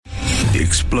The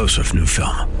explosive new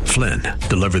film, Flynn,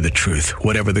 deliver the truth,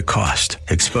 whatever the cost,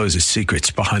 exposes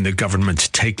secrets behind the government's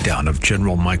takedown of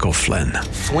General Michael Flynn.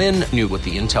 Flynn knew what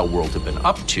the intel world had been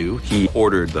up to. He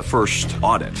ordered the first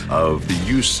audit of the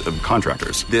use of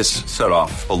contractors. This set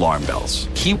off alarm bells.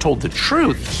 He told the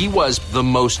truth. He was the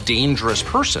most dangerous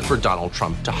person for Donald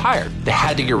Trump to hire. They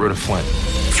had to get rid of Flynn.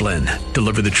 Flynn,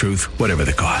 deliver the truth, whatever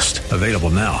the cost. Available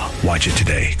now. Watch it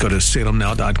today. Go to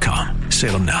salemnow.com.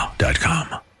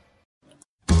 salemnow.com.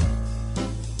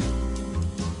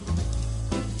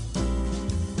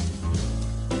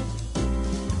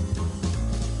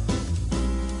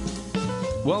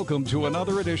 Welcome to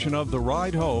another edition of The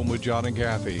Ride Home with John and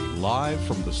Kathy, live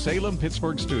from the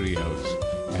Salem-Pittsburgh studios.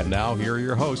 And now here are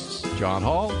your hosts, John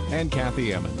Hall and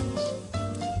Kathy Emmons.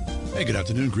 Hey, good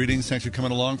afternoon. Greetings. Thanks for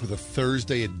coming along for the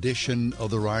Thursday edition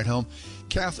of The Ride Home.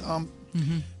 Kath,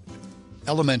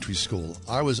 elementary school,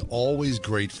 I was always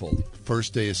grateful,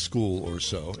 first day of school or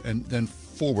so, and then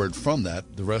forward from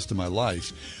that, the rest of my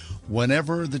life,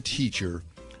 whenever the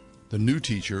new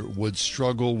teacher would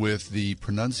struggle with the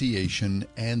pronunciation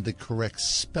and the correct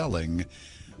spelling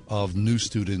of new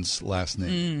students' last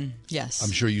name. Yes.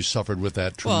 I'm sure you suffered with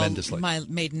that tremendously. Well, my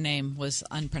maiden name was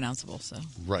unpronounceable, so.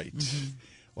 Right.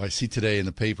 Well, I see today in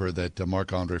the paper that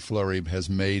Marc-Andre Fleury has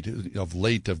made, of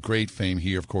late, of great fame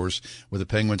here, of course, with the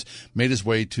Penguins, made his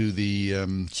way to the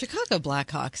Chicago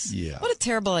Blackhawks. Yeah. What a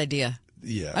terrible idea.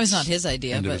 Yeah, It was not his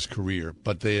idea. End of his career.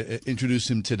 But they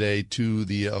introduced him today to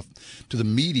the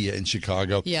media in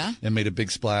Chicago. Yeah. And made a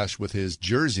big splash with his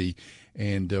jersey.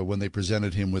 And when they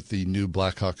presented him with the new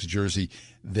Blackhawks jersey,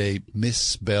 they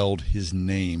misspelled his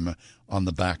name on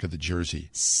the back of the jersey.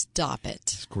 Stop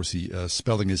it. Of course, the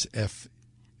spelling is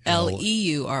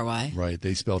Leury. Right.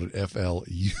 They spelled it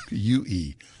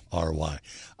Fleuery.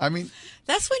 I mean,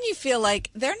 That's when you feel like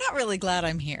they're not really glad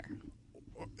I'm here.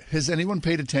 has anyone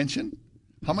paid attention?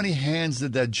 How many hands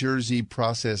did that jersey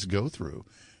process go through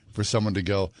for someone to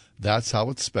go, that's how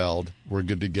it's spelled, we're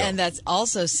good to go? And that's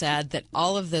also sad that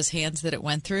all of those hands that it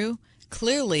went through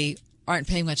clearly aren't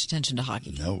paying much attention to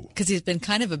hockey. No. Because he's been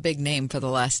kind of a big name for the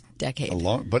last decade.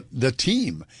 But the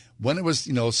team, when it was,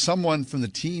 someone from the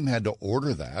team had to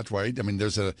order that, right? I mean,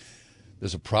 there's a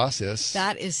process.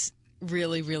 That is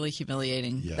really, really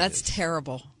humiliating. Yeah, That's it is.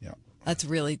 terrible. Yeah. That's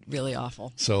really, really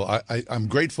awful. So I'm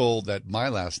grateful that my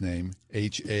last name,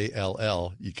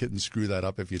 Hall, you couldn't screw that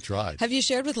up if you tried. Have you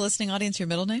shared with the listening audience your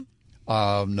middle name?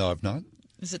 No, I've not.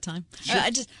 Is it time? Sure.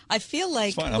 I feel like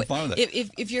It's fine. I'm fine with it.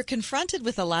 if you're confronted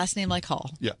with a last name like Hall,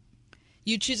 Yeah.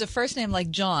 you choose a first name like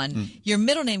John, your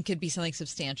middle name could be something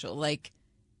substantial, like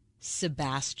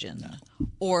Sebastian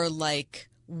or like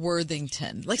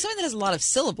Worthington, like something that has a lot of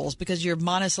syllables because you're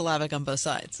monosyllabic on both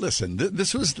sides. Listen,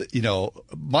 this was,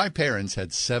 my parents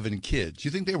had 7 kids.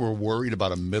 You think they were worried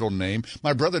about a middle name?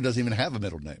 My brother doesn't even have a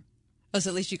middle name. Oh, so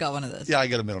at least you got one of those. Yeah, I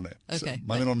got a middle name. Okay. So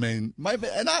my middle name, I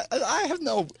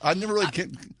never really,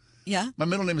 Yeah? my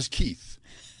middle name is Keith.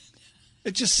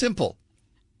 It's just simple.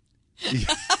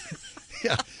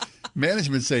 Yeah.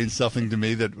 Management's saying something to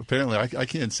me that apparently I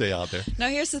can't say out there. Now,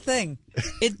 here's the thing.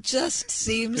 It just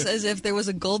seems as if there was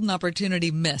a golden opportunity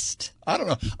missed. I don't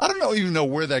know. I don't even know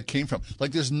where that came from.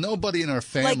 Like, there's nobody in our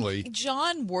family. Like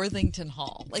John Worthington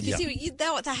Hall. Like, you Yeah. see,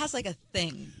 that has like a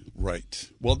thing. Right.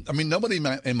 Well, I mean, nobody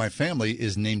in my family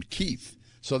is named Keith.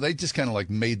 So they just kind of like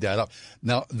made that up.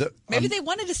 Now, Maybe they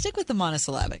wanted to stick with the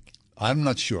monosyllabic. I'm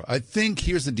not sure. I think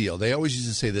here's the deal. They always used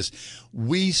to say this.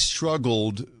 We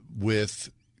struggled with,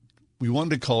 we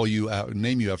wanted to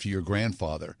name you after your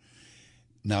grandfather.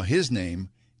 Now, his name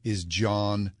is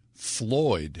John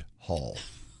Floyd Hall.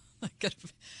 It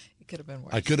could have been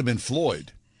worse. I could have been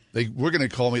Floyd. They were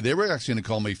actually going to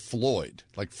call me Floyd,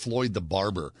 like Floyd the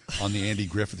Barber on the Andy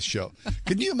Griffith Show.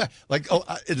 Can you imagine?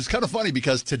 It's kind of funny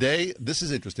because today, this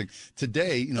is interesting.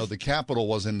 Today, the Capitol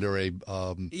was under a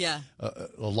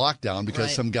lockdown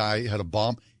because some guy had a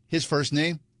bomb. His first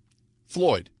name,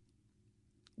 Floyd,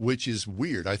 which is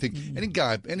weird. I think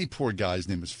any poor guy's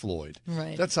name is Floyd.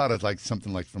 Right. That's out of like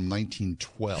something like from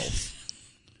 1912.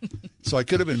 So I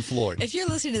could have been Floyd. If you're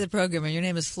listening to the program and your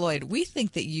name is Floyd, we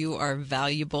think that you are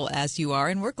valuable as you are,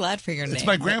 and we're glad for your name. It's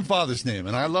my grandfather's name,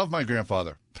 and I love my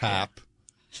grandfather. Pap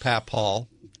Hall,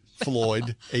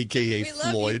 Floyd, a.k.a. We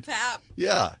love Floyd. you, Pap.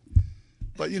 Yeah.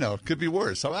 But, it could be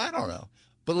worse. So I don't know.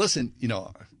 But listen,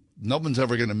 no one's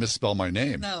ever going to misspell my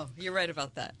name. No, you're right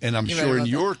about that. And I'm You're sure right in about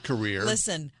your that. career.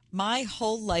 Listen, my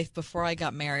whole life before I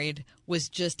got married was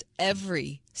just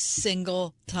every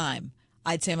single time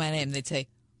I'd say my name, they'd say,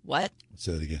 what?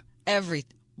 Say that again.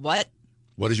 What?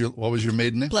 What was your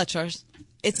maiden name? Bletchars.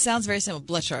 It sounds very simple,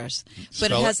 Bletchars.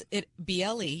 But Spell it has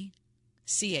Blecchars.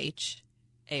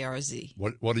 A-R-Z.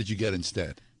 What did you get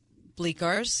instead?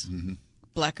 Bleakars,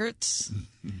 Bleckerts,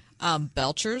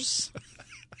 Belchers.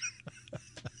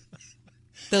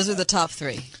 Those are the top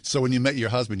three. So when you met your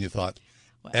husband, you thought,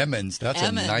 Emmons, that's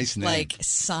Emmons, a nice name. like,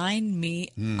 sign me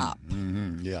up.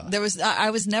 Yeah. I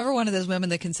was never one of those women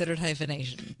that considered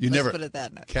hyphenation. Let's put it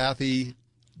that way. Kathy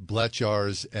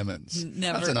Bletchar's Emmons.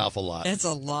 Never. That's an awful lot. That's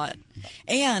a lot.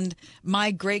 And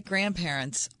my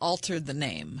great-grandparents altered the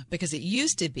name because it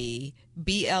used to be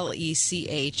Blecharczyk.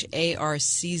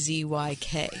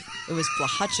 It was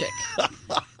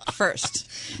Blahachik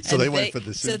first. So they went for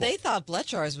the So simple. they thought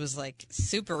Bletchar's was like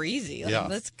super easy. Like, Yeah.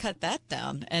 let's cut that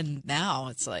down. And now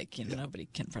it's like, nobody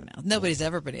can pronounce. Nobody's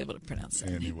ever been able to pronounce that.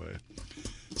 Anyway.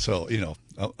 So,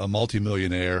 a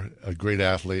multimillionaire, a great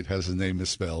athlete, has his name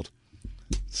misspelled.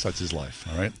 Such is life,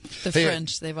 all right? The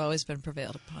French, they've always been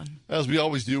prevailed upon. As we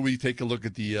always do, we take a look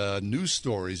at the news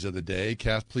stories of the day.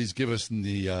 Kath, please give us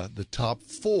the top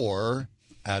 4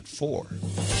 at 4.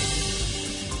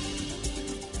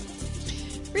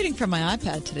 Reading from my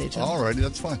iPad today, John. All righty,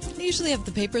 that's fine. I usually have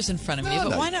the papers in front of me, but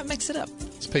no. why not mix it up?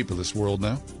 It's paperless world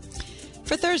now.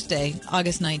 For Thursday,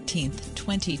 August 19th,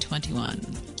 2021.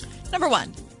 Number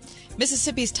 1.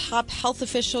 Mississippi's top health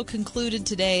official concluded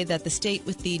today that the state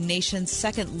with the nation's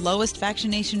second lowest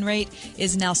vaccination rate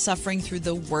is now suffering through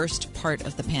the worst part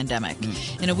of the pandemic.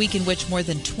 In a week in which more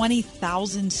than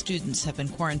 20,000 students have been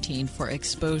quarantined for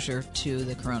exposure to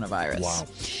the coronavirus. Wow.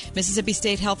 Mississippi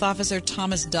State Health Officer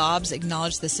Thomas Dobbs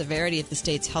acknowledged the severity of the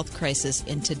state's health crisis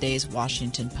in today's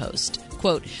Washington Post.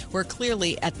 Quote, "We're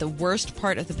clearly at the worst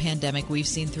part of the pandemic we've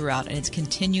seen throughout, and it's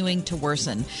continuing to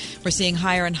worsen. We're seeing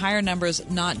higher and higher numbers,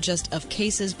 not just of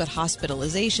cases, but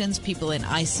hospitalizations, people in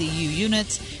ICU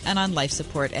units, and on life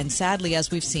support. And sadly,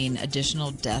 as we've seen, additional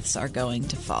deaths are going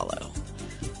to follow."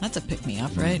 That's a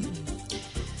pick-me-up, right?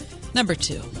 Number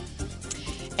 2.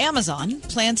 Amazon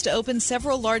plans to open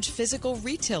several large physical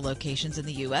retail locations in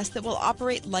the U.S. that will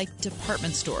operate like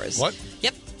department stores. What?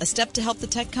 Yep. A step to help the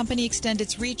tech company extend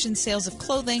its reach in sales of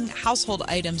clothing, household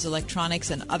items,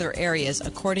 electronics, and other areas,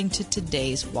 according to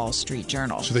today's Wall Street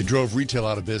Journal. So they drove retail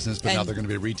out of business, but now And- they're going to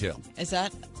be retail. Is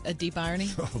that a deep irony?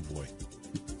 Oh, boy.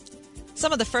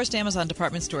 Some of the first Amazon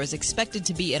department stores expected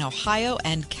to be in Ohio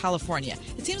and California.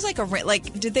 It seems like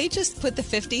did they just put the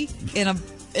 50 in a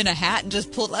hat and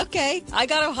just pulled? Okay, I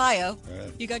got Ohio.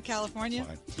 You got California.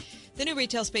 Fine. The new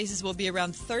retail spaces will be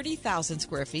around 30,000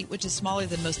 square feet, which is smaller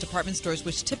than most department stores,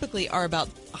 which typically are about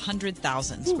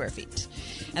 100,000 square feet.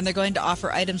 And they're going to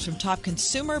offer items from top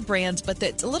consumer brands, but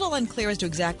it's a little unclear as to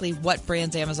exactly what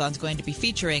brands Amazon's going to be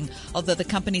featuring, although the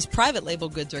company's private label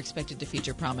goods are expected to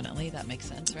feature prominently. That makes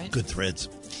sense, right? Good threads.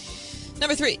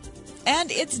 Number 3.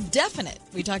 And it's definite.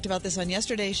 We talked about this on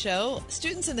yesterday's show.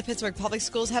 Students in the Pittsburgh Public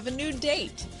Schools have a new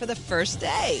date for the first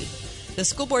day. The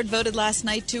school board voted last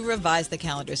night to revise the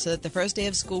calendar so that the first day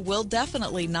of school will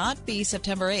definitely not be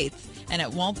September 8th, and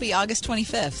it won't be August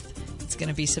 25th. It's going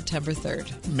to be September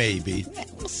 3rd. Maybe.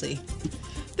 We'll see.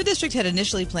 The district had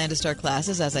initially planned to start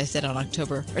classes, as I said, on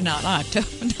October. Or not on October.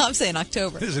 No, I'm saying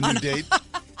October. There's a new date.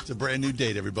 It's a brand new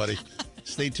date, everybody.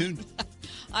 Stay tuned.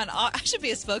 I should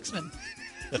be a spokesman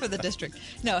for the district.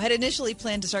 No, had initially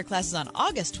planned to start classes on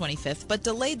August 25th, but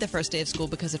delayed the first day of school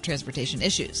because of transportation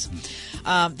issues.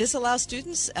 This allows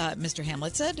students, Mr.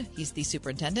 Hamlet said, he's the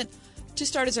superintendent, to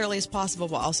start as early as possible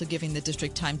while also giving the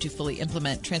district time to fully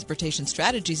implement transportation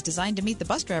strategies designed to meet the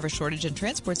bus driver shortage and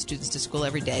transport students to school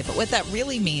every day. But what that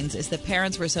really means is that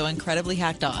parents were so incredibly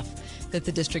hacked off that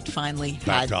the district finally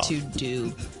had to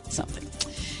do something.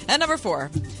 And number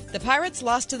 4, the Pirates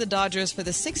lost to the Dodgers for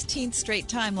the 16th straight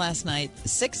time last night,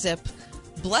 6-0.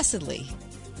 Blessedly,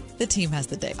 the team has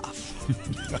the day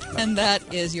off. And that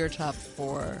is your top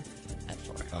 4 at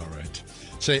 4. All right.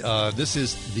 Say, this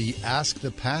is the Ask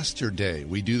the Pastor Day.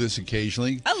 We do this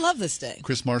occasionally. I love this day.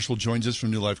 Chris Marshall joins us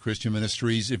from New Life Christian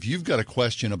Ministries. If you've got a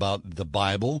question about the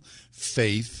Bible,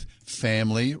 faith,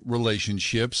 family,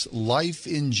 relationships, life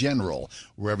in general,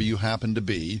 wherever you happen to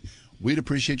be, we'd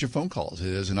appreciate your phone calls. It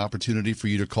is an opportunity for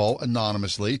you to call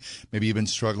anonymously. Maybe you've been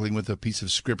struggling with a piece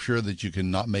of scripture that you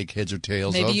cannot make heads or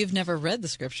tails of. Maybe you've never read the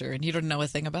scripture and you don't know a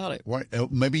thing about it. Right.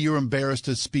 Maybe you're embarrassed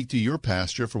to speak to your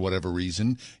pastor for whatever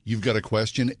reason. You've got a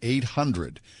question.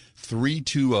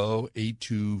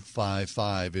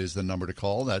 800-320-8255 is the number to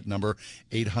call. That number,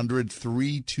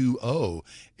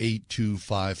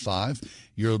 800-320-8255.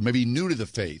 You're maybe new to the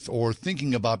faith or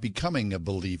thinking about becoming a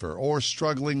believer or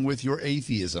struggling with your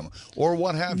atheism or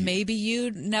what have you. Maybe you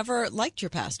never liked your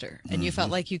pastor and you felt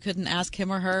like you couldn't ask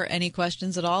him or her any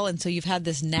questions at all. And so you've had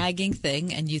this nagging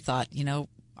thing and you thought,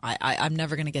 I'm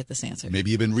never going to get this answer.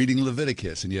 Maybe you've been reading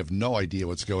Leviticus and you have no idea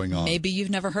what's going on. Maybe you've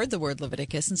never heard the word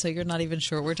Leviticus, and so you're not even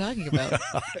sure what we're talking about.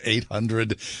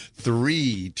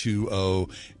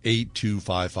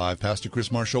 800-320-8255. Pastor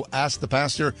Chris Marshall, Ask the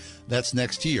Pastor. That's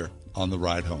next year on The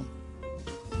Ride Home.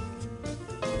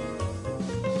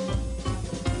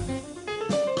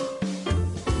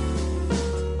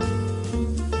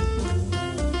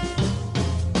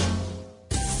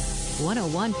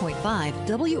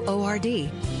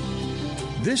 WORD.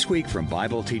 This week from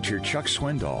Bible teacher Chuck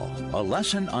Swindoll, a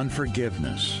lesson on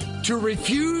forgiveness. To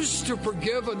refuse to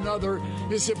forgive another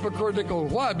is hypocritical.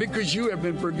 Why? Because you have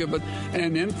been forgiven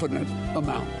an infinite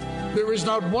amount. There is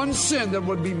not one sin that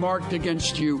would be marked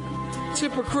against you. It's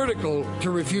hypocritical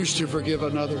to refuse to forgive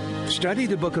another. Study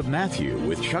the book of Matthew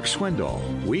with Chuck Swindoll,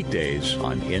 weekdays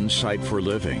on Insight for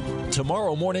Living.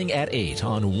 Tomorrow morning at 8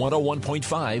 on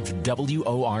 101.5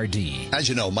 WORD. As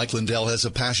you know, Mike Lindell has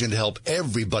a passion to help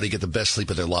everybody get the best sleep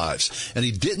of their lives. And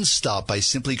he didn't stop by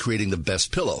simply creating the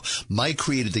best pillow. Mike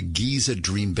created the Giza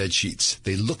Dream Bed Sheets.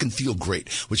 They look and feel great,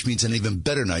 which means an even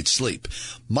better night's sleep.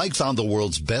 Mike found the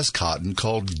world's best cotton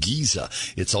called Giza.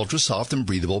 It's ultra soft and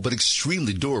breathable, but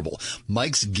extremely durable.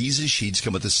 Mike's Giza sheets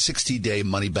come with a 60-day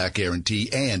money-back guarantee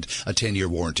and a 10-year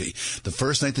warranty. The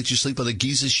first night that you sleep on the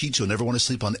Giza sheets, you'll never want to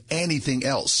sleep on anything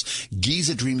else.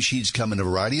 Giza Dream Sheets come in a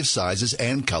variety of sizes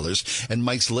and colors, and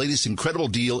Mike's latest incredible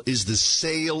deal is the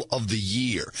sale of the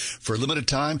year. For a limited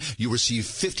time, you receive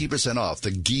 50% off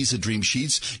the Giza Dream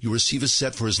Sheets. You receive a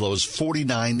set for as low as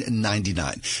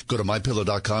 $49.99. Go to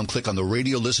MyPillow.com, click on the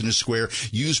radio listener square,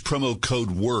 use promo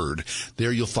code WORD.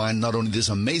 There you'll find not only this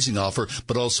amazing offer,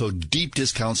 but also deep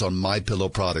discounts on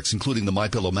MyPillow products, including the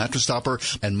MyPillow mattress topper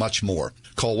and much more.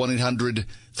 Call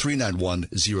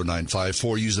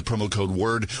 1-800-391-0954. Use the promo code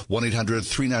WORD,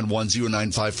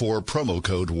 1-800-391-0954, promo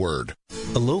code WORD.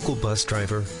 A local bus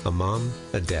driver, a mom,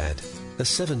 a dad, a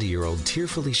 70-year-old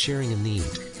tearfully sharing a need,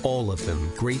 all of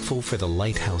them grateful for the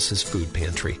Lighthouse's food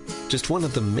pantry. Just one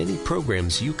of the many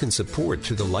programs you can support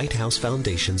through the Lighthouse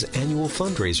Foundation's annual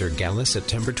fundraiser gala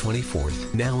September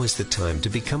 24th. Now is the time to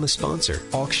become a sponsor,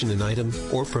 auction an item,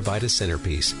 or provide a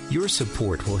centerpiece. Your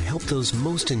support will help those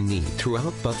most in need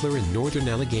throughout Butler and northern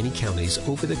Allegheny counties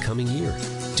over the coming year.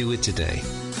 Do it today.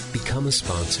 Become a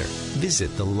sponsor.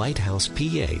 Visit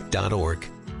thelighthousepa.org.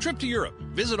 Trip to Europe.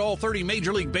 Visit all 30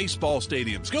 Major League Baseball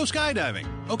stadiums. Go skydiving.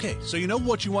 Okay, so you know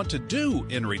what you want to do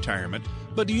in retirement,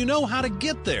 but do you know how to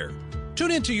get there?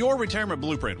 Tune into Your Retirement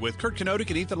Blueprint with Kurt Knodik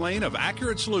and Ethan Lane of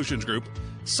Accurate Solutions Group,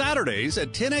 Saturdays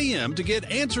at 10 a.m. to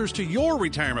get answers to your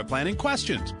retirement planning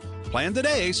questions. Plan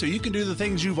today so you can do the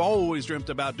things you've always dreamt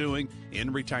about doing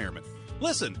in retirement.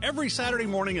 Listen every Saturday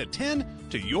morning at 10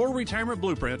 to Your Retirement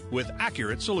Blueprint with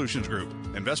Accurate Solutions Group.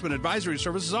 Investment advisory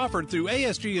services offered through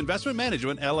ASG Investment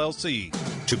Management, LLC.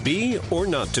 To be or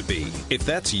not to be? If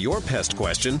that's your pest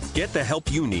question, get the help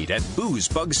you need at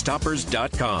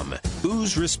boozebugstoppers.com.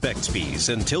 Booz respects bees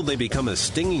until they become a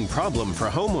stinging problem for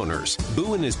homeowners.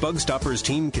 Boo and his Bug Stoppers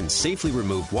team can safely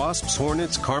remove wasps,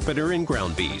 hornets, carpenter, and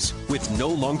ground bees with no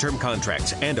long-term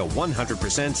contracts and a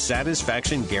 100%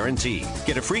 satisfaction guarantee.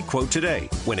 Get a free quote today.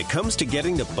 When it comes to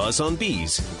getting the buzz on bees,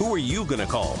 who are you going to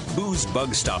call? Booz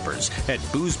Bug Stoppers at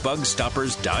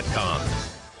boozebugstoppers.com.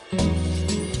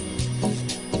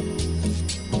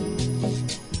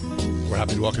 We're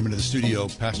happy to welcome into the studio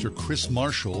Pastor Chris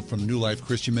Marshall from New Life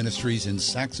Christian Ministries in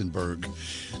Saxonburg.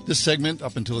 This segment,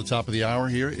 up until the top of the hour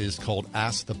here, is called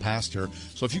Ask the Pastor.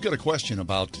 So if you've got a question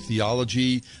about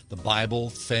theology, the Bible,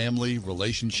 family,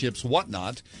 relationships,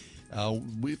 whatnot,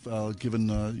 we've given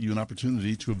you an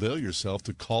opportunity to avail yourself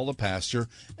to call a pastor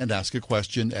and ask a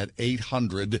question at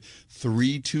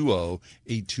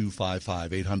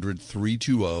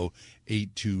 800-320-8255,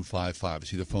 800-320-8255. I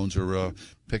see the phones are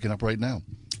picking up right now.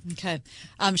 Okay.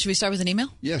 Should we start with an email?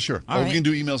 Yeah, sure. All right. We can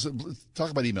do emails. Talk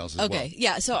about emails as well. Okay.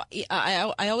 Yeah. So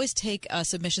I always take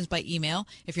submissions by email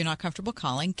if you're not comfortable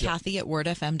calling. Kathy at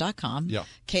wordfm.com. Yeah.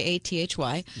 Kathy.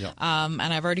 Yeah. And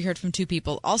I've already heard from 2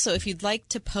 people. Also, if you'd like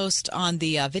to post on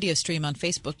the video stream on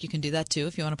Facebook, you can do that too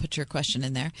if you want to put your question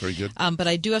in there. Very good. But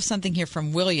I do have something here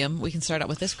from William. We can start out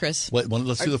with this, Chris. Wait,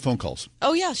 let's do the phone calls.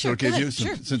 Oh, yeah, sure. Okay, Go ahead.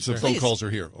 sure. Since the Please. phone calls are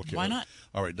here. Okay. Why not?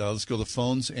 All right, let's go to the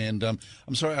phones. And I'm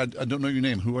sorry, I don't know your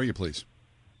name. Who are you, please?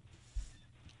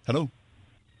 Hello?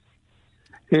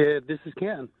 This is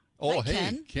Ken. Oh, Hi,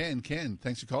 hey, Ken.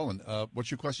 Thanks for calling.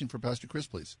 What's your question for Pastor Chris,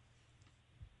 please?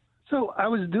 So I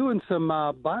was doing some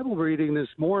Bible reading this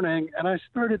morning, and I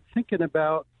started thinking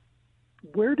about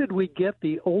where did we get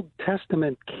the Old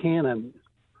Testament canon?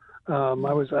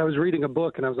 I was reading a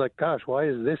book, and I was like, gosh, why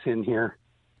is this in here?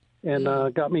 And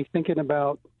got me thinking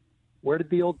about where did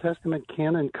the Old Testament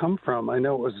canon come from? I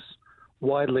know it was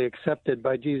widely accepted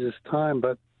by Jesus' time,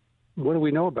 but what do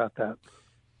we know about that?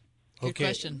 Good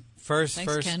question. First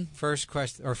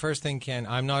thing, Ken,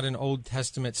 I'm not an Old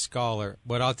Testament scholar.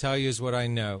 What I'll tell you is what I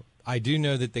know. I do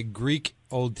know that the Greek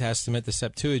Old Testament, the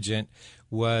Septuagint,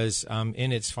 was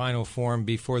in its final form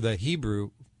before the Hebrew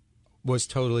was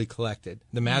totally collected.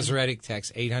 The Masoretic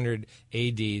text, 800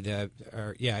 A.D.,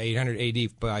 800 A.D.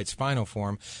 by its final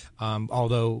form,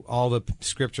 although all the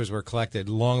scriptures were collected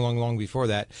long before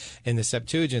that. In the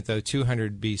Septuagint, though,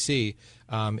 200 B.C.,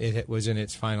 it was in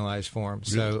its finalized form.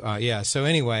 So, So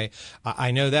anyway, I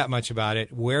know that much about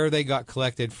it. Where they got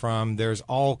collected from, there's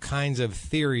all kinds of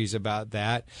theories about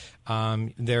that.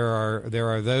 There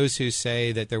are those who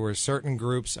say that there were certain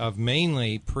groups of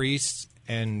mainly priests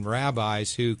and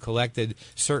rabbis who collected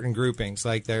certain groupings.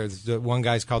 Like there's the one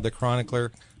guy's called the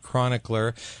Chronicler.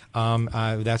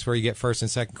 That's where you get 1st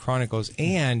and 2nd Chronicles.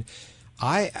 And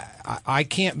I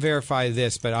can't verify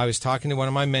this, but I was talking to one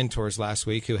of my mentors last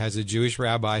week who has a Jewish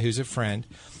rabbi who's a friend,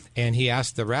 and he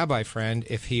asked the rabbi friend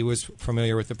if he was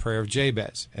familiar with the prayer of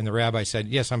Jabez. And the rabbi said,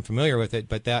 yes, I'm familiar with it,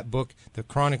 but that book, the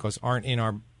Chronicles, aren't in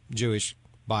our Jewish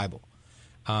Bible.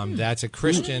 That's a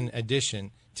Christian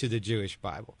addition to the Jewish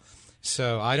Bible.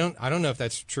 So I don't know if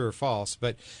that's true or false,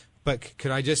 but could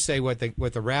I just say what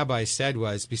the rabbi said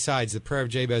was, besides, the prayer of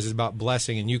Jabez is about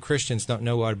blessing, and you Christians don't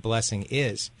know what a blessing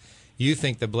is. You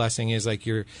think the blessing is like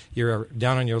you're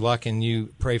down on your luck and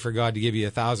you pray for God to give you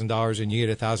 $1,000 and you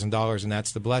get $1,000 and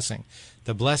that's the blessing.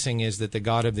 The blessing is that the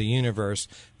God of the universe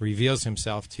reveals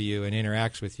himself to you and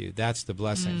interacts with you. That's the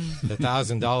blessing. The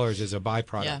 $1,000 is a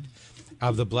byproduct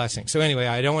of the blessing. So anyway,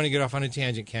 I don't want to get off on a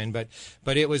tangent, Ken, but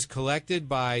it was collected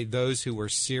by those who were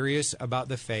serious about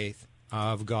the faith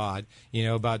of God,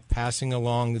 about passing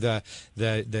along the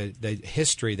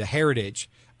history, the heritage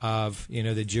of,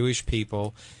 the Jewish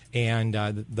people. And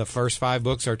the first 5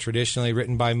 books are traditionally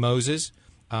written by Moses.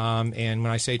 And when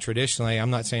I say traditionally, I'm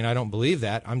not saying I don't believe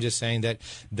that. I'm just saying that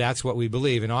that's what we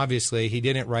believe. And obviously, he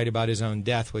didn't write about his own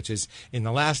death, which is in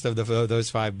the last of those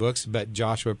 5 books, but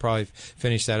Joshua probably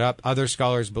finished that up. Other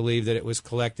scholars believe that it was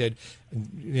collected,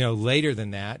 later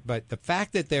than that. But the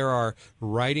fact that there are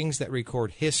writings that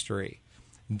record history,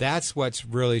 that's what's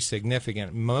really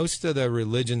significant. Most of the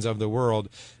religions of the world,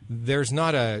 there's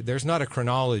not a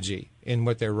chronology in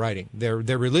what they're writing. They're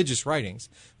religious writings,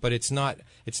 but it's not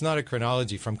a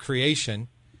chronology from creation.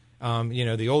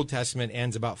 The Old Testament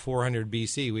ends about 400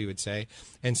 BC, we would say,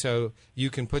 and so you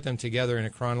can put them together in a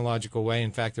chronological way.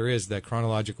 In fact, there is the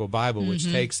chronological Bible,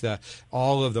 which takes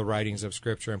all of the writings of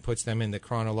Scripture and puts them in the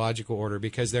chronological order,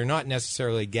 because they're not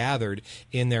necessarily gathered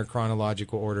in their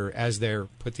chronological order as they're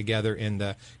put together in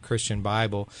the Christian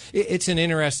Bible. It's an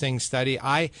interesting study.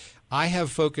 I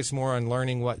have focused more on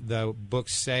learning what the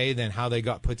books say than how they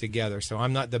got put together. So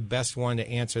I'm not the best one to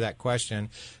answer that question,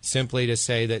 simply to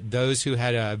say that those who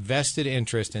had a vested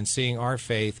interest in seeing our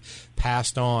faith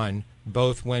passed on,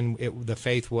 both when the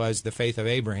faith was the faith of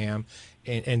Abraham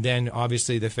and then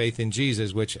obviously the faith in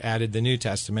Jesus, which added the New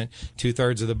Testament.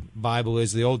 2/3 of the Bible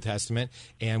is the Old Testament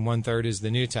and 1/3 is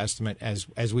the New Testament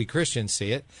as we Christians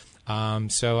see it.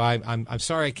 So I'm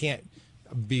sorry I can't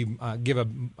give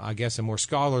a more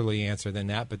scholarly answer than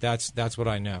that, but that's what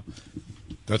I know.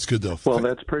 That's good, though. Well,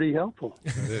 that's pretty helpful.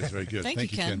 That is very good. Thank you,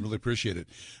 Ken. Really appreciate it.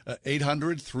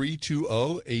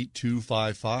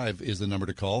 800-320-8255 is the number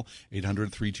to call.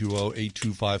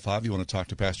 800-320-8255. You want to talk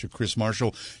to Pastor Chris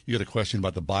Marshall. You got a question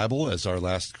about the Bible, as our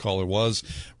last caller was,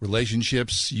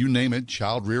 relationships, you name it,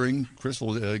 child rearing. Chris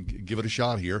will give it a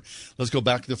shot here. Let's go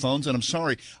back to the phones. And I'm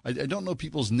sorry, I don't know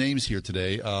people's names here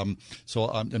today, so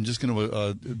I'm just going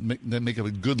to make a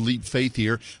good leap faith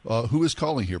here. Who is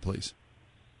calling here, please?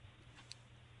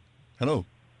 Hello.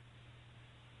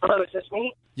 Hello, is this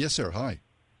me? Yes, sir. Hi.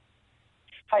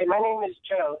 Hi, my name is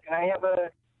Joe, and I have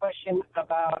a question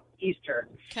about Easter.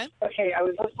 Okay, I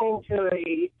was listening to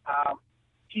a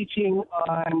teaching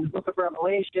on the Book of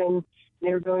Revelation, and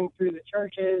they were going through the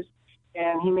churches,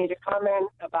 and he made a comment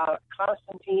about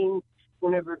Constantine.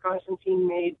 Whenever Constantine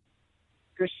made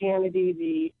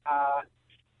Christianity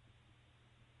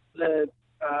the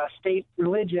state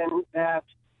religion, that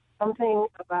something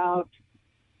about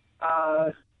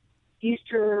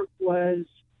Easter was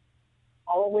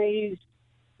always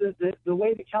the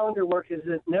way the calendar worked is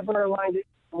it never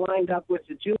lined up with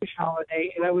the Jewish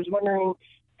holiday. And I was wondering,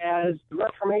 as the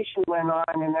Reformation went on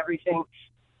and everything,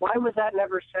 why was that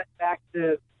never set back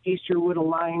to Easter would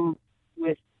align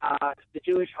with the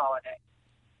Jewish holiday?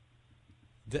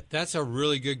 That's a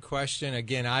really good question.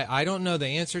 Again, I don't know the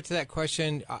answer to that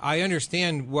question. I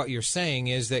understand what you're saying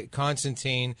is that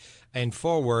Constantine and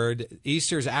forward,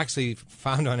 Easter is actually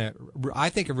found on a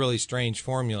really strange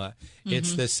formula. Mm-hmm.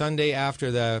 It's the Sunday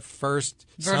after the first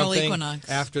vernal equinox,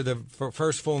 after the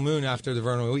first full moon after the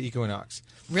vernal equinox.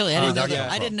 Really, I didn't know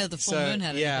that. I didn't know the full moon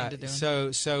had anything to do with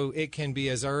it. So it can be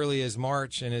as early as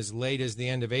March and as late as the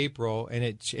end of April, and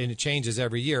it changes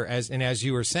every year. As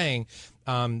you were saying,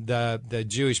 the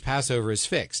Jewish Passover is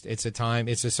fixed. It's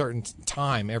a certain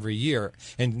time every year,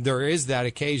 and there is that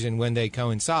occasion when they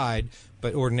coincide,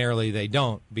 but ordinarily they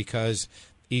don't because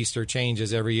Easter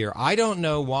changes every year. I don't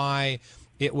know why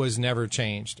it was never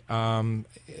changed.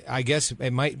 I guess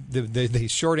it might. The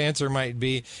short answer might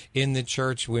be, in the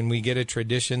church, when we get a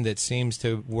tradition that seems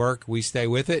to work, we stay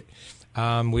with it.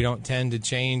 We don't tend to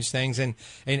change things, and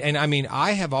I mean,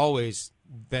 I have always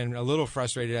been a little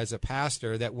frustrated as a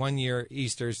pastor that one year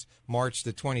Easter's March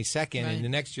the 22nd, and the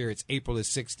next year it's April the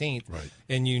 16th,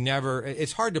 and you never.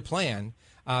 It's hard to plan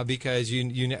because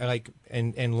you like,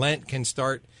 and Lent can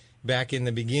start back in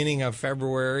the beginning of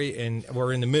February, and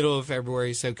we're in the middle of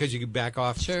February, so because you could back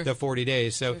off the 40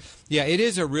 days. So, yeah, it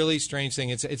is a really strange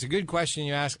thing. It's a good question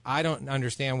you ask. I don't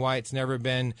understand why it's never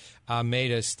been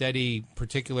made a steady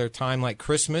particular time like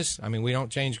Christmas. I mean, we don't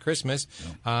change Christmas,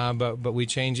 but we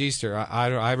change Easter.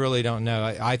 I really don't know.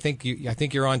 I think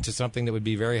you're on to something that would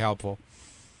be very helpful.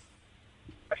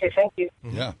 Okay, thank you.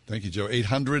 Yeah, thank you, Joe.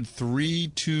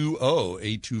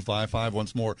 800-320-8255.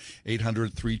 Once more,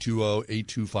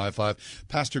 800-320-8255.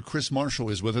 Pastor Chris Marshall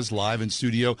is with us live in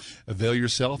studio. Avail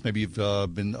yourself. Maybe you've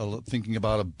been thinking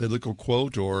about a biblical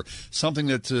quote or something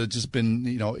that's just been,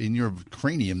 in your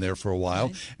cranium there for a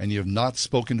while, and you have not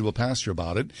spoken to a pastor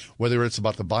about it, whether it's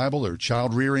about the Bible or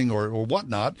child rearing or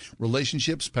whatnot,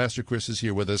 relationships. Pastor Chris is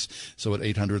here with us. So at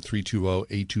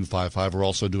 800-320-8255. We're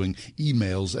also doing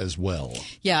emails as well.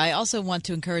 Yeah, I also want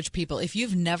to encourage people, if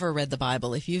you've never read the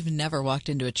Bible, if you've never walked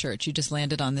into a church, you just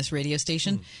landed on this radio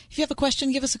station, if you have a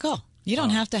question, give us a call. You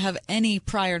don't have to have any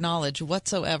prior knowledge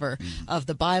whatsoever of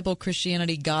the Bible,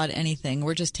 Christianity, God, anything.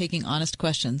 We're just taking honest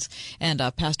questions, and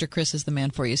Pastor Chris is the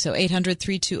man for you. So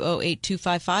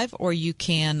 800-320-8255, or you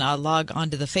can log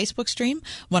onto the Facebook stream,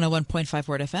 101.5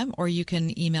 Word FM, or you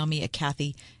can email me at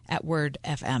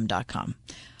Kathy@wordfm.com.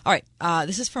 All right,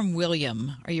 this is from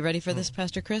William. Are you ready for this,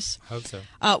 Pastor Chris? Hope so.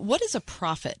 What is a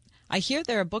prophet? I hear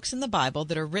there are books in the Bible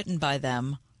that are written by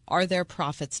them. Are there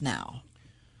prophets now?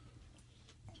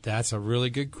 That's a really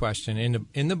good question.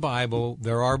 In the Bible,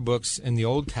 there are books in the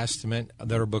Old Testament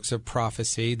that are books of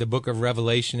prophecy. The book of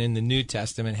Revelation in the New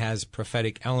Testament has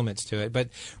prophetic elements to it. But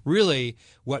really,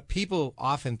 what people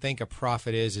often think a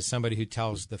prophet is somebody who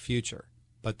tells the future.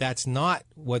 But that's not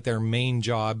what their main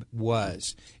job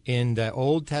was. In the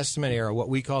Old Testament era, what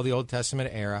we call the Old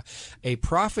Testament era, a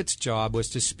prophet's job was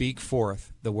to speak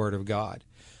forth the Word of God.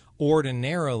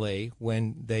 Ordinarily,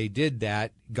 when they did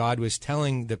that, God was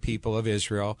telling the people of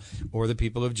Israel or the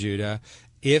people of Judah,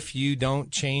 if you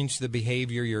don't change the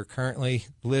behavior you're currently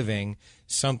living,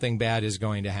 something bad is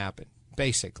going to happen,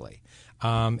 basically.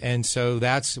 And so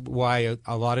that's why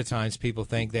a lot of times people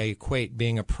think they equate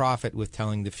being a prophet with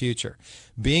telling the future.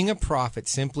 Being a prophet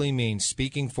simply means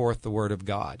speaking forth the Word of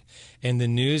God. And the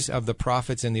news of the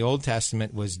prophets in the Old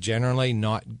Testament was generally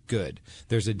not good.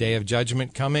 There's a day of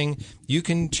judgment coming. You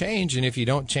can change, and if you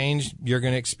don't change, you're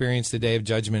going to experience the day of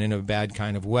judgment in a bad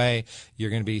kind of way. You're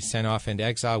going to be sent off into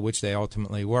exile, which they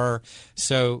ultimately were.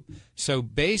 So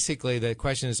basically the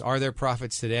question is, are there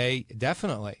prophets today?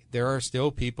 Definitely. There are still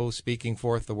people speaking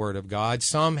forth the Word of God.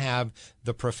 Some have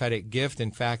the prophetic gift.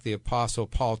 In fact, the Apostle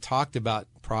Paul talked about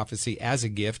prophecy as a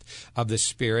gift of the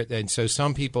Spirit, and so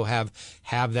some people have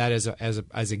that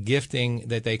as a gifting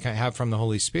that they have from the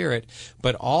Holy Spirit.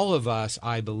 But all of us,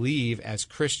 I believe, as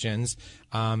Christians,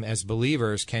 as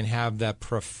believers, can have the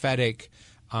prophetic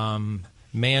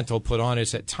mantle put on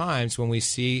us at times when we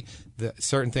see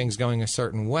certain things going a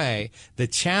certain way. The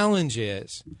challenge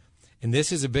is, and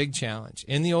this is a big challenge,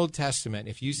 in the Old Testament,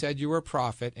 if you said you were a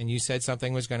prophet and you said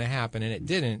something was going to happen and it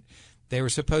didn't, they were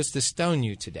supposed to stone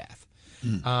you to death.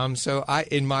 So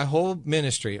in my whole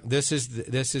ministry, this is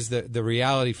the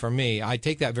reality for me. I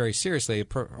take that very seriously. A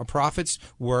prophet's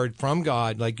word from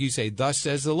God, like you say, thus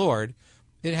says the Lord,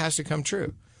 it has to come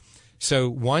true. So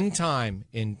one time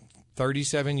in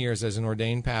 37 years as an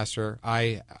ordained pastor,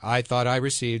 I thought I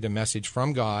received a message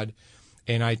from God,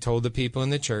 and I told the people in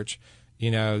the church,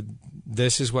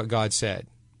 this is what God said.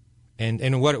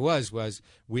 And what it was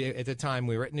we, at the time,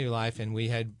 we were at New Life, and we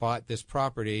had bought this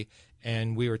property,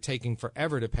 and we were taking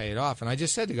forever to pay it off. And I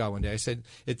just said to God one day, I said,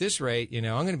 at this rate, I'm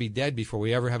going to be dead before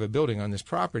we ever have a building on this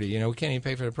property. We can't even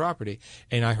pay for the property.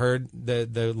 And I heard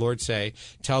the Lord say,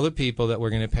 tell the people that we're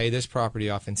going to pay this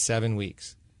property off in 7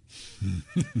 weeks.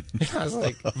 I was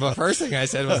like, the first thing I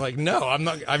said was like, no, I'm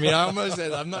not. I mean, I almost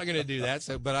said I'm not going to do that.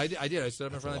 So, but I did. I stood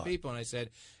up in front of people and I said,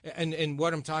 and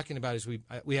what I'm talking about is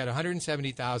we had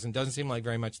 $170,000. Doesn't seem like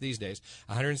very much these days.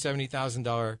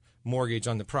 $170,000 mortgage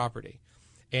on the property,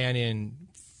 and in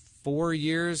 4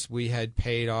 years we had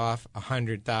paid off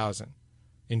 $100,000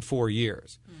 in 4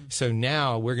 years. So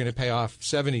now we're going to pay off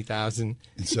 $70,000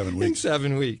 in 7 weeks. In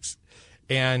 7 weeks.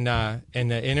 And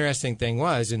the interesting thing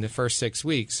was, in the first 6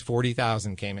 weeks,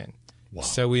 $40,000 came in. Wow.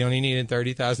 So we only needed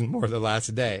 $30,000 more the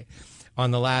last day.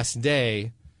 On the last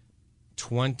day,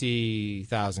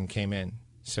 $20,000 came in.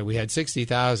 So we had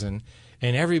 $60,000,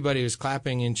 and everybody was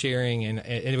clapping and cheering. And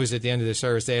it was at the end of the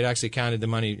service. They had actually counted the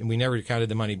money, and we never counted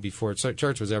the money before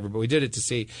church was over, but we did it to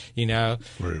see, you know.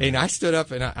 Right. And I stood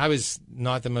up, and I was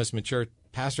not the most mature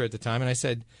pastor at the time, and I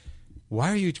said,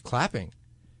 "Why are you clapping?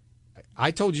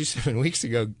 I told you 7 weeks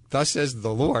ago, thus says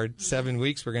the Lord, 7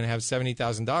 weeks we're going to have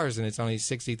 $70,000 and it's only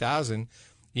 $60,000,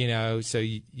 you know, so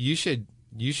you should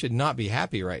not be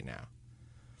happy right now."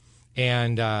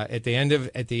 And at the end of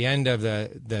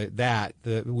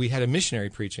we had a missionary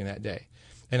preaching that day.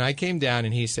 And I came down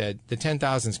and he said, "The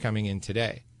 10,000's coming in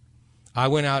today." I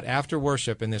went out after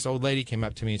worship, and this old lady came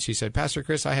up to me and she said, "Pastor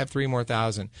Chris, I have 3 more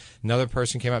thousand." Another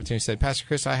person came up to me and said, "Pastor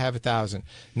Chris, I have 1,000."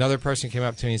 Another person came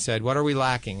up to me and said, "What are we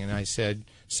lacking?" And I said,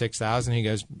 6,000. He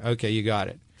goes, "Okay, you got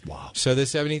it." Wow. So the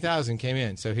 70,000 came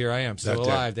in. So here I am, still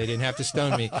alive. They didn't have to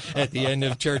stone me at the end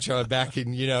of church back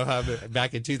in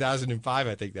 2005,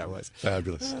 I think that was.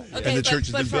 Fabulous. Okay, and the church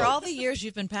has but been for built. all the years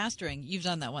you've been pastoring, you've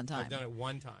done that one time. I've done it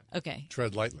one time. Okay.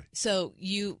 Tread lightly. So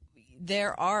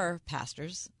there are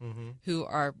pastors who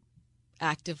are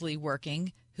actively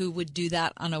working who would do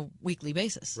that on a weekly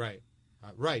basis. Right.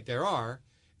 Right, there are.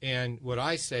 And what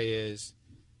I say is,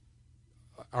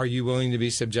 are you willing to be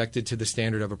subjected to the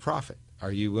standard of a prophet?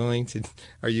 Are you willing to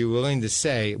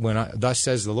say, thus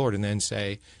says the Lord, and then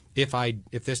say,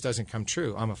 if this doesn't come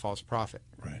true, I'm a false prophet?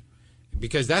 Right.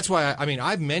 Because that's why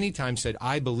I've many times said,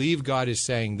 I believe God is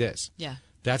saying this. Yeah.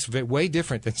 That's way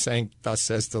different than saying, thus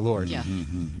says the Lord. Yeah.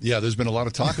 Mm-hmm. Yeah, there's been a lot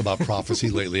of talk about prophecy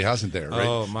lately, hasn't there? Right?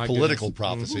 Oh, my Political goodness.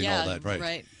 prophecy and all that, right?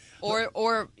 Right. Or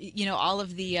all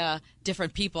of the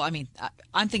different people. I mean,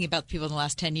 I'm thinking about people in the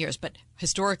last 10 years, but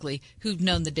historically, who've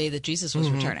known the day that Jesus was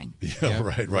returning? Yeah,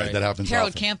 right. That happens Harold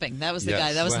often. Camping, that was the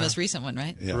guy. That was the most recent one,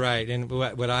 right? Yeah. Right. And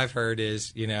what I've heard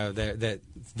is, that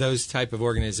those type of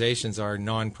organizations are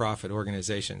non-profit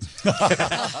organizations.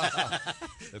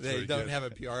 They don't have a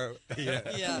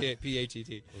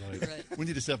P-H-E-T. Right. We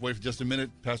need to step away for just a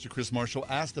minute. Pastor Chris Marshall,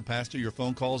 Ask the Pastor. Your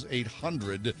phone calls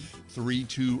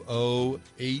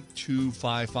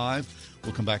 800-320-8255.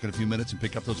 We'll come back in a few minutes and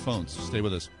pick up those phones. Stay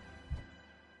with us.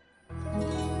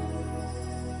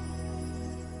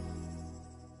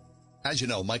 As you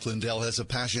know, Mike Lindell has a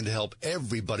passion to help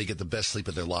everybody get the best sleep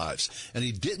of their lives. And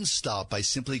he didn't stop by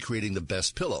simply creating the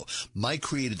best pillow. Mike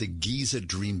created the Giza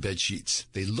Dream Bed Sheets.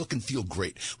 They look and feel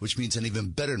great, which means an even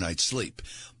better night's sleep.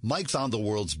 Mike found the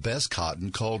world's best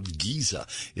cotton called Giza.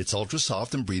 It's ultra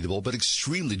soft and breathable, but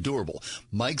extremely durable.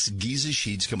 Mike's Giza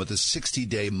sheets come with a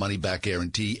 60-day money-back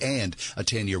guarantee and a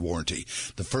 10-year warranty.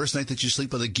 The first night that you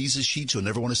sleep on the Giza sheets, you'll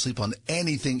never want to sleep on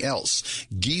anything else.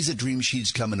 Giza Dream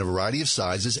Sheets come in a variety of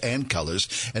sizes and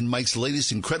colors, and Mike's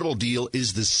latest incredible deal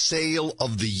is the sale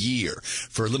of the year.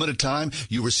 For a limited time,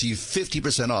 you receive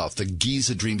 50% off the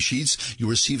Giza Dream Sheets. You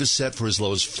receive a set for as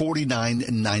low as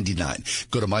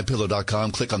 $49.99. Go to MyPillow.com,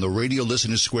 click on the Radio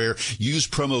Listener Square, use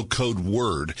promo code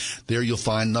WORD. There you'll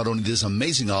find not only this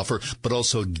amazing offer, but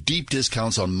also deep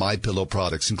discounts on MyPillow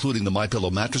products, including the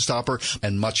MyPillow mattress topper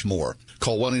and much more.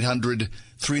 Call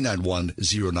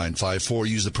 1-800-391-0954.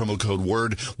 Use the promo code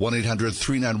WORD,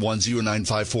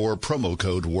 1-800-391-0954, promo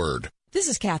code WORD. This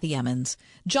is Kathy Emmons.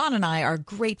 John and I are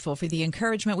grateful for the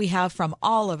encouragement we have from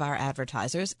all of our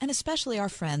advertisers, and especially our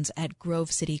friends at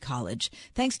Grove City College.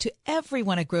 Thanks to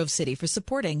everyone at Grove City for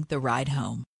supporting The Ride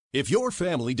Home. If your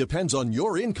family depends on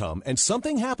your income and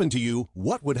something happened to you,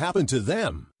 what would happen to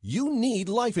them? You need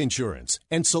life insurance,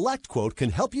 and SelectQuote can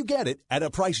help you get it at a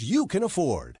price you can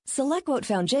afford. SelectQuote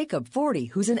found Jacob, 40,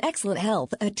 who's in excellent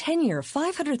health, a 10-year,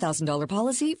 $500,000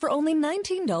 policy for only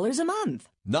 $19 a month.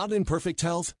 Not in perfect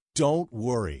health? Don't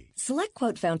worry.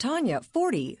 SelectQuote found Tanya,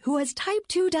 40, who has type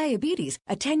 2 diabetes,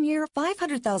 a 10-year,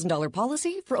 $500,000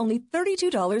 policy for only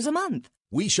 $32 a month.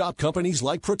 We shop companies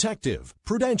like Protective,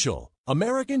 Prudential,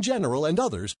 American General, and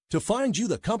others to find you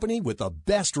the company with the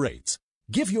best rates.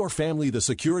 Give your family the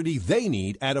security they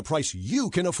need at a price you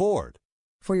can afford.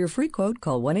 For your free quote,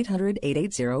 call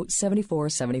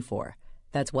 1-800-880-7474.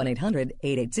 That's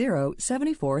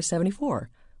 1-800-880-7474.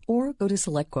 Or go to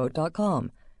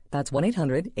SelectQuote.com. That's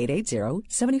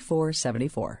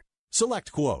 1-800-880-7474.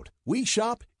 Select Quote. We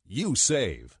shop, you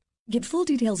save. Get full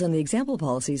details on the example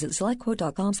policies at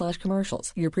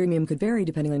selectquote.com/commercials. Your premium could vary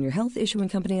depending on your health, issuing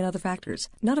company, and other factors.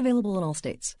 Not available in all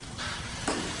states.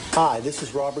 Hi, this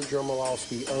is Robert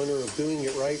Jermolowski, owner of Doing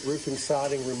It Right Roofing,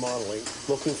 Siding, Remodeling.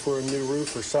 Looking for a new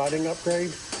roof or siding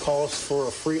upgrade? Call us for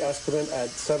a free estimate at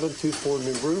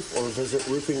 724-NEW-ROOF or visit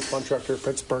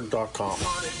roofingcontractorpittsburgh.com.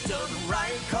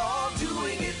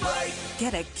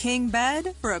 Get a king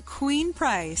bed for a queen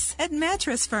price at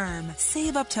Mattress Firm.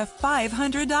 Save up to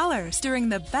 $500 during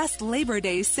the best Labor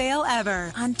Day sale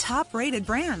ever on top-rated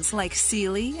brands like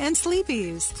Sealy and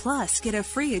Sleepy's. Plus, get a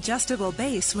free adjustable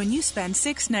base when you spend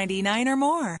 $6.99 or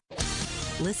more.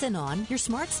 Listen on your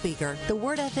smart speaker, the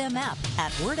Word FM app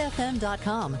at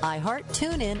wordfm.com, iHeart,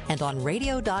 TuneIn, and on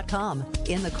radio.com.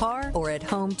 In the car or at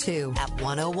home, too, at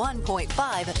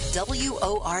 101.5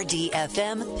 WORD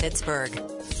FM, Pittsburgh.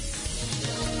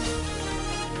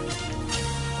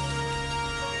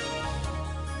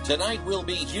 Tonight will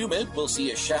be humid. We'll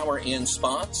see a shower in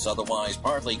spots, otherwise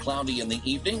partly cloudy in the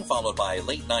evening, followed by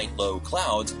late-night low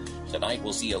clouds. Tonight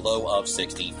we'll see a low of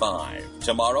 65.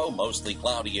 Tomorrow, mostly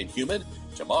cloudy and humid.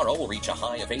 Tomorrow will reach a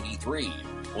high of 83.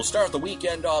 We'll start the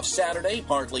weekend off Saturday,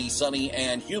 partly sunny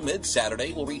and humid.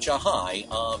 Saturday will reach a high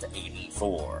of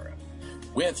 84.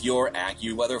 With your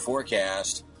AccuWeather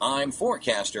forecast, I'm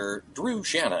forecaster Drew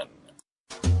Shannon.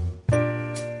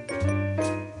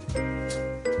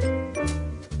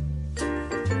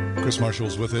 Chris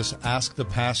Marshall's with us. Ask the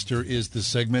Pastor is the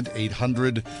segment,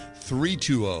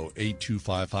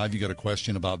 800-320-8255. You got a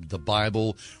question about the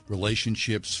Bible,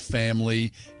 relationships,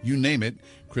 family, you name it.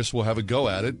 Chris will have a go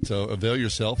at it, so avail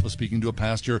yourself of speaking to a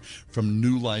pastor from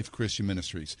New Life Christian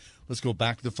Ministries. Let's go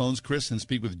back to the phones, Chris, and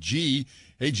speak with G.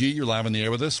 Hey, G, you're live on the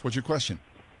air with us. What's your question?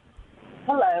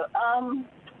 Hello.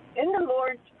 In the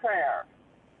Lord's Prayer,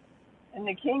 in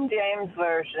the King James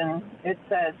Version, it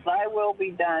says, "Thy will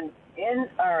be done in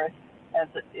earth as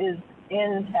it is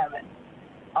in heaven."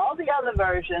 All the other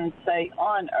versions say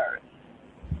on earth.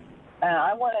 And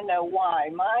I want to know why.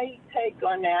 My take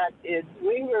on that is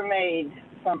we were made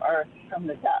from earth, from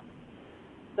the dust.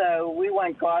 So we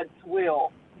want God's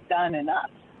will done in us.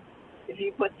 If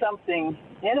you put something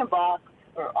in a box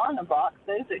or on a box,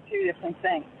 those are two different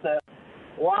things. So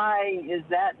why is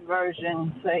that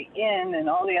version say in and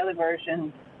all the other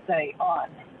versions say on?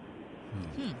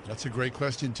 That's a great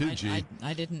question, too, G.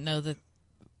 I didn't know that.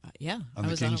 Yeah. On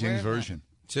the King James Version.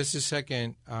 Just a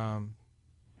second.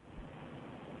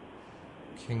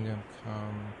 Kingdom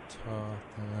come,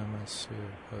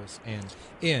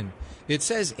 in. It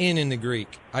says in the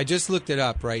Greek. I just looked it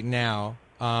up right now.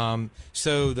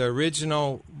 So the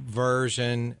original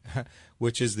version,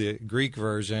 which is the Greek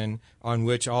version, on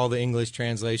which all the English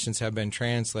translations have been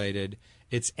translated,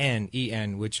 it's en,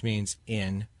 which means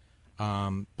in.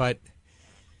 But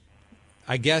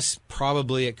I guess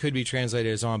probably it could be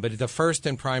translated as on, but the first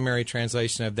and primary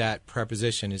translation of that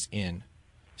preposition is in.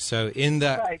 So in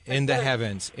the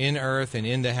heavens, in earth, and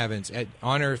in the heavens,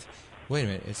 on earth. Wait a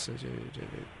minute,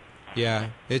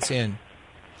 it's in.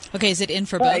 Okay, is it in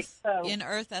for both? So, in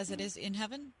earth as it is in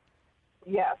heaven?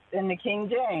 Yes, in the King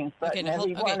James. But okay,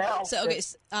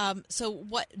 else. So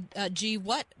what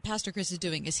Pastor Chris is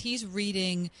doing is he's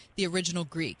reading the original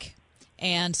Greek.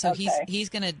 And so he's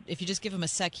going to, if you just give him a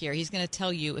sec here, he's going to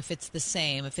tell you if it's the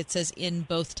same, if it says in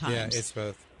both times. Yeah, it's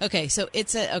both. Okay, so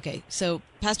so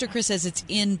Pastor Chris says it's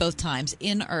in both times,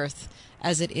 in earth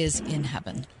as it is in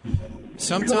heaven.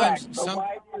 Sometimes. So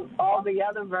why do all the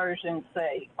other versions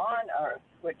say on earth,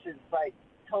 which is like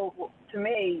total, to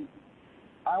me,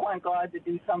 I want God to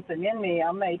do something in me.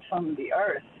 I'm made from the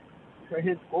earth for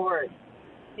his glory.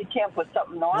 He can't put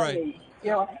something on me.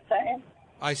 You know what I'm saying?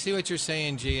 I see what you're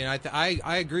saying, G, and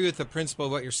I agree with the principle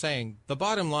of what you're saying. The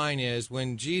bottom line is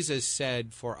when Jesus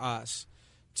said for us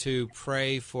to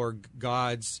pray for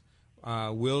God's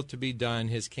will to be done,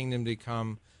 his kingdom to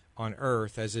come on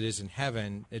earth as it is in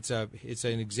heaven, it's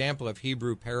an example of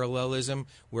Hebrew parallelism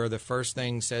where the first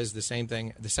thing says the same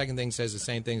thing, the second thing says the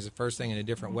same thing as the first thing in a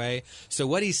different way. So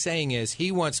what he's saying is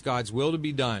he wants God's will to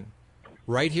be done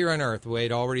right here on earth, the way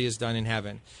it already is done in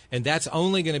heaven. And that's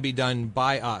only going to be done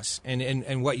by us.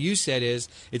 And what you said is,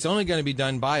 it's only going to be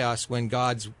done by us when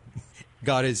God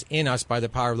is in us by the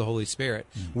power of the Holy Spirit.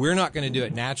 We're not going to do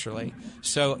it naturally.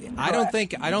 So I don't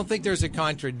think there's a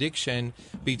contradiction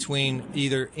between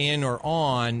either in or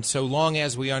on, so long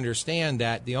as we understand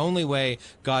that the only way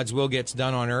God's will gets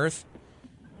done on earth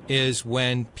is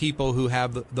when people who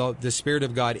have the Spirit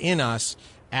of God in us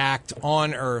act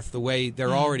on earth the way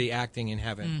they're already acting in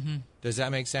heaven. Mm-hmm. Does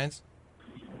that make sense?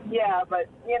 Yeah, but,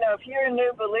 if you're a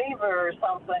new believer or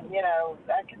something,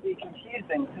 that could be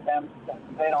confusing to them since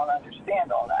they don't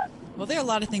understand all that. Well, there are a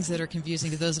lot of things that are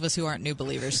confusing to those of us who aren't new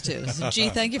believers, too. So, G,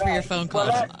 thank you for your phone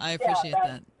call. I appreciate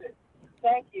that.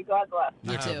 Thank you. God bless.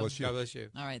 You too. God bless you.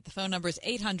 All right. The phone number is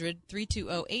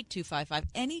 800-320-8255.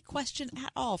 Any question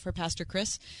at all for Pastor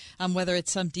Chris, whether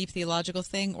it's some deep theological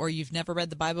thing or you've never read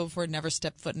the Bible before, never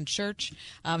stepped foot in church,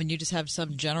 and you just have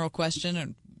some general question,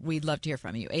 and we'd love to hear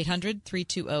from you.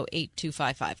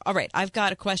 800-320-8255. All right. I've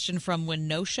got a question from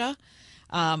Winosha.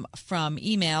 From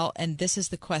email, and this is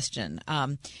the question.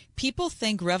 People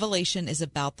think Revelation is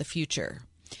about the future.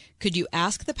 Could you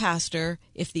ask the pastor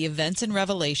if the events in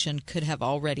Revelation could have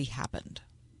already happened?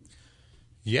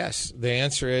 Yes, the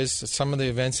answer is some of the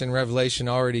events in Revelation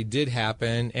already did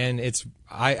happen, and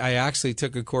I actually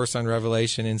took a course on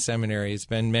Revelation in seminary. It's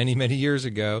been many, many years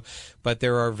ago, but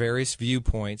there are various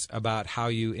viewpoints about how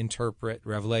you interpret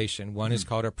Revelation. One is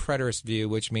called a preterist view,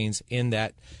 which means in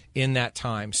that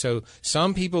time. So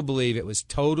some people believe it was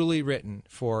totally written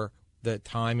for the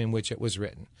time in which it was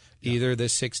written. Either the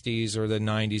 60s or the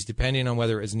 90s, depending on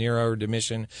whether it was Nero or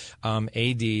Domitian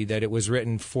AD, that it was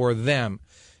written for them.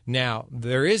 Now,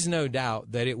 there is no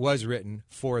doubt that it was written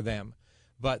for them.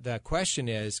 But the question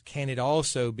is, can it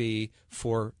also be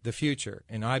for the future?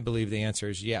 And I believe the answer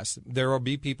is yes. There will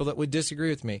be people that would disagree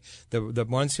with me. The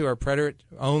ones who are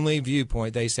preterist-only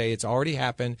viewpoint, they say it's already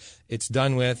happened, it's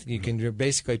done with, you can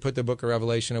basically put the book of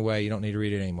Revelation away, you don't need to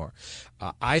read it anymore.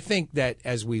 I think that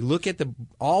as we look at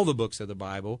all the books of the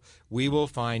Bible, we will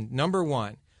find, number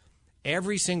one,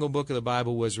 every single book of the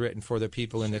Bible was written for the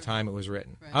people in the time it was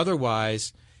written. Right.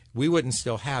 Otherwise, we wouldn't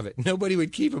still have it. Nobody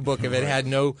would keep a book if it had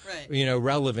no,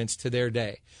 relevance to their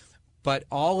day. But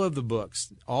all of the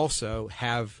books also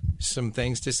have some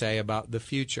things to say about the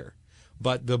future.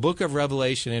 But the book of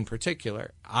Revelation in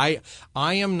particular, I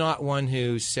am not one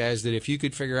who says that if you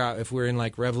could figure out if we're in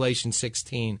like Revelation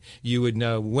 16, you would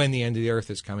know when the end of the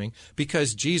earth is coming,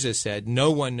 because Jesus said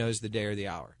no one knows the day or the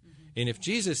hour. And if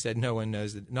Jesus said no one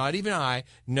knows, not even I,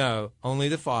 no, only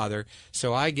the Father.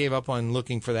 So I gave up on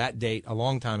looking for that date a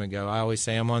long time ago. I always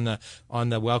say I'm on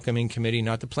the welcoming committee,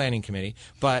 not the planning committee.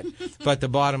 But the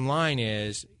bottom line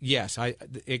is, yes,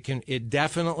 it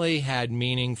definitely had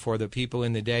meaning for the people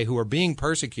in the day who were being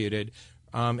persecuted.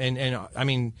 And I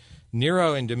mean,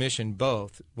 Nero and Domitian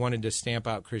both wanted to stamp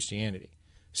out Christianity.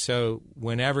 So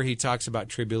whenever he talks about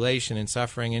tribulation and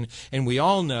suffering, and we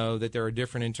all know that there are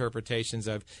different interpretations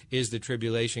of, is the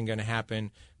tribulation going to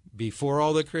happen before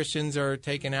all the Christians are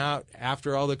taken out,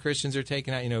 after all the Christians are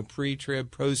taken out,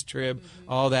 pre-trib, post-trib,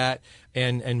 all that.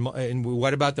 And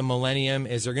what about the millennium?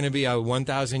 Is there going to be a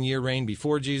 1,000-year reign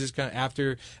before Jesus comes,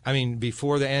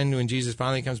 before the end when Jesus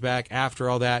finally comes back, after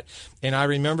all that? And I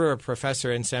remember a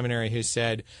professor in seminary who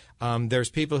said, there's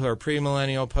people who are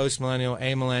premillennial, postmillennial,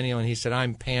 amillennial, and he said,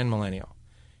 I'm panmillennial.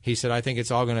 He said, I think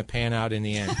it's all going to pan out in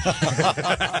the end.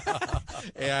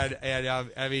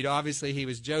 And obviously he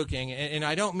was joking. And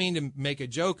I don't mean to make a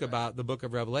joke about the book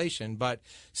of Revelation, but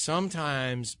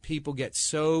sometimes people get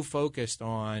so focused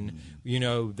on, that, you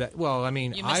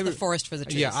miss the forest for the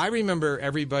trees. Yeah, I remember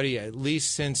everybody, at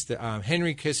least since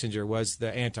Henry Kissinger was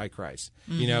the Antichrist.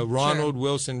 Mm-hmm. Ronald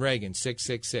Wilson Reagan,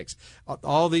 666.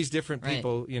 All these different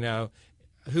people,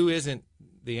 who isn't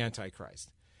the Antichrist?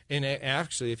 And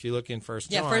actually, if you look in 1 John...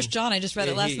 Yeah, 1 John, I just read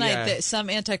it last night, that some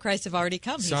antichrists have already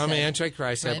come, Some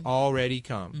antichrists have already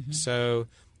come. Mm-hmm. So,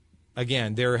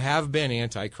 again, there have been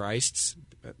antichrists.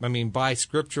 By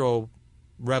scriptural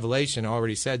revelation,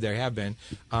 already said there have been.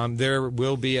 There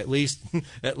will be at least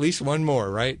one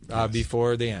more, right,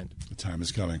 before the end. The time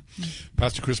is coming.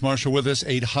 Pastor Chris Marshall with us,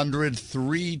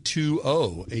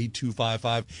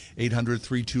 800-320-8255,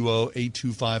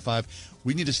 800-320-8255.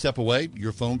 We need to step away.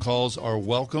 Your phone calls are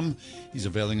welcome. He's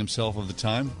availing himself of the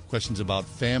time. Questions about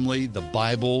family, the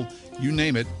Bible, you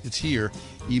name it, it's here.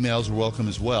 Emails are welcome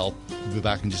as well. We'll be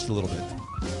back in just a little bit.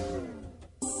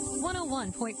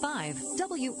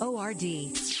 101.5 WORD.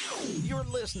 You're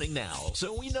listening now,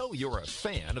 so we know you're a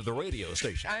fan of the radio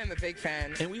station. I am a big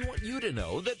fan. And we want you to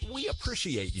know that we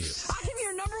appreciate you. I'm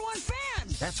your number one fan.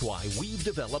 That's why we've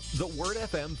developed the Word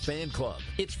FM Fan Club.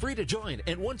 It's free to join,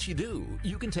 and once you do,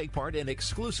 you can take part in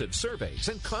exclusive surveys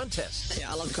and contests.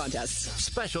 Yeah, I love contests.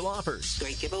 Special offers.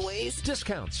 Great giveaways.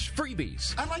 Discounts.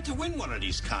 Freebies. I'd like to win one of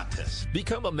these contests.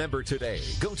 Become a member today.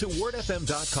 Go to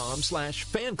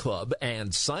wordfm.com/fan club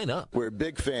and sign up. We're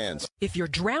big fans. If you're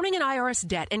drowning in IRS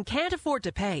debt and can't afford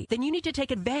to pay, then you need to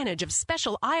take advantage of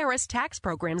special IRS tax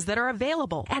programs that are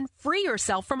available and free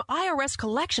yourself from IRS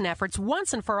collection efforts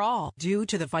once and for all. Due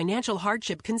to the financial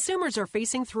hardship consumers are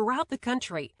facing throughout the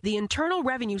country, the Internal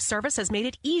Revenue Service has made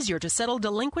it easier to settle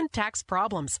delinquent tax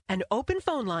problems. An open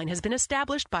phone line has been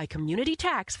established by Community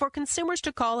Tax for consumers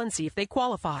to call and see if they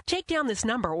qualify. Take down this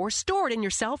number or store it in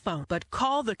your cell phone, but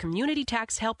call the Community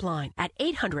Tax Helpline at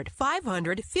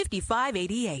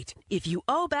 800-500-5588. If you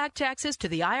owe back taxes to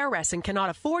the IRS and cannot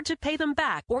afford to pay them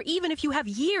back, or even if you have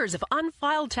years of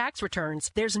unfiled tax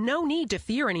returns, there's no need to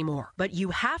fear anymore. But you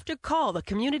have to call the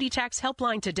Community Tax Helpline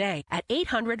today at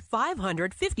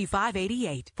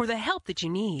 800-500-5588 for the help that you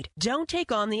need. Don't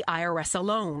take on the IRS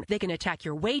alone. They can attack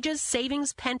your wages,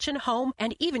 savings, pension, home,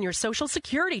 and even your Social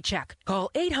Security check.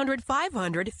 Call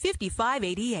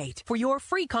 800-500-5588 for your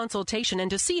free consultation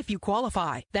and to see if you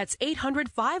qualify. That's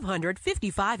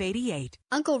 800-500-5588.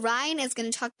 Uncle Ryan is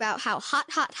going to talk about how hot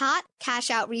cash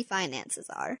out refinances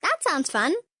are. That sounds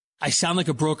fun. I sound like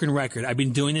a broken record. I've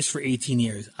been doing this for 18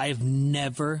 years. I have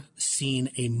never seen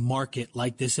a market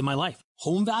like this in my life.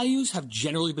 Home values have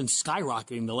generally been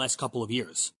skyrocketing the last couple of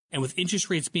years. And with interest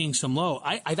rates being so low,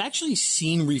 I've actually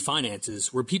seen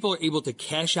refinances where people are able to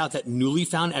cash out that newly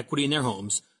found equity in their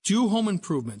homes, do home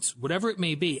improvements, whatever it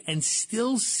may be, and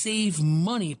still save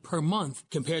money per month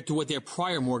compared to what their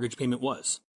prior mortgage payment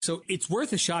was. So it's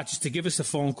worth a shot just to give us a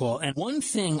phone call. And one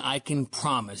thing I can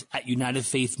promise at United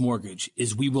Faith Mortgage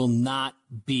is we will not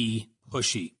be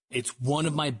pushy. It's one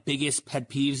of my biggest pet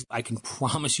peeves. I can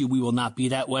promise you we will not be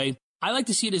that way. I like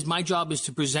to see it as my job is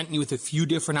to present you with a few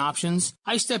different options.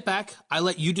 I step back, I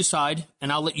let you decide,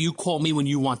 and I'll let you call me when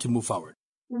you want to move forward.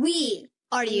 We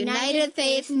are United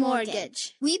Faith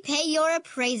Mortgage. We pay your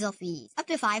appraisal fees up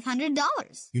to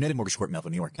 $500. United Mortgage Corp,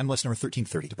 Melville, New York. MLS number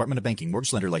 1330. Department of Banking.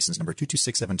 Mortgage Lender License number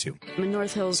 22672. I'm a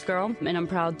North Hills girl, and I'm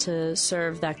proud to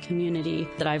serve that community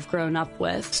that I've grown up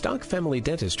with. Stock Family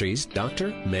Dentistry's Dr.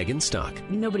 Megan Stock.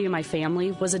 Nobody in my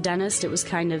family was a dentist. It was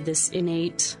kind of this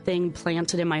innate thing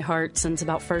planted in my heart since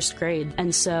about first grade.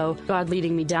 And so God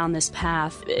leading me down this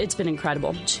path, it's been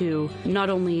incredible to not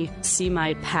only see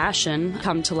my passion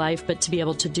come to life, but to be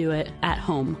able to do it at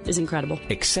home is incredible.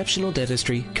 Exceptional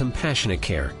dentistry, compassionate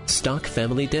care. Stock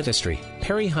Family Dentistry.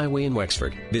 Perry Highway in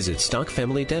Wexford. Visit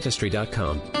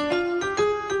stockfamilydentistry.com.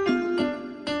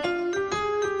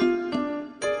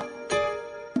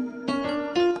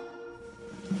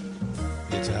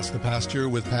 Ask the Pastor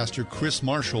with Pastor Chris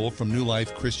Marshall from New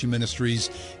Life Christian Ministries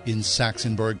in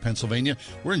Saxonburg, Pennsylvania.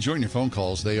 We're enjoying your phone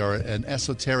calls. They are an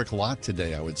esoteric lot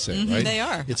today, I would say, right? They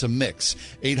are. It's a mix.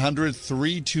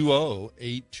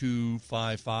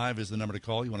 800-320-8255 is the number to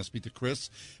call. You want to speak to Chris,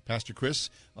 Pastor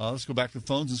Chris. Let's go back to the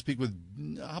phones and speak with,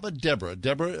 how about Deborah?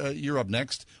 Deborah, you're up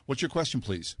next. What's your question,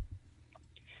 please?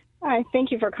 Hi, thank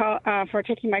you for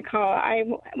taking my call. I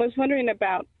was wondering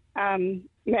about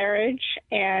marriage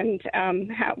and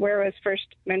where it was first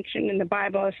mentioned in the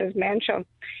Bible. It says, man shall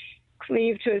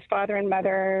cleave to his father and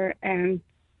mother, and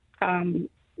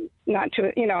not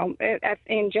to,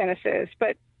 in Genesis.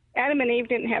 But Adam and Eve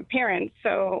didn't have parents,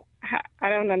 so I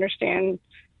don't understand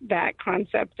that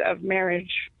concept of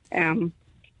marriage. And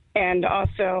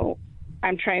also,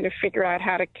 I'm trying to figure out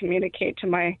how to communicate to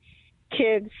my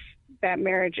kids that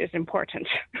marriage is important.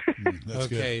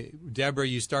 Okay, good. Deborah,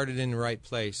 you started in the right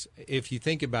place. If you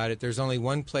think about it, there's only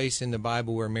one place in the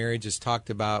Bible where marriage is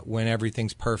talked about when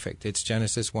everything's perfect. It's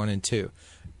Genesis 1 and 2.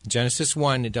 Genesis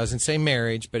 1, it doesn't say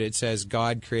marriage, but it says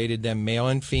God created them male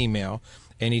and female,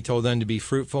 and he told them to be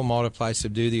fruitful, multiply,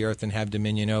 subdue the earth, and have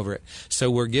dominion over it.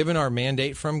 So we're given our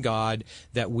mandate from God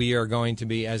that we are going to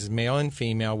be, as male and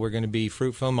female, we're going to be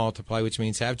fruitful and multiply, which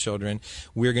means have children.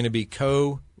 We're going to be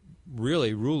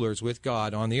really rulers with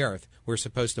God on the earth. We're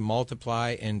supposed to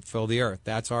multiply and fill the earth.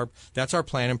 That's our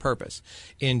plan and purpose.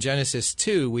 In Genesis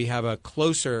 2, we have a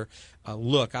closer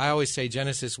look. I always say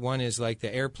Genesis 1 is like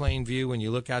the airplane view when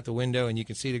you look out the window and you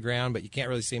can see the ground, but you can't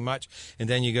really see much. And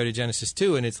then you go to Genesis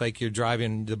 2, and it's like you're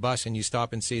driving the bus and you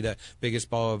stop and see the biggest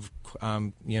ball of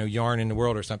yarn in the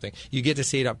world or something. You get to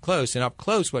see it up close. And up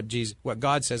close, what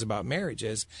God says about marriage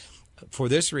is, for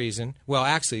this reason, well,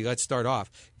 actually, let's start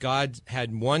off. God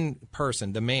had one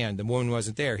person, the man. The woman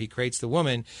wasn't there. He creates the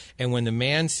woman, and when the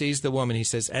man sees the woman, he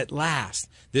says, at last,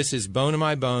 this is bone of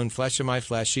my bone, flesh of my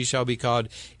flesh. She shall be called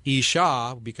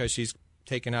Isha, because she's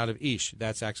taken out of Ish.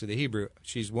 That's actually the Hebrew.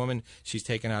 She's woman, she's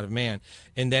taken out of man.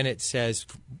 And then it says,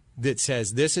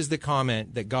 this is the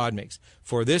comment that God makes.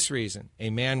 For this reason,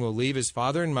 a man will leave his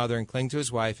father and mother and cling to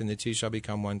his wife, and the two shall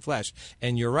become one flesh.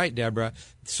 And you're right, Deborah.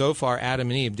 So far,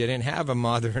 Adam and Eve didn't have a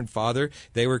mother and father.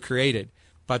 They were created.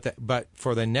 But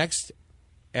for the next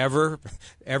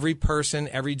every person,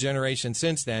 every generation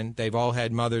since then, they've all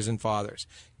had mothers and fathers.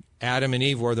 Adam and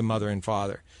Eve were the mother and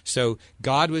father. So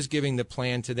God was giving the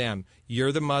plan to them.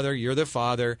 You're the mother, you're the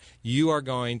father, you are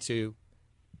going to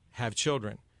have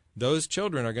children. Those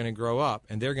children are going to grow up,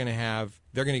 and they're going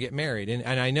to get married.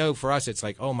 And I know for us, it's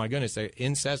like, oh my goodness, they're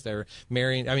incest, they're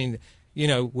marrying. I mean, you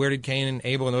know, where did Cain and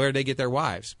Abel, and where did they get their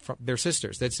wives? From their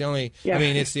sisters. That's the only, I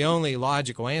mean, it's the only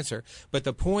logical answer. But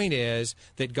the point is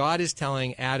that God is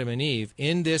telling Adam and Eve,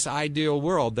 in this ideal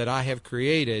world that I have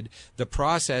created, the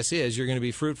process is you're going to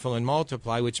be fruitful and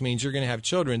multiply, which means you're going to have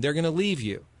children. They're going to leave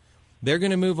you. They're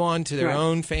going to move on to their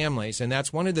own families. And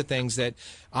that's one of the things that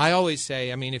I always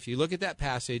say. I mean, if you look at that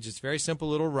passage, it's a very simple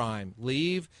little rhyme.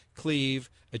 Leave,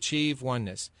 cleave, achieve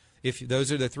oneness. If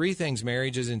those are the three things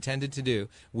marriage is intended to do.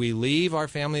 We leave our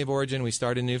family of origin, we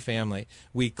start a new family.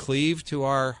 We cleave to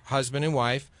our husband and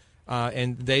wife,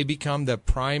 and they become the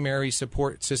primary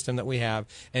support system that we have,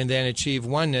 and then achieve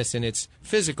oneness, and it's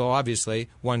physical, obviously,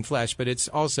 one flesh, but it's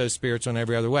also spiritual in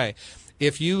every other way.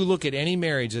 If you look at any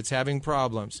marriage that's having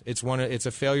problems, it's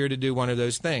a failure to do one of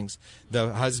those things.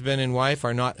 The husband and wife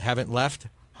haven't left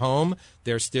home.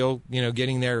 They're still,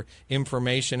 getting their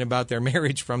information about their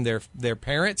marriage from their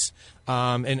parents.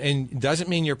 And doesn't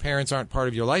mean your parents aren't part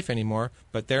of your life anymore,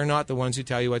 but they're not the ones who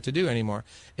tell you what to do anymore.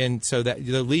 And so that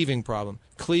the leaving problem,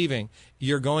 cleaving,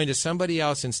 you're going to somebody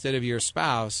else instead of your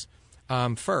spouse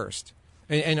first.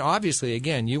 And obviously,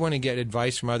 again, you want to get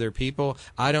advice from other people.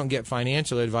 I don't get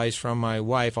financial advice from my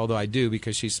wife, although I do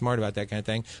because she's smart about that kind of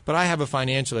thing. But I have a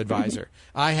financial advisor.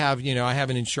 I have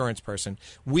an insurance person.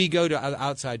 We go to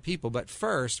outside people, but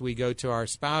first we go to our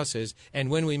spouses. And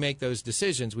when we make those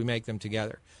decisions, we make them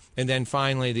together. And then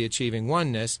finally, the achieving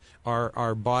oneness,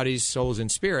 our bodies, souls, and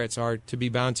spirits are to be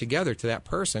bound together to that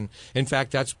person. In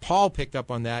fact, that's Paul picked up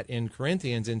on that in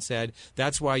Corinthians and said,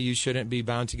 that's why you shouldn't be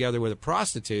bound together with a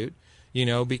prostitute.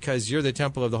 Because you're the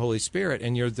temple of the Holy Spirit,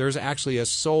 and there's actually a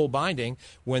soul binding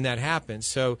when that happens.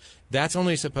 So that's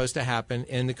only supposed to happen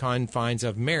in the confines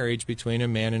of marriage between a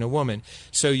man and a woman.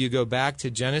 So you go back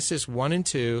to Genesis 1 and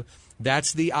 2,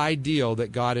 that's the ideal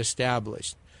that God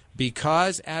established.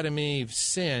 Because Adam and Eve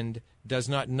sinned does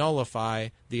not nullify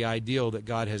the ideal that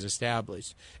God has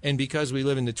established. And because we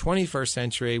live in the 21st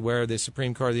century where the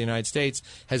Supreme Court of the United States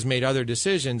has made other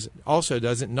decisions, also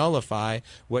doesn't nullify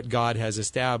what God has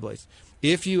established.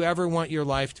 If you ever want your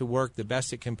life to work the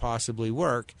best it can possibly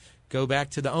work, go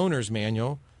back to the owner's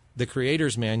manual, the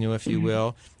creator's manual, if you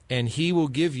will, and he will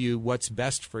give you what's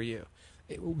best for you.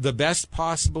 The best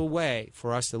possible way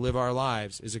for us to live our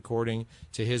lives is according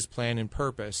to his plan and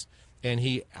purpose. And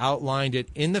he outlined it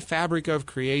in the fabric of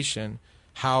creation,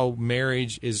 how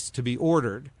marriage is to be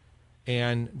ordered.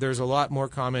 And there's a lot more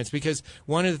comments, because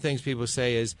one of the things people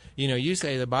say is, you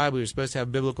say the Bible, you're supposed to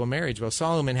have biblical marriage. Well,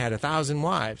 Solomon had 1,000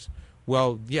 wives.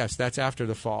 Well, yes, that's after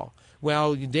the fall.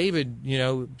 Well, David,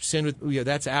 sinned with,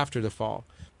 that's after the fall.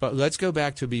 But let's go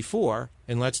back to before,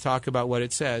 and let's talk about what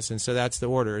it says. And so that's the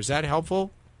order. Is that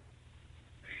helpful?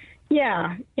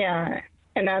 Yeah.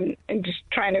 And I'm just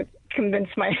trying to convince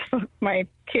my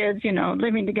kids,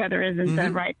 living together isn't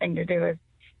the right thing to do,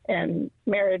 and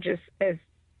marriage is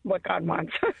what God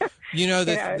wants.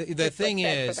 The thing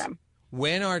is,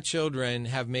 when our children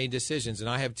have made decisions, and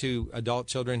I have 2 adult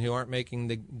children who aren't making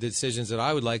the decisions that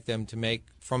I would like them to make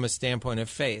from a standpoint of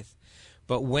faith.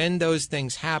 But when those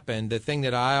things happen, the thing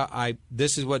that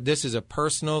this is a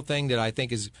personal thing that I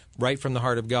think is right from the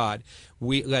heart of God.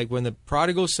 When the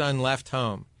prodigal son left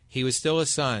home, he was still a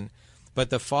son, but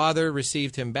the father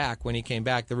received him back when he came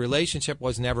back. The relationship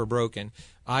was never broken.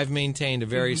 I've maintained a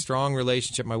very strong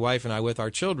relationship, my wife and I, with our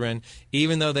children,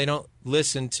 even though they don't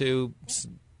listen to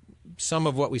some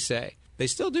of what we say. They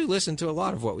still do listen to a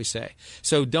lot of what we say.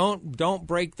 So don't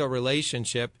break the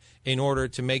relationship in order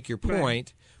to make your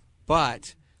point,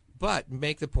 but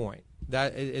make the point.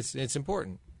 That it's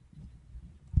important.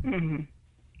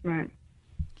 Right.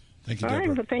 Thank you, All Deborah.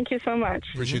 right, well, thank you so much.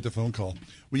 Appreciate the phone call.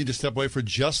 We need to step away for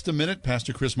just a minute.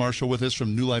 Pastor Chris Marshall with us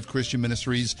from New Life Christian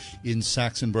Ministries in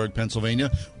Saxonburg, Pennsylvania.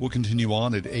 We'll continue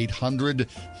on at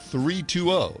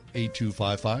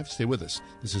 800-320-8255. Stay with us.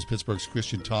 This is Pittsburgh's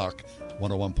Christian Talk,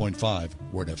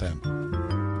 101.5 Word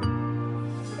FM.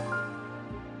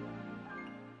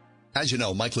 As you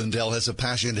know, Mike Lindell has a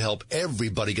passion to help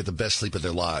everybody get the best sleep of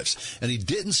their lives. And he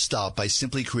didn't stop by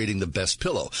simply creating the best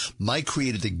pillow. Mike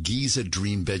created the Giza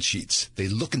Dream Bed Sheets. They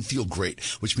look and feel great,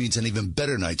 which means an even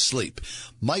better night's sleep.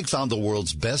 Mike found the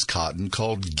world's best cotton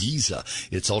called Giza.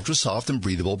 It's ultra soft and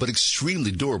breathable, but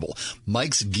extremely durable.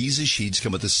 Mike's Giza sheets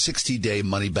come with a 60-day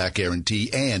money-back guarantee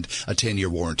and a 10-year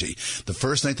warranty. The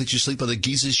first night that you sleep on the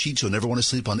Giza sheets, you'll never want to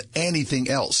sleep on anything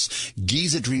else.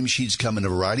 Giza Dream Sheets come in a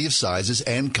variety of sizes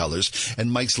and colors, $50.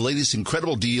 And Mike's latest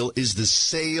incredible deal is the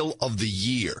sale of the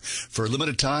year. For a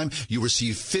limited time, you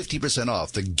receive 50%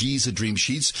 off the Giza Dream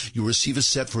Sheets. You receive a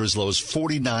set for as low as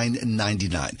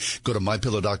 $49.99. Go to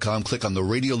MyPillow.com, click on the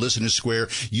Radio Listener Square,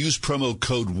 use promo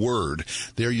code WORD.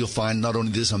 There you'll find not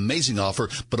only this amazing offer,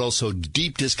 but also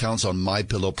deep discounts on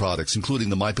MyPillow products, including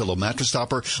the MyPillow mattress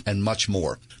topper and much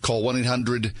more. Call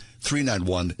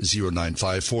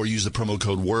 1-800-391-0954. Use the promo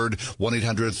code WORD,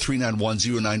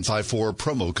 1-800-391-0954,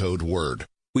 promo code WORD.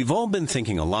 We've all been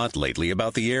thinking a lot lately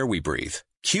about the air we breathe.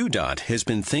 QDOT has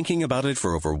been thinking about it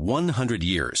for over 100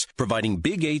 years, providing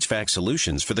big HVAC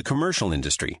solutions for the commercial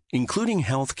industry, including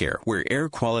healthcare, where air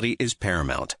quality is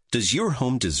paramount. Does your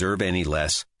home deserve any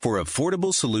less? For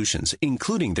affordable solutions,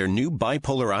 including their new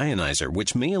bipolar ionizer,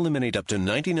 which may eliminate up to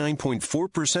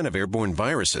 99.4% of airborne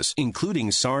viruses,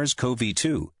 including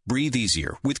SARS-CoV-2. Breathe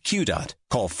easier with QDOT.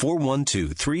 Call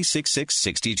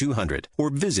 412-366-6200 or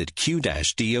visit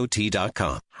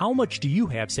q-dot.com. How much do you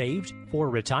have saved for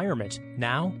retirement?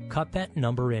 Now, cut that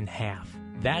number in half.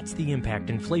 That's the impact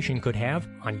inflation could have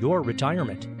on your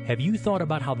retirement. Have you thought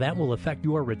about how that will affect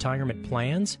your retirement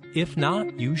plans? If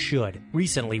not, you should.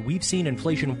 Recently, we've seen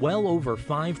inflation well over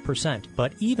 5%,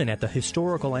 but even at the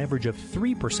historical average of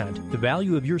 3%, the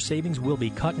value of your savings will be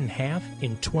cut in half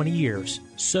in 20 years.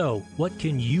 So, what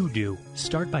can you do?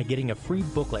 Start by getting a free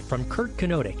booklet from Kurt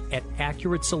Knodik at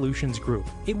Accurate Solutions Group.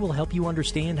 It will help you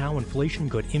understand how inflation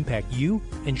could impact you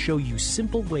and show you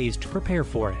simple ways to prepare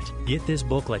for it. Get this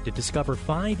booklet to discover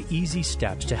 5 easy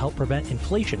steps to help prevent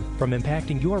inflation from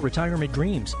impacting your retirement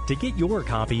dreams. To get your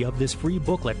copy of this free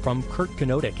booklet from Kurt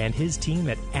Knodik and his team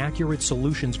at Accurate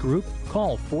Solutions Group,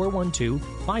 call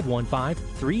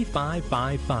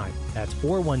 412-515-3555. That's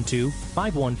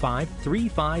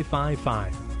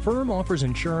 412-515-3555. Firm offers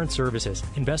insurance services.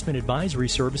 Investment advisory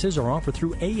services are offered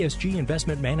through ASG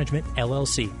Investment Management,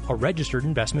 LLC, a registered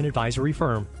investment advisory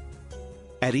firm.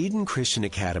 At Eden Christian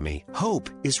Academy, hope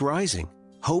is rising.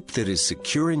 Hope that is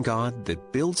secure in God,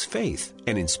 that builds faith,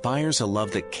 and inspires a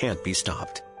love that can't be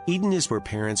stopped. Eden is where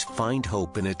parents find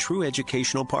hope in a true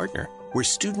educational partner, where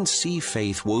students see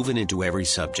faith woven into every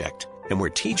subject, and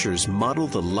where teachers model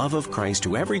the love of Christ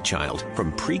to every child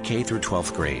from pre-K through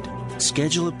 12th grade.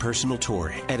 Schedule a personal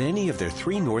tour at any of their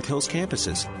 3 North Hills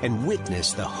campuses and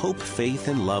witness the hope, faith,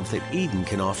 and love that Eden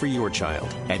can offer your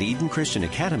child at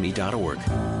EdenChristianAcademy.org.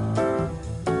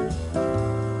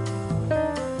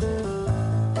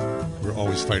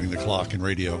 Always fighting the clock in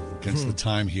radio against the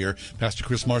time here. Pastor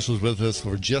Chris Marshall is with us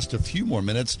for just a few more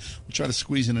minutes. We'll try to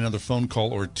squeeze in another phone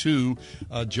call or two.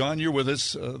 John, you're with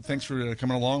us. Thanks for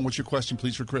coming along. What's your question,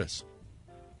 please, for Chris?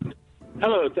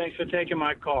 Hello. Thanks for taking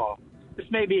my call. This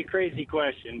may be a crazy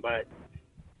question, but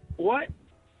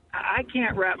I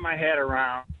can't wrap my head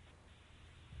around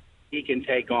he can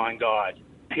take on God,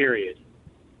 period.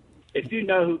 If you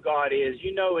know who God is,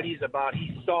 you know what he's about.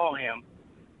 He saw him.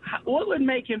 What would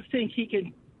make him think he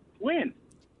can win?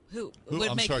 Who would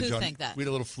I'm make sorry, who John, think that? We had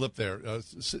a little flip there.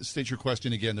 State your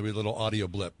question again. There was a little audio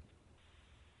blip.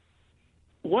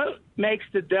 What makes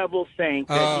the devil think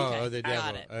that the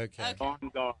devil. Okay. on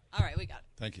God? All right, we got it.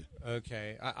 Thank you.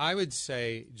 Okay. I would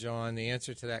say, John, the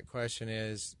answer to that question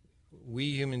is we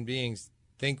human beings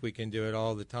think we can do it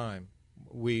all the time.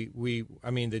 I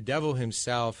mean, the devil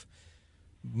himself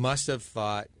must have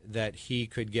thought that he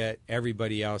could get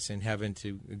everybody else in heaven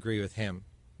to agree with him,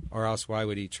 or else why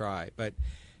would he try? But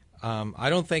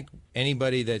I don't think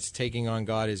anybody that's taking on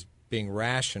God is being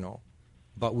rational,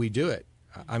 but we do it.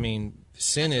 I mean,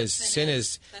 sin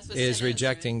is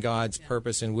rejecting God's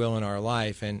purpose and will in our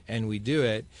life, and we do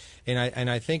it. And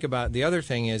I think about the other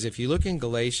thing is, if you look in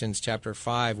Galatians chapter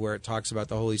 5, where it talks about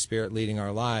the Holy Spirit leading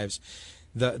our lives,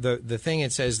 the thing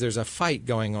it says there's a fight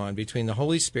going on between the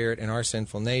Holy Spirit and our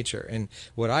sinful nature. And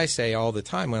what I say all the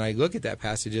time when I look at that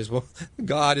passage is, well,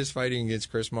 God is fighting against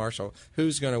Chris Marshall.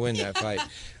 Who's going to win that fight?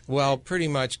 Well, pretty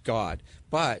much God.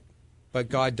 But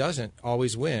God doesn't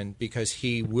always win, because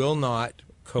he will not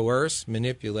coerce,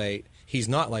 manipulate. He's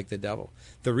not like the devil.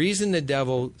 The reason the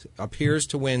devil appears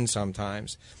to win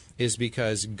sometimes is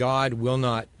because God will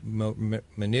not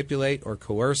manipulate or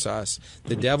coerce us.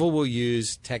 The devil will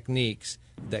use techniques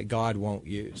that God won't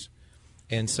use.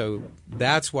 And so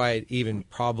that's why it even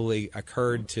probably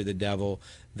occurred to the devil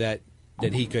that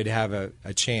he could have a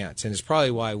chance. And it's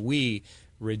probably why we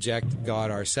reject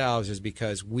God ourselves, is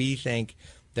because we think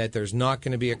that there's not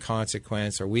going to be a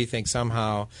consequence, or we think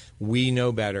somehow we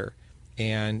know better.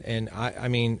 And I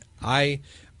mean, I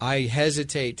I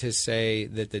hesitate to say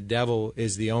that the devil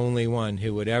is the only one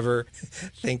who would ever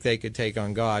think they could take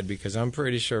on God, because I'm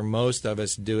pretty sure most of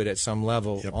us do it at some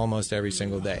level almost every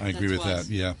single day. I agree with that,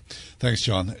 yeah. Thanks,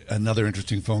 John. Another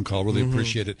interesting phone call. Really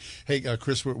appreciate it. Hey,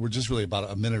 Chris, we're just really about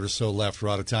a minute or so left. We're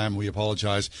out of time. We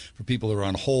apologize for people who are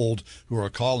on hold who are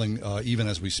calling even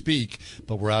as we speak,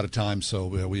 but we're out of time, so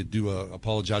we do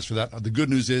apologize for that. The good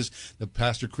news is that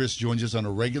Pastor Chris joins us on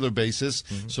a regular basis,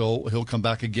 so he'll come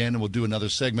back again, and we'll do another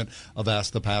segment of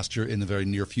Ask the Pastor in the very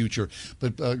near future.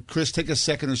 But Chris, take a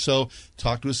second or so,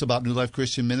 talk to us about New Life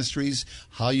Christian Ministries,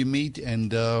 how you meet,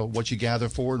 and what you gather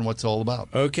for, and what's all about.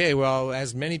 Okay, well,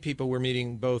 as many people, we're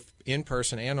meeting both in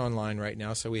person and online right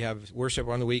now. So we have worship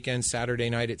on the weekend,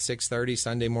 Saturday night at 6:30,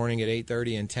 Sunday morning at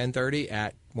 8:30 and 10:30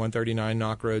 at 139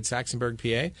 Knock Road, Saxonburg,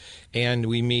 PA. And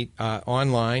we meet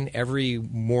online every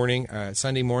morning,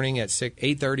 Sunday morning at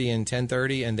 8:30 and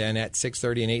 10:30, and then at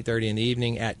 6:30 and 8:30 in the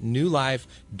evening at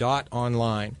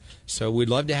newlife.online. So we'd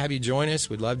love to have you join us.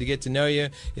 We'd love to get to know you.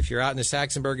 If you're out in the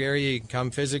Saxonburg area, you can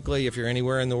come physically. If you're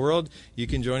anywhere in the world, you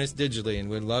can join us digitally, and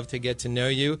we'd love to get to know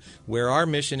you, where our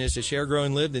mission is to share, grow,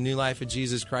 and live the new life of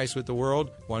Jesus Christ with the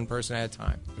world, one person at a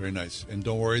time. Very nice. And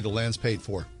don't worry, the land's paid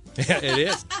for. It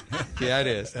is. Yeah, it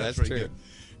is. That's true. Good.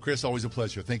 Chris, always a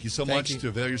pleasure. Thank you so much to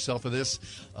avail yourself of this.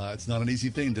 It's not an easy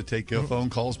thing to take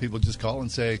phone calls. People just call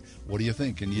and say, what do you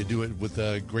think? And you do it with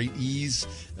great ease.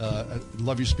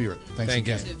 Love your spirit. Thanks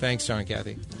again. Thanks, John and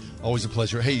Kathy. Always a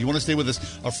pleasure. Hey, you want to stay with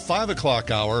us? Our 5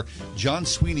 o'clock hour, John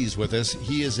Sweeney's with us.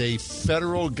 He is a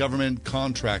federal government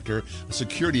contractor, a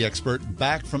security expert,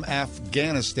 back from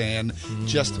Afghanistan.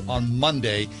 Just on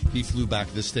Monday, he flew back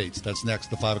to the States. That's next,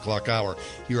 the 5 o'clock hour,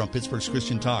 here on Pittsburgh's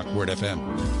Christian Talk, Word FM.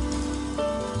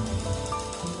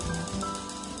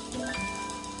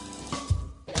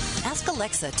 Ask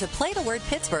Alexa to play the word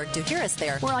Pittsburgh to hear us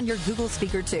there. We're on your Google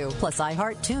speaker, too. Plus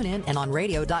iHeart, TuneIn, and on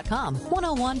radio.com.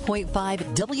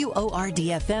 101.5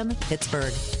 WORD-FM,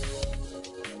 Pittsburgh.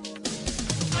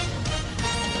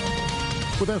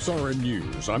 With SRN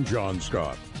News, I'm John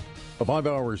Scott. A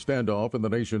 5-hour standoff in the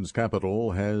nation's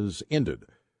capital has ended.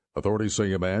 Authorities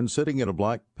say a man sitting in a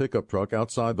black pickup truck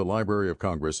outside the Library of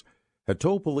Congress had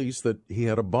told police that he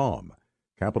had a bomb.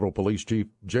 Capitol Police Chief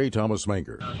J. Thomas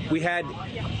Manger. We had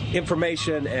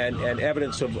information and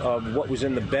evidence of what was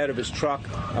in the bed of his truck,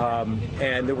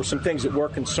 and there were some things that were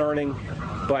concerning,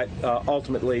 but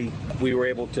ultimately we were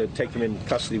able to take him in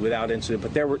custody without incident.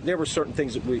 But there were certain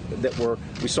things that we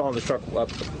saw in the truck.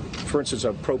 For instance,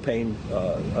 a propane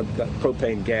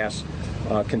gas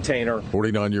container.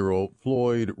 49-year-old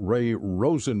Floyd Ray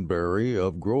Rosenberry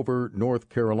of Grover, North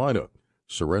Carolina,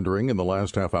 surrendering in the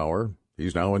last half hour.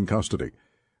 He's now in custody.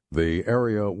 The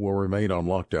area will remain on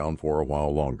lockdown for a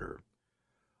while longer.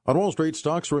 On Wall Street,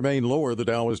 stocks remain lower. The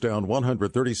Dow is down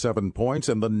 137 points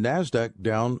and the Nasdaq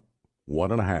down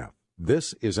 1.5.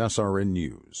 This is SRN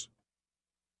News.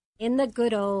 In the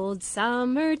good old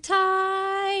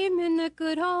summertime, in the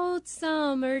good old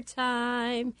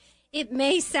summertime. It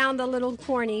may sound a little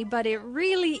corny, but it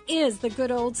really is the good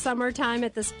old summertime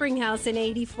at the Springhouse in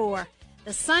 84.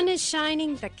 The sun is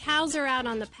shining, the cows are out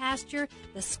on the pasture,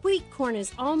 the sweet corn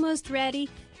is almost ready,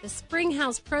 the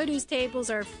Springhouse produce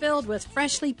tables are filled with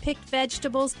freshly picked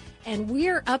vegetables, and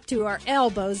we're up to our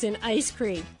elbows in ice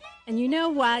cream. And you know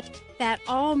what? That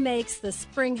all makes the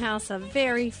Springhouse a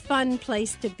very fun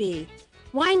place to be.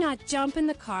 Why not jump in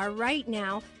the car right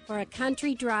now for a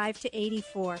country drive to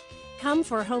 84? Come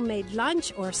for homemade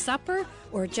lunch or supper,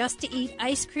 or just to eat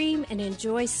ice cream and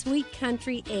enjoy sweet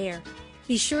country air.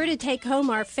 Be sure to take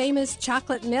home our famous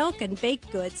chocolate milk and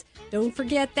baked goods. Don't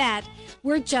forget that.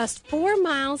 We're just 4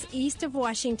 miles east of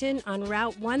Washington on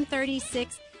Route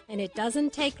 136, and it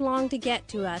doesn't take long to get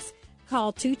to us.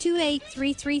 Call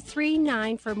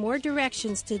 228-3339 for more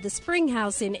directions to the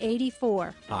Springhouse in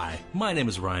 84. Hi, my name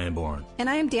is Ryan Bourne. And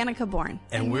I am Danica Bourne.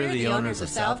 And we're the owners of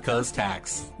South Coast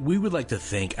Tax. We would like to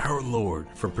thank our Lord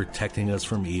for protecting us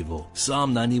from evil.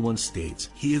 Psalm 91 states,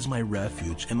 He is my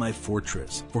refuge and my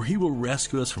fortress, for He will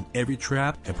rescue us from every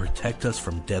trap and protect us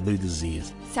from deadly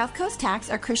disease. South Coast Tax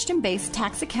are Christian-based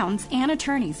tax accountants and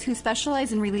attorneys who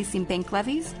specialize in releasing bank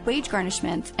levies, wage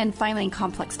garnishments, and filing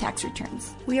complex tax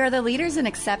returns. We are the leaders in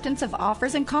acceptance of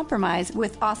offers and compromise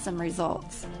with awesome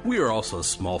results. We are also a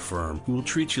small firm who will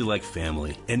treat you like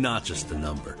family and not just a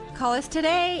number. Call us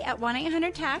today at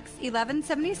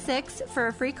 1-800-TAX-1176 for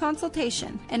a free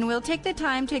consultation, and we'll take the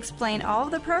time to explain all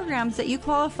of the programs that you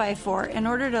qualify for in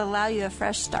order to allow you a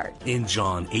fresh start. In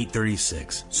John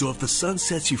 8:36, so if the Son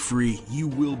sets you free, you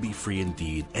will be free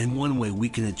indeed. And one way we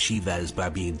can achieve that is by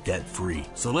being debt-free.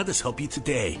 So let us help you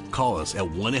today. Call us at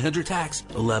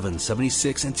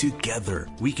 1-800-TAX-1176, and together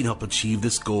we can help achieve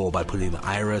this goal by putting the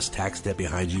IRS tax debt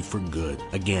behind you for good.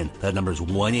 Again, that number is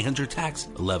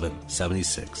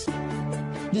 1-800-TAX-1176.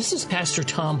 This is Pastor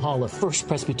Tom Hall of First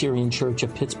Presbyterian Church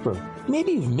of Pittsburgh.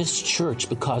 Maybe you've missed church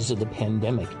because of the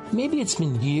pandemic. Maybe it's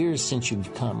been years since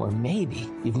you've come, or maybe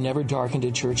you've never darkened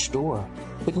a church door.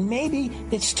 But maybe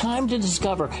it's time to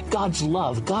discover God's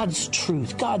love, God's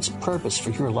truth, God's purpose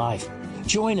for your life.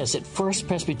 Join us at First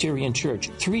Presbyterian Church,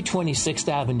 326th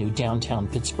Avenue, downtown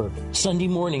Pittsburgh, Sunday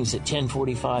mornings at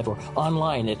 10:45 or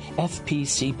online at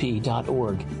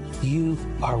fpcp.org. You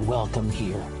are welcome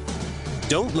here.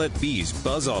 Don't let bees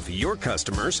buzz off your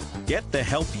customers. Get the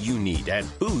help you need at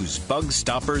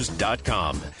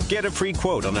boozebugstoppers.com. Get a free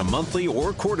quote on a monthly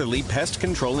or quarterly pest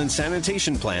control and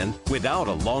sanitation plan without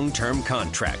a long-term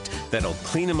contract that'll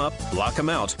clean them up, block them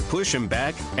out, push them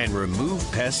back, and remove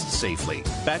pests safely.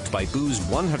 Backed by Boo's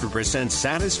 100%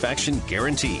 satisfaction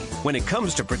guarantee. When it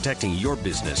comes to protecting your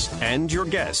business and your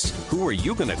guests, who are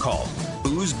you going to call?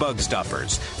 Boo's Bug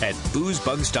Stoppers at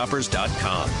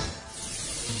boozebugstoppers.com.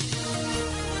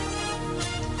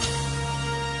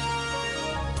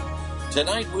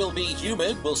 Tonight will be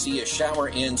humid. We'll see a shower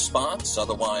in spots,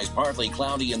 otherwise partly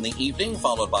cloudy in the evening,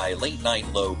 followed by late-night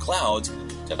low clouds.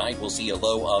 Tonight we'll see a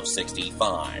low of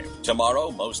 65.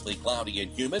 Tomorrow, mostly cloudy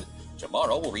and humid.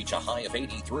 Tomorrow will reach a high of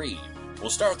 83. We'll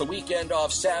start the weekend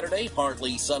off Saturday,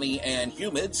 partly sunny and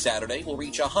humid. Saturday will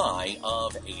reach a high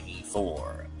of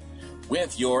 84.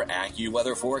 With your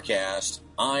AccuWeather forecast,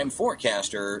 I'm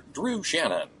forecaster Drew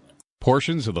Shannon.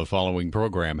 Portions of the following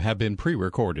program have been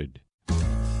pre-recorded.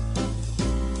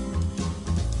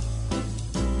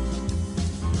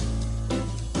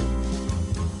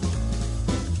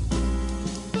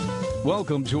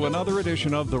 Welcome to another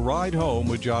edition of The Ride Home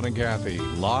with John and Kathy,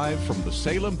 live from the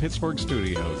Salem-Pittsburgh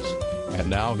studios. And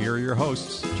now, here are your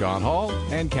hosts, John Hall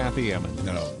and Kathy Emmons.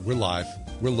 No, we're live.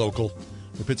 We're local.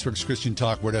 We're Pittsburgh's Christian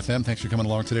Talk, Word FM. Thanks for coming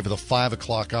along today for the 5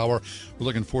 o'clock hour. We're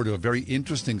looking forward to a very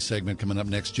interesting segment coming up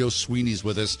next. Joe Sweeney's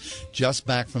with us, just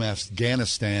back from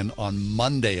Afghanistan on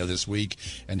Monday of this week,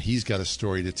 and he's got a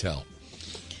story to tell.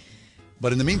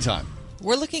 But in the meantime,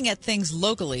 we're looking at things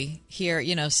locally here,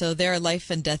 so there are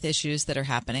life and death issues that are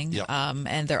happening,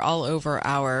 and they're all over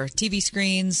our TV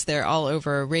screens, they're all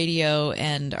over radio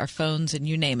and our phones, and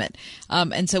you name it.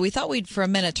 And so we thought we'd, for a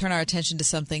minute, turn our attention to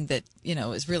something that,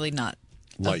 is really not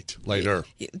lighter.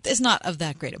 It's not of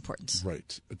that great importance.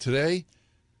 Right. Today,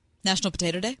 National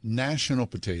Potato Day? National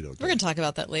Potato Day. We're going to talk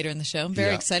about that later in the show. I'm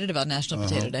very excited about National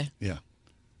Potato Day. Yeah.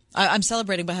 I'm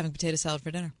celebrating by having potato salad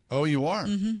for dinner. Oh, you are?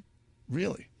 Mm-hmm.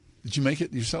 Really? Did you make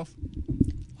it yourself?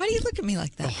 Why do you look at me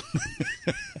like that?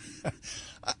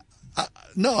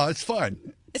 No, it's fine.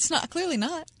 It's not. Clearly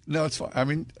not. No, it's fine. I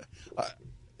mean,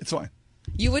 it's fine.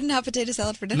 You wouldn't have potato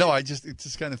salad for dinner? No, it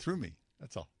just kind of threw me.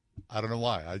 That's all. I don't know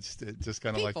why. It just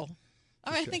kind of like. All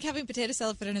right, I think having potato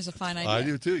salad for dinner is a fine idea. I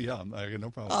do too. Yeah, I got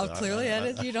no problem. Oh, clearly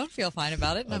you don't feel fine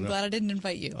about it, and I'm glad I didn't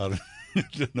invite you. I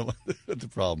don't know what the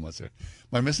problem was there.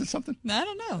 Am I missing something? I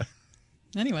don't know.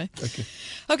 Anyway.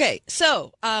 Okay.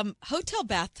 So hotel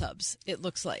bathtubs, it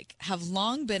looks like, have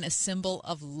long been a symbol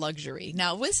of luxury.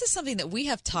 Now, this is something that we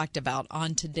have talked about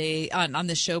on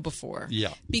this show before.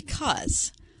 Yeah.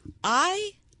 Because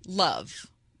I love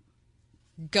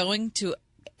going to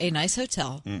a nice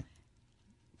hotel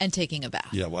and taking a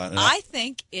bath. Yeah. Well, I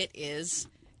think it is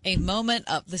a moment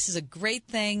of, this is a great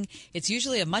thing. It's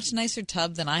usually a much nicer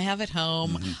tub than I have at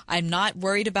home. Mm-hmm. I'm not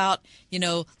worried about,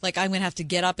 like I'm going to have to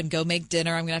get up and go make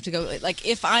dinner. I'm going to have to go, like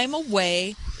if I'm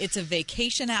away, it's a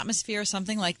vacation atmosphere or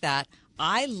something like that.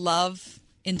 I love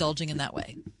indulging in that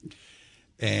way.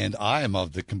 And I am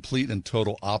of the complete and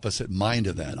total opposite mind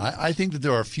of that. I think that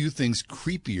there are a few things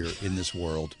creepier in this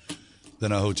world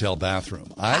than a hotel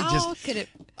bathroom.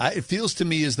 It feels to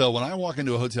me as though when I walk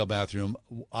into a hotel bathroom,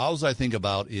 all I think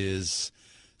about is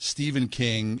Stephen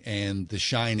King and The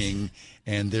Shining,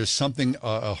 and there's something,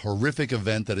 a horrific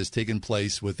event that has taken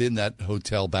place within that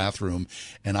hotel bathroom,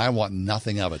 and I want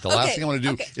nothing of it. The last thing I want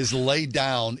to do is lay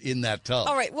down in that tub.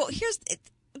 All right, well,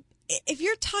 if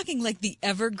you're talking like the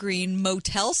Evergreen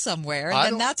Motel somewhere,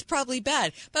 then that's probably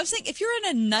bad. But I'm saying if you're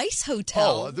in a nice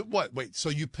hotel. Oh, what? Wait, so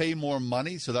you pay more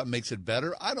money, so that makes it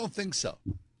better? I don't think so.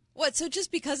 What? So just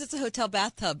because it's a hotel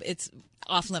bathtub, it's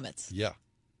off limits? Yeah.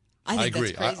 I think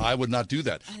agree. That's crazy. I would not do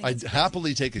that. I'd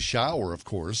happily take a shower, of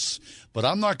course, but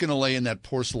I'm not going to lay in that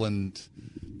porcelain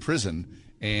prison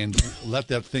and let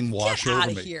that thing wash Get over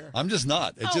outta me. here. I'm just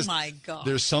not. My God.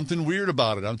 There's something weird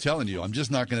about it. I'm telling you. I'm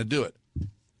just not going to do it.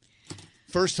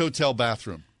 First hotel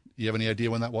bathroom. You have any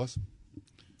idea when that was?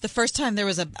 The first time there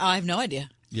was I have no idea.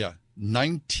 Yeah,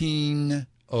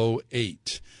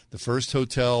 1908. The first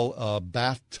hotel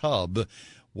bathtub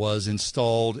was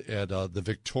installed at the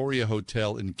Victoria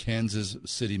Hotel in Kansas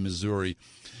City, Missouri.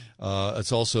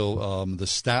 It's also the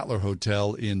Statler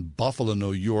Hotel in Buffalo,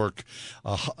 New York.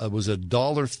 It was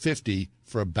 $1.50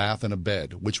 for a bath and a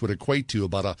bed, which would equate to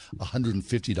about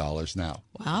 $150 now.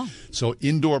 Wow. So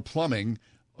indoor plumbing,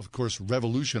 of course,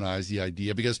 revolutionized the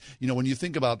idea because, when you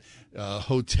think about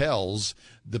hotels,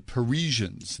 the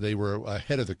Parisians, they were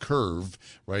ahead of the curve,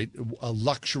 right? A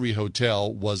luxury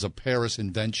hotel was a Paris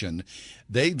invention.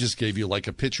 They just gave you like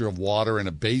a pitcher of water and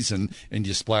a basin and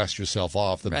you splashed yourself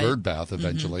off, the bird bath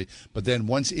eventually. Mm-hmm. But then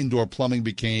once indoor plumbing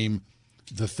became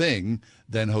the thing,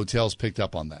 then hotels picked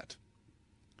up on that.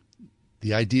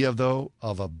 The idea, though,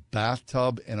 of a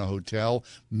bathtub in a hotel,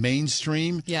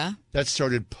 mainstream, that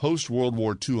started post-World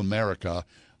War II America,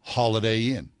 Holiday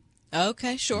Inn.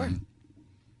 Okay, sure. Mm-hmm.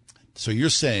 So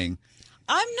you're saying...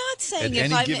 I'm not saying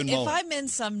if I'm in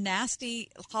some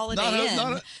nasty Holiday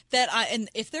Inn and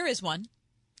if there is one,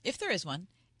 if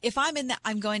I'm in that,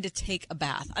 I'm going to take a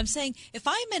bath. I'm saying if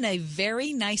I'm in a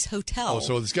very nice hotel... Oh,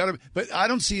 so it's got to... But I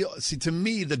don't see, to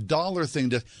me, the dollar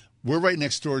thing to... We're right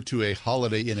next door to a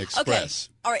Holiday Inn Express.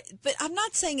 Okay. All right. But I'm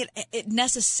not saying it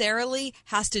necessarily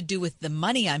has to do with the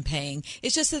money I'm paying.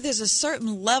 It's just that there's a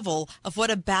certain level of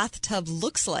what a bathtub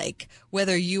looks like,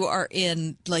 whether you are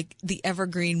in like the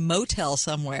Evergreen Motel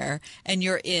somewhere and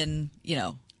you're in,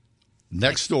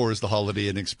 Next door is the Holiday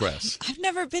Inn Express. I've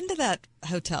never been to that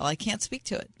hotel. I can't speak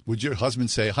to it. Would your husband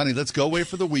say, honey, let's go away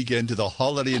for the weekend to the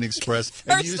Holiday Inn Express?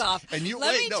 First off, let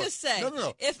me just say,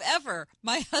 if ever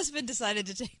my husband decided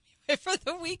to take me away for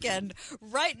the weekend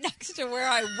right next to where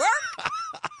I work,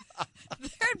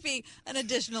 there'd be an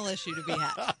additional issue to be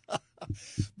had.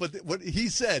 But what he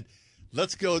said,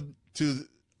 let's go to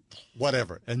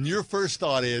whatever. And your first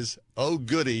thought is, oh,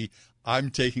 goody, I'm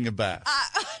taking a bath.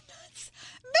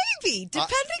 Maybe,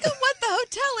 depending on what the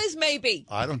hotel is, maybe.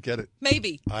 I don't get it.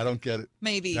 Maybe. I don't get it.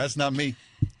 Maybe. That's not me.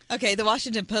 Okay, the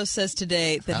Washington Post says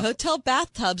today that hotel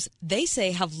bathtubs, they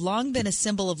say, have long been a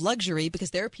symbol of luxury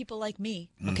because there are people like me,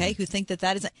 okay, who think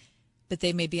that is, but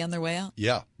they may be on their way out.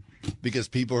 Yeah, because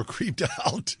people are creeped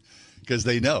out because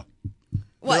they know.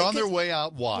 Why? They're on their way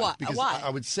out. Why? Because why?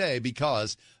 I would say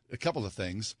because a couple of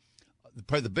things.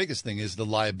 Probably the biggest thing is the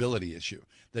liability issue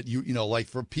that like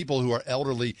for people who are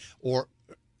elderly or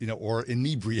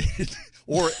inebriated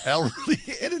or elderly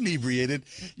and inebriated,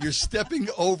 you're stepping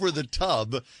over the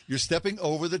tub.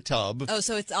 Oh,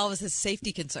 so it's always a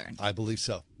safety concern. I believe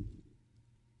so.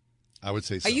 I would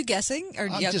say so. Are you guessing?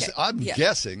 I'm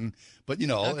guessing, but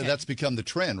that's become the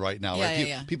trend right now.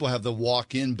 Right? People have the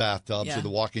walk-in bathtubs or the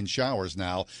walk-in showers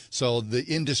now. So the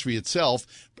industry itself,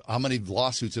 how many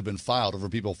lawsuits have been filed over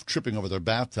people tripping over their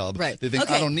bathtub? Right. They think,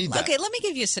 I don't need that. Okay, let me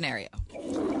give you a scenario.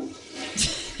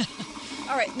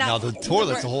 All right, now the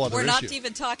toilet's a whole other issue. We're not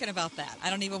even talking about that. I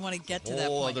don't even want to get to that point.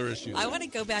 Whole other issue. I want to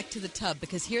go back to the tub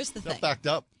because here's the thing. Backed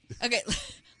up. Okay,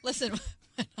 listen.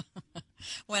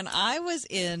 When I was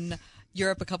in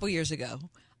Europe a couple years ago,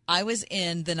 I was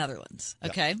in the Netherlands,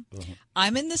 okay? Yeah. Uh-huh.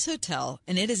 I'm in this hotel,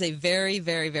 and it is a very,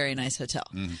 very, very nice hotel.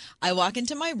 Mm. I walk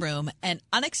into my room, and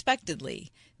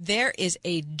unexpectedly, there is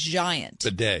a giant...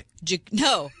 Bidet.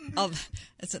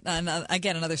 It's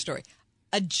again, another story.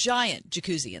 A giant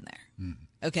jacuzzi in there,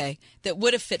 okay, that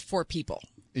would have fit 4 people.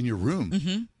 In your room?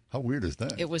 Mm-hmm. How weird is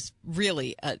that? It was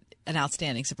really an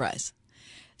outstanding surprise.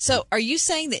 So are you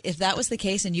saying that if that was the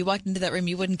case and you walked into that room,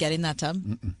 you wouldn't get in that tub?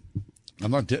 Mm-mm.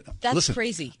 I'm not. That's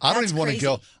crazy. I don't even want to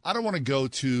go. I don't want to go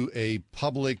to a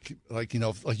public, like you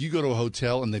go to a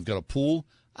hotel and they've got a pool.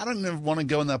 I don't even want to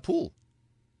go in that pool.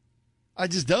 I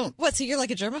just don't. What? So you're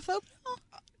like a germaphobe? Oh.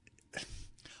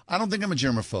 I don't think I'm a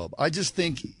germaphobe. I just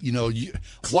think,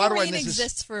 Chlorine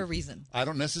exists for a reason. I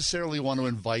don't necessarily want to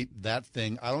invite that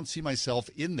thing. I don't see myself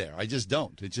in there. I just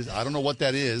don't. I don't know what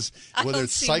that is, whether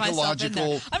it's psychological.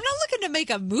 I'm not looking to make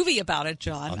a movie about it,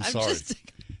 John. I'm sorry.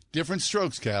 Different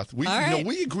strokes, Kath. We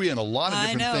we agree on a lot of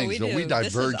different things, but we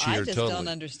diverge here totally. I just don't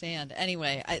understand.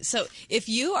 Anyway, so if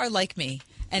you are like me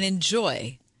and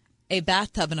enjoy a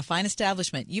bathtub in a fine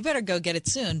establishment, you better go get it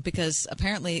soon because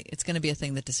apparently it's going to be a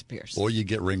thing that disappears. Or you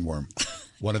get ringworm.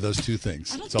 One of those two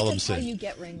things. I don't that's think all that's I'm saying. How you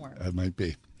get ringworm. It might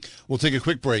be. We'll take a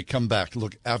quick break, come back.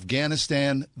 Look,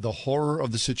 Afghanistan, the horror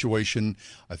of the situation.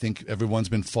 I think everyone's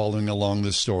been following along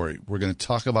this story. We're going to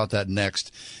talk about that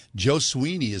next. Joe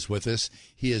Sweeney is with us.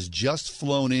 He has just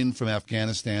flown in from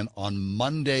Afghanistan on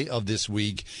Monday of this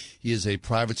week. He is a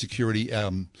private security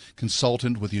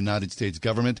consultant with the United States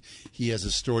government. He has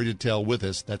a story to tell with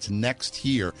us. That's next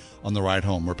here on The Ride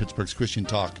Home. We're Pittsburgh's Christian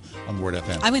Talk on Word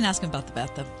FM. I'm going to ask him about the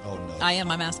bathtub. Oh, no. I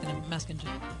am. I'm asking him. I'm asking Jim.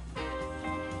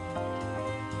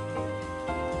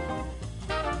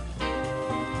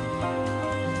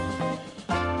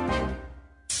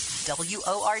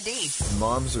 WORD.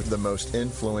 Moms are the most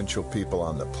influential people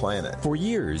on the planet. For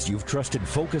years, you've trusted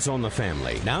Focus on the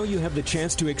Family. Now you have the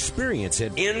chance to experience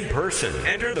it in person.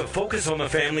 Enter the Focus on the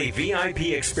Family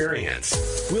VIP experience.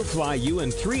 We'll fly you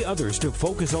and 3 others to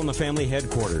Focus on the Family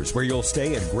headquarters, where you'll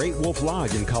stay at Great Wolf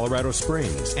Lodge in Colorado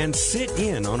Springs and sit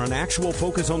in on an actual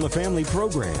Focus on the Family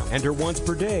program. Enter once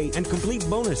per day and complete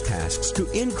bonus tasks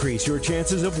to increase your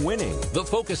chances of winning. The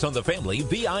Focus on the Family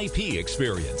VIP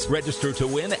experience. Register to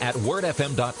win at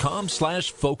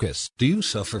wordfm.com/focus. Do you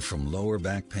suffer from lower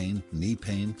back pain, knee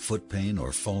pain, foot pain,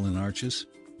 or fallen arches?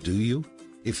 Do you?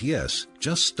 If yes,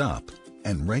 just stop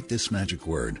and write this magic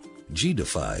word,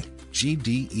 G-Defy,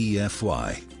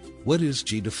 G-D-E-F-Y. What is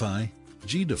G-Defy?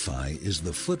 G-Defy is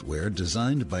the footwear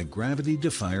designed by Gravity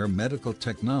Defier Medical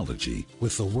Technology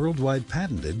with the worldwide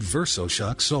patented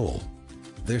VersoShock sole.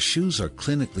 Their shoes are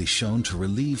clinically shown to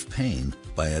relieve pain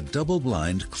by a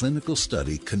double-blind clinical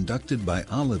study conducted by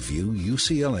OliveView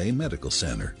UCLA Medical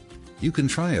Center. You can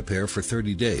try a pair for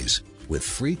 30 days with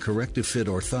free corrective fit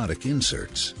orthotic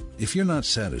inserts. If you're not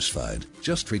satisfied,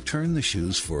 just return the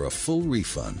shoes for a full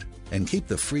refund and keep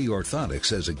the free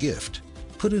orthotics as a gift.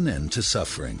 Put an end to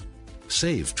suffering.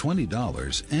 Save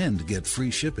 $20 and get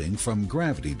free shipping from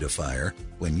Gravity Defier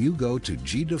when you go to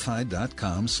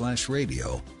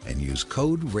gdefy.com/radio and use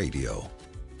code RADIO.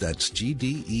 That's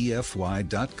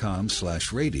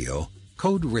gdefy.com/radio,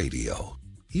 code RADIO.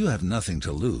 You have nothing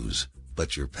to lose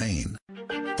but your pain.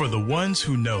 For the ones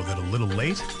who know that a little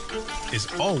late is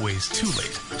always too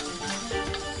late,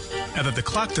 and that the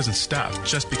clock doesn't stop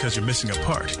just because you're missing a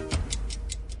part,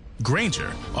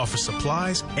 Grainger offers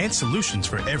supplies and solutions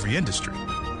for every industry.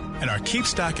 And our Keep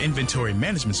Stock inventory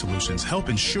management solutions help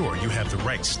ensure you have the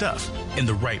right stuff in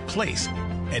the right place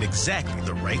at exactly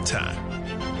the right time.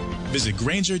 Visit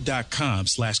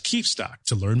Grainger.com/keepstock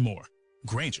to learn more.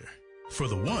 Grainger, for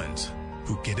the ones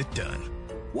who get it done.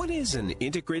 What is an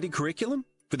integrated curriculum?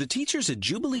 For the teachers at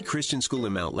Jubilee Christian School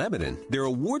in Mount Lebanon, their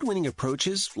award-winning approach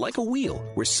is like a wheel,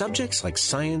 where subjects like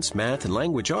science, math, and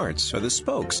language arts are the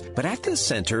spokes. But at the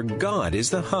center, God is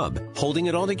the hub, holding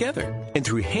it all together. And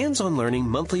through hands-on learning,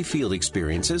 monthly field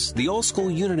experiences, the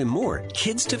all-school unit, and more,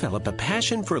 kids develop a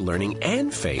passion for learning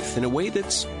and faith in a way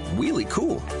that's really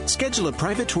cool. Schedule a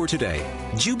private tour today.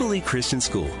 Jubilee Christian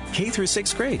School, K through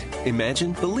 6th grade.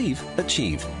 Imagine, believe,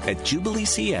 achieve at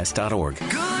jubileecs.org.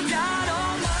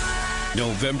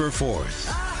 November 4th,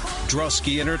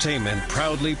 Drusky Entertainment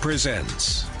proudly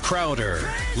presents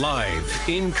Crowder live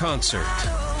in concert.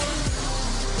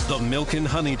 The Milk and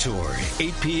Honey Tour,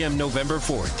 8 p.m. November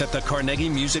 4th at the Carnegie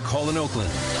Music Hall in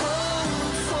Oakland.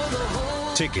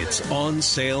 Tickets on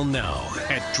sale now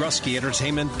at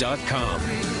DruskyEntertainment.com.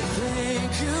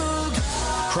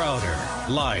 Crowder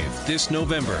live this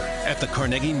November at the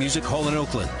Carnegie Music Hall in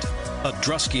Oakland, a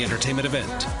Drusky Entertainment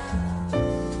event.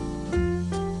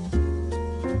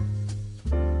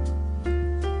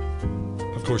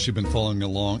 Of course, you've been following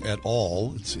along at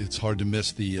all. It's hard to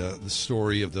miss the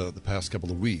story of the past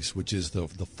couple of weeks, which is the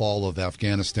fall of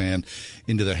Afghanistan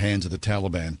into the hands of the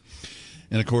Taliban.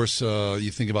 And, of course,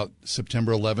 you think about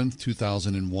September 11th,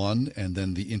 2001, and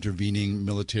then the intervening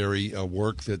military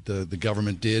work that the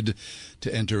government did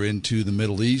to enter into the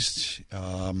Middle East.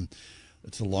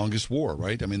 It's the longest war,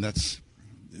 right? I mean, it's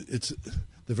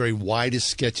the very widest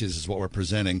sketches is what we're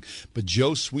presenting. But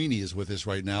Joe Sweeney is with us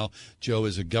right now. Joe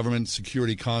is a government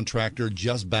security contractor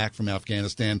just back from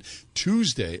Afghanistan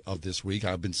Tuesday of this week.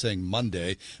 I've been saying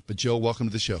Monday. But, Joe, welcome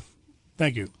to the show.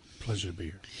 Thank you. Pleasure to be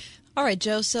here. All right,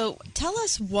 Joe. So tell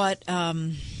us what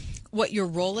your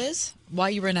role is, why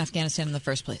you were in Afghanistan in the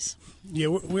first place. Yeah,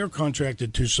 we're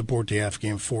contracted to support the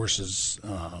Afghan forces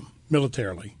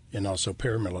militarily and also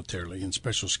paramilitarily in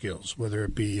special skills, whether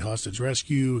it be hostage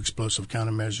rescue, explosive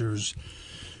countermeasures,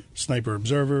 sniper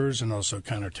observers, and also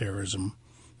counterterrorism,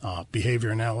 behavior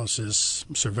analysis,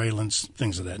 surveillance,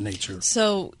 things of that nature.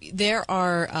 So there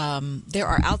are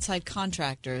outside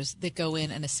contractors that go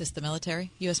in and assist the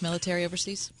military, U.S. military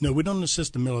overseas? No, we don't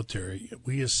assist the military.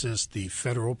 We assist the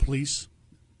federal police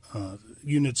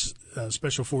units,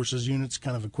 special forces units,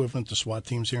 kind of equivalent to SWAT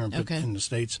teams here in the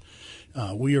States.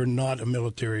 We are not a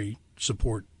military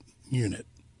support unit.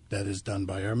 That is done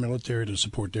by our military to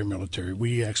support their military.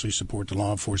 We actually support the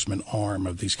law enforcement arm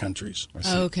of these countries.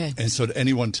 Oh, okay. And so at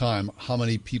any one time, how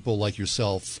many people like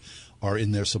yourself are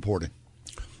in there supporting?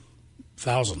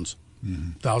 Thousands.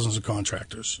 Thousands of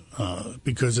contractors,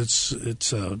 because it's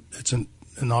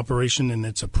an operation and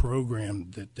it's a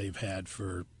program that they've had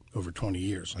for over 20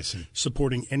 years. I see.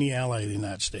 Supporting any ally of the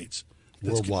United States.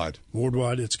 Worldwide.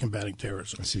 Worldwide, it's combating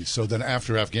terrorism. I see. So then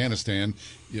after Afghanistan,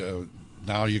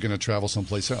 now you're going to travel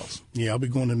someplace else. Yeah, I'll be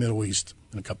going to the Middle East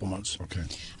in a couple months. Okay.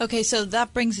 Okay, so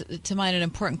that brings to mind an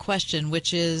important question,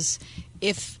 which is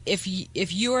if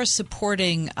you are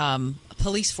supporting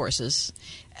police forces,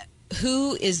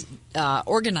 who is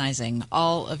organizing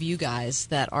all of you guys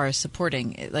that are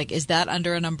supporting? Like, is that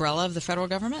under an umbrella of the federal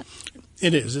government?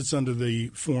 It is. It's under the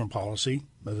foreign policy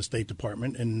of the State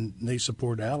Department, and they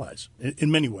support allies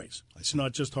in many ways. It's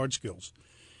not just hard skills.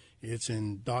 It's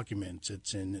in documents.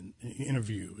 It's in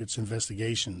interview. It's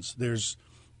investigations. There's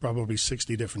probably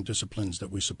 60 different disciplines that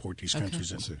we support these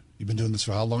countries in. You've been doing this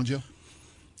for how long, Joe?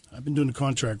 I've been doing the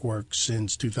contract work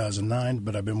since 2009,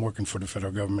 but I've been working for the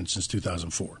federal government since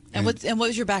 2004. And what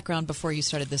was your background before you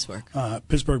started this work?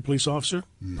 Pittsburgh police officer.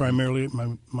 Primarily,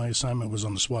 my assignment was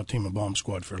on the SWAT team and bomb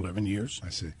squad for 11 years.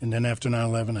 I see. And then after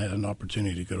 9/11, I had an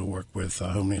opportunity to go to work with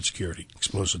Homeland Security,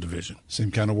 Explosive Division.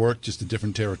 Same kind of work, just a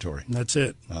different territory. And that's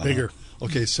it. Bigger.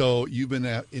 Okay, so you've been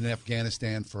in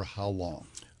Afghanistan for how long?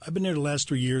 I've been there the last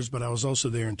 3 years, but I was also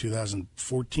there in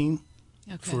 2014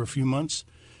 for a few months.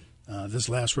 This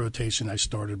last rotation I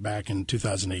started back in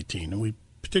 2018, and we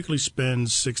particularly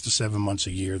spend 6 to 7 months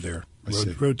a year there,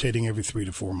 rotating every 3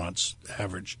 to 4 months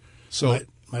average. So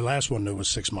my last one, though, was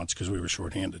 6 months because we were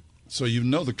shorthanded. So you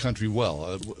know the country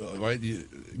well, right?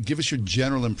 Give us your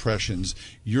general impressions.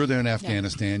 You're there in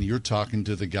Afghanistan. You're talking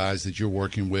to the guys that you're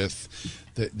working with.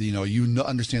 That you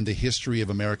understand the history of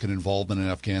American involvement in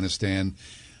Afghanistan.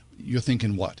 You're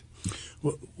thinking what?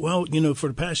 Well, for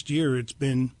the past year, it's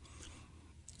been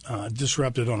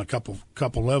disrupted on a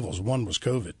couple levels. One was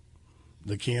COVID.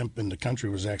 The camp and the country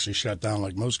was actually shut down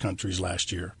like most countries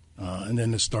last year. And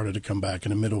then it started to come back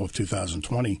in the middle of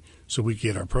 2020 so we could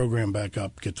get our program back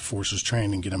up, get the forces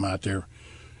trained, and get them out there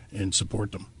and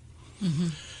support them.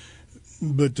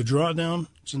 But the drawdown,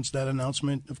 since that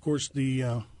announcement, of course,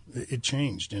 it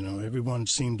changed. Everyone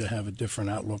seemed to have a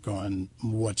different outlook on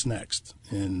what's next.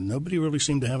 And nobody really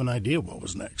seemed to have an idea what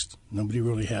was next. Nobody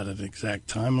really had an exact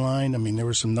timeline. I mean, there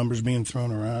were some numbers being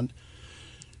thrown around.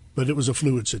 But it was a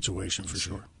fluid situation for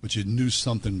sure. But you knew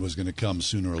something was going to come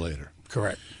sooner or later.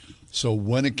 Correct. So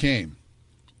when it came,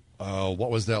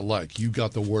 what was that like? You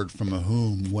got the word from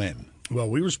whom, when? Well,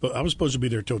 I was supposed to be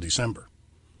there till December,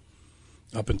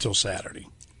 up until Saturday.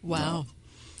 Wow.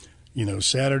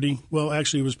 Saturday, well,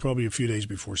 actually, it was probably a few days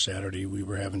before Saturday. We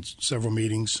were having several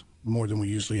meetings, more than we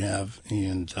usually have,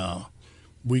 and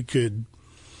we could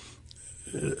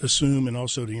assume, and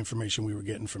also the information we were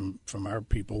getting from our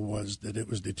people was that it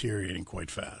was deteriorating quite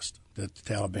fast, that the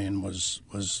Taliban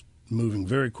was moving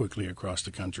very quickly across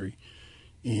the country,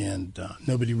 and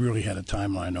nobody really had a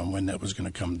timeline on when that was going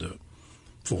to come to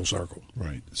full circle.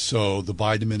 Right. So the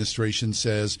Biden administration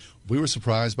says, we were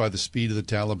surprised by the speed of the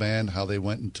Taliban, how they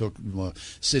went and took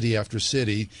city after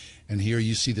city, and here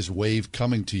you see this wave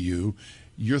coming to you.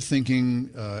 You're thinking,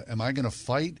 am I going to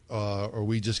fight, or are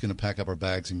we just going to pack up our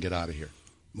bags and get out of here?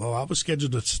 Well, I was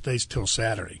scheduled to stay till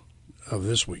Saturday of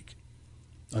this week.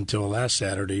 Until last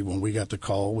Saturday, when we got the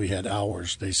call, we had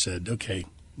hours. They said, okay,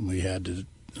 we had to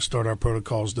start our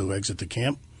protocols to exit the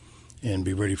camp and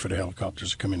be ready for the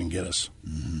helicopters to come in and get us.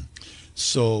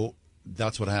 So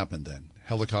that's what happened then.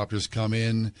 Helicopters come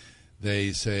in.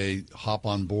 They say, hop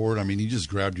on board. I mean, you just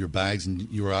grabbed your bags and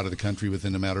you were out of the country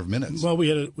within a matter of minutes. Well, we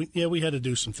had to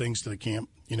do some things to the camp.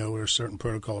 There are certain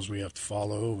protocols we have to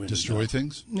follow. And, destroy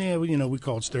things? Yeah, we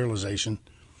call it sterilization,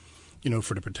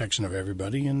 for the protection of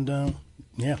everybody. And,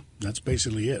 that's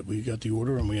basically it. We got the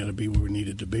order and we had to be where we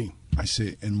needed to be. I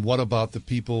see. And what about the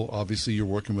people? Obviously, you're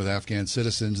working with Afghan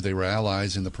citizens. They were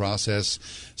allies in the process,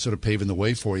 sort of paving the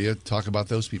way for you. Talk about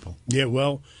those people. Yeah,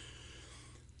 well,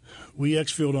 we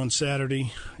exfilled on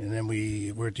Saturday, and then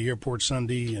we were at the airport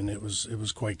Sunday, and it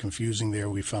was quite confusing there.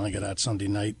 We finally got out Sunday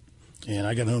night, and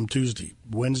I got home Tuesday.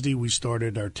 Wednesday, we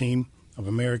started our team of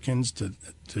Americans to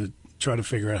try to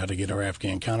figure out how to get our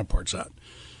Afghan counterparts out.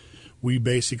 We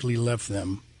basically left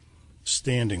them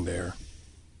standing there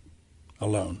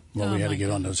alone while we had to get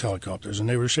on those helicopters. And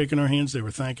they were shaking our hands. They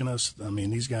were thanking us. I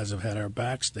mean, these guys have had our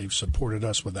backs. They've supported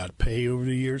us without pay over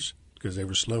the years because they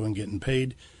were slow in getting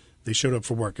paid. They showed up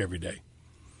for work every day.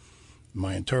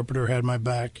 My interpreter had my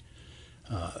back.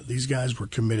 These guys were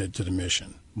committed to the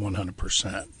mission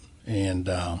 100%. And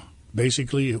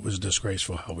basically, it was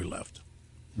disgraceful how we left.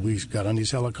 We got on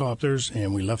these helicopters,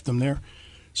 and we left them there.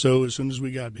 So as soon as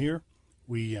we got here,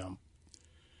 we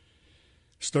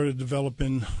started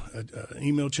developing an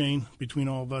email chain between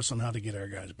all of us on how to get our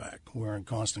guys back. We're in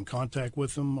constant contact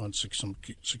with them on some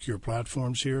secure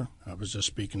platforms here. I was just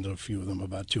speaking to a few of them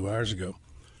about 2 hours ago.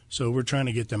 So we're trying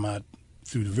to get them out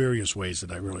through the various ways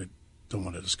that I really don't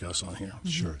want to discuss on here.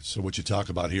 Sure. So what you talk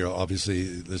about here, obviously,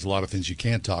 there's a lot of things you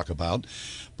can't talk about,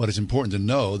 but it's important to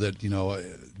know that, you know,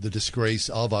 the disgrace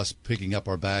of us picking up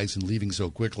our bags and leaving so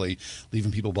quickly,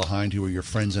 leaving people behind who are your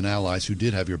friends and allies who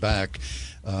did have your back,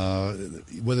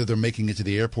 whether they're making it to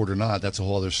the airport or not, that's a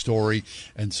whole other story.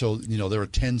 And so, you know, there are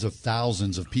tens of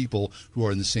thousands of people who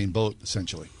are in the same boat,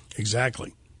 essentially.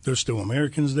 Exactly. There's still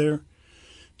Americans there.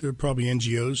 There are probably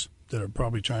NGOs that are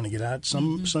probably trying to get out.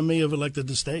 Some may have elected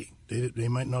to stay. They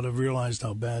might not have realized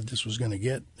how bad this was going to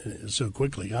get so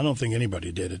quickly. I don't think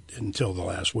anybody did it until the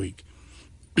last week.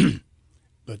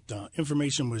 But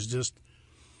information was just,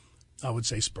 I would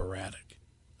say, sporadic.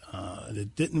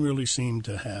 It didn't really seem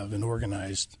to have an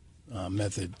organized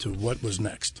method to what was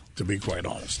next, to be quite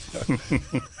honest.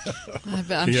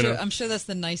 I'm sure that's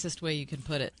the nicest way you can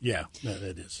put it. Yeah,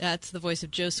 it is. That's the voice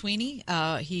of Joe Sweeney.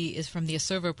 He is from the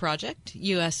Acervo Project,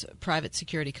 U.S. private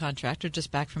security contractor,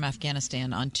 just back from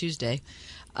Afghanistan on Tuesday.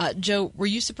 Joe, were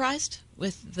you surprised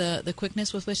with the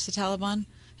quickness with which the Taliban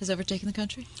has overtaken the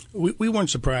country? We weren't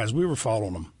surprised. We were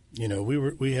following them. You know,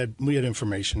 we had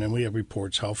information and we had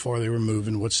reports how far they were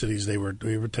moving, what cities they were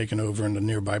taking over in the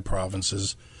nearby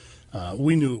provinces.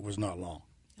 We knew it was not long.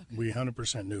 Okay. We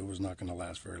 100% knew it was not going to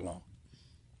last very long.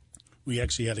 We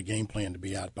actually had a game plan to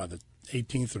be out by the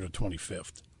 18th or the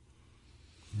 25th.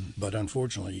 But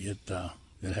unfortunately,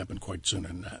 it happened quite sooner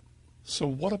than that. So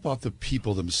what about the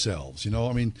people themselves? You know,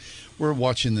 I mean, we're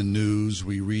watching the news,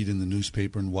 we read in the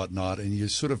newspaper and whatnot, and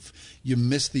you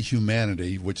miss the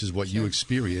humanity, which is what you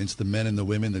experienced, the men and the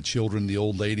women, the children, the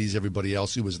old ladies, everybody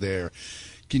else who was there.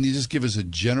 Can you just give us a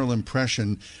general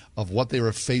impression of what they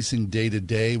were facing day to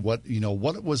day? What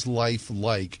was life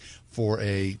like for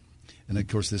and of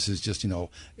course this is just, a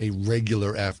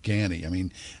regular Afghani. I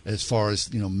mean, as far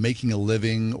as, making a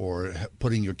living or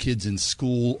putting your kids in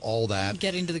school, all that.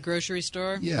 Getting to the grocery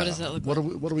store? Yeah. What does that look like?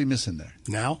 What are we missing there?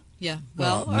 Now? Yeah.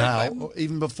 Now,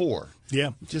 even before.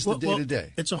 Yeah. Just the day to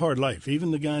day. It's a hard life.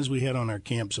 Even the guys we had on our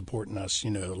camp supporting us,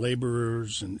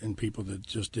 laborers and people that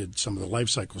just did some of the life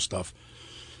cycle stuff,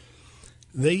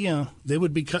 they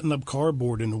would be cutting up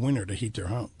cardboard in the winter to heat their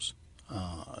homes.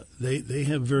 They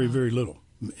have very, very little.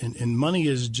 And money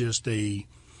is just a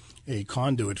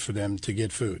conduit for them to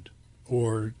get food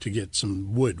or to get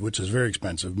some wood, which is very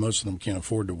expensive. Most of them can't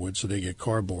afford the wood, so they get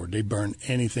cardboard. They burn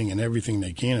anything and everything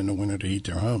they can in the winter to heat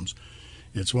their homes.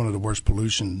 It's one of the worst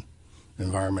pollution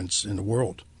environments in the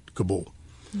world, Kabul.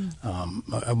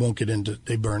 I won't get into –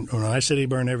 when I say they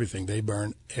burn everything, they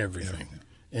burn everything.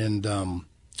 And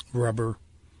rubber,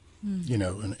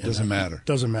 And, doesn't matter.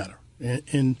 Doesn't matter.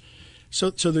 And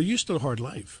so they're used to a hard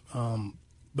life.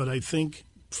 But I think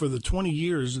for the 20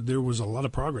 years, there was a lot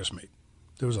of progress made.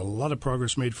 There was a lot of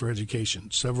progress made for education.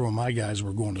 Several of my guys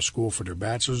were going to school for their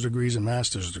bachelor's degrees and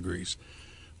master's degrees.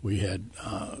 We had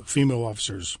female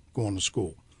officers going to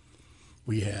school.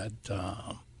 We had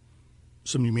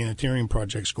some humanitarian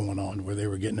projects going on where they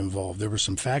were getting involved. There were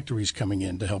some factories coming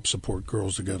in to help support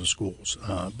girls to go to schools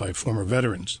by former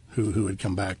veterans who had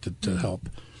come back to help.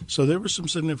 So there was some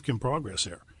significant progress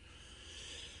there.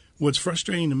 What's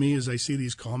frustrating to me is I see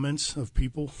these comments of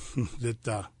people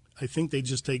that I think they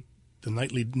just take the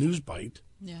nightly news bite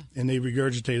and they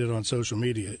regurgitate it on social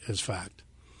media as fact.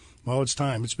 Well, it's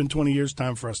time. It's been 20 years,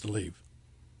 time for us to leave.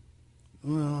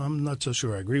 Well, I'm not so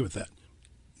sure I agree with that.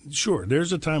 Sure,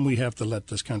 there's a time we have to let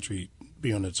this country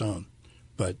be on its own,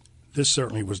 but this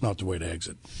certainly was not the way to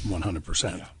exit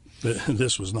 100%. Yeah.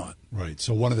 This was not. Right.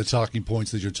 So one of the talking points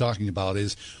that you're talking about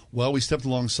is, well, we stepped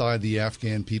alongside the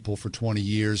Afghan people for 20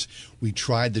 years. We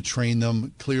tried to train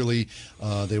them. Clearly,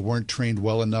 they weren't trained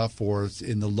well enough, or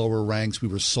in the lower ranks, we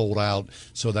were sold out.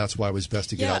 So that's why it was best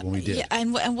to get out when we did. Yeah.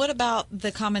 And what about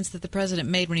the comments that the president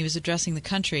made when he was addressing the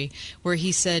country, where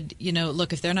he said,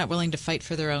 look, if they're not willing to fight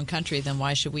for their own country, then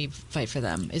why should we fight for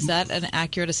them? Is that an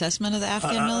accurate assessment of the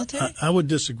Afghan military? I would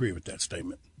disagree with that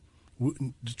statement.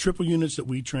 The triple units that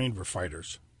we trained were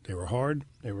fighters. They were hard,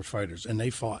 they were fighters, and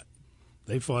they fought.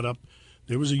 They fought up.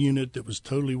 There was a unit that was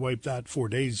totally wiped out 4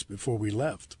 days before we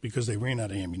left because they ran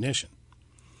out of ammunition.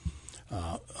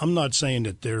 I'm not saying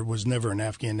that there was never an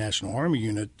Afghan National Army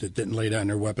unit that didn't lay down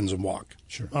their weapons and walk.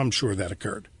 Sure. I'm sure that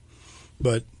occurred.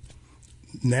 But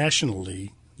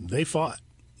nationally, they fought.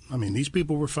 I mean, these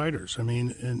people were fighters. I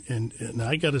mean, and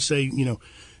I got to say,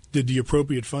 did the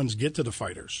appropriate funds get to the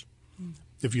fighters?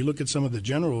 If you look at some of the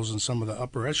generals and some of the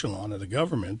upper echelon of the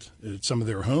government, at some of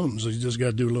their homes, you just got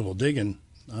to do a little digging.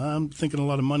 I'm thinking a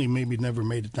lot of money maybe never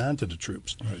made it down to the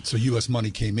troops. Right. So U.S.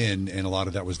 money came in, and a lot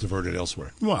of that was diverted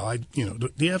elsewhere. Well,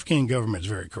 the Afghan government is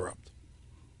very corrupt,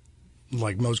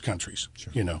 like most countries.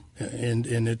 Sure. And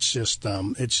it's just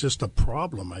a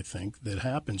problem, I think, that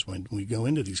happens when we go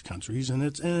into these countries, and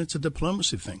it's a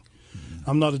diplomacy thing. Mm-hmm.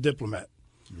 I'm not a diplomat.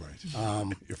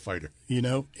 Right. You're a fighter.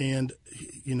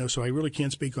 So I really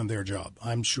can't speak on their job.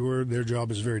 I'm sure their job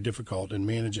is very difficult in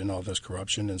managing all this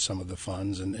corruption and some of the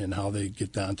funds and how they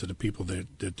get down to the people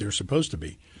that they're supposed to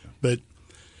be. Yeah. But,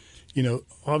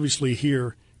 obviously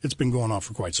here it's been going on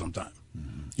for quite some time.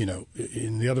 Mm-hmm.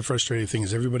 And the other frustrating thing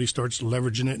is everybody starts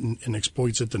leveraging it and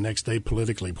exploits it the next day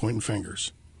politically, pointing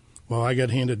fingers. Well, I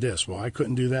got handed this. Well, I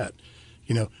couldn't do that.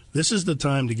 This is the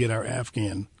time to get our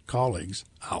Afghan colleagues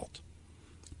out.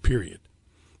 Period.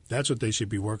 That's what they should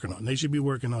be working on. They should be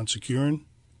working on securing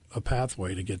a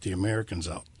pathway to get the Americans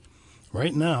out.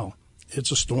 Right now,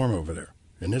 it's a storm over there,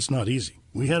 and it's not easy.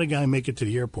 We had a guy make it to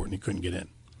the airport, and he couldn't get in.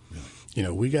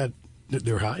 Really?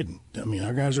 They're hiding. I mean,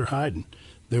 our guys are hiding.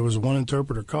 There was one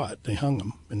interpreter caught. They hung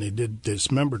him, and they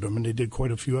dismembered him, and they did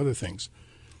quite a few other things.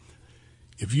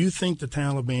 If you think the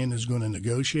Taliban is going to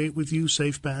negotiate with you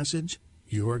safe passage,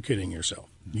 you are kidding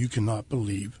yourself. You cannot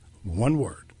believe one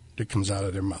word that comes out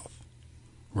of their mouth.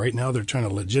 Right now, they're trying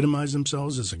to legitimize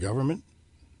themselves as a government,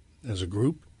 as a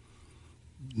group.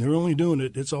 They're only doing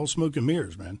it. It's all smoke and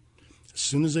mirrors, man. As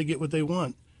soon as they get what they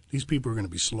want, these people are going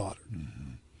to be slaughtered.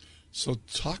 Mm-hmm. So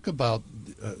talk about,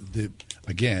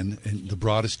 again, in the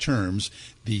broadest terms,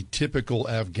 the typical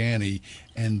Afghani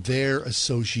and their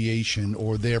association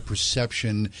or their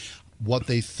perception, what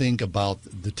they think about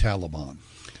the Taliban.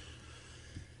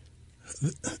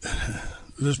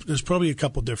 There's probably a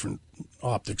couple different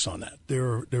optics on that.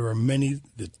 There are many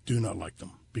that do not like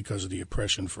them because of the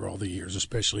oppression for all the years,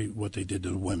 especially what they did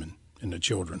to the women and the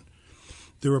children.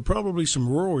 There are probably some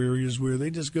rural areas where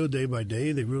they just go day by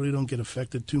day. They really don't get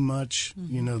affected too much.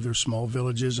 Mm-hmm. They're small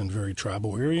villages and very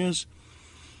tribal areas.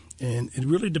 And it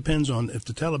really depends on if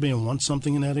the Taliban wants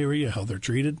something in that area, how they're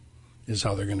treated is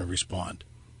how they're going to respond,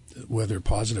 whether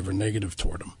positive or negative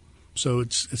toward them. So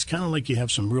it's kind of like you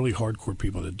have some really hardcore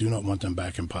people that do not want them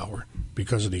back in power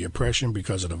because of the oppression,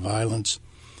 because of the violence,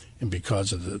 and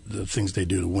because of the things they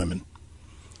do to women.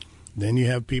 Then you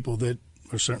have people that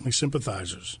are certainly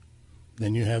sympathizers.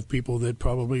 Then you have people that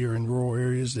probably are in rural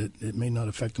areas that it may not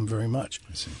affect them very much.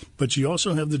 I see. But you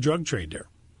also have the drug trade there.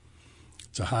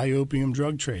 It's a high opium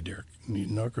drug trade there,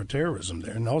 narco-terrorism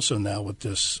there. And also now with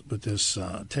this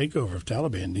takeover of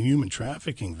Taliban, the human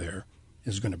trafficking there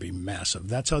is going to be massive.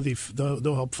 That's how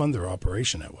they'll help fund their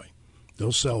operation that way.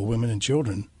 They'll sell women and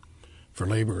children for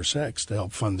labor or sex to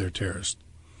help fund their terrorist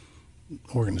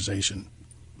organization.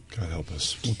 God help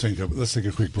us. Let's take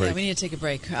a quick break. Yeah, we need to take a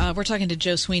break. We're talking to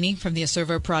Joe Sweeney from the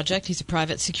Acervo Project. He's a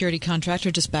private security contractor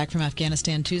just back from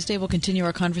Afghanistan Tuesday. We'll continue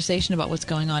our conversation about what's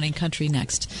going on in country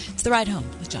next. It's The Ride Home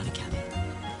with John and Kathy.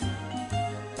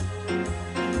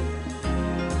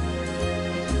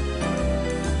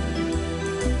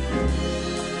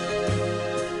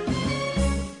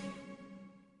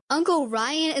 Uncle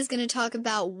Ryan is going to talk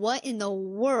about what in the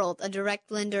world a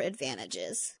direct lender advantage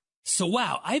is. So,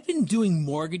 wow, I've been doing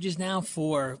mortgages now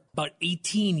for about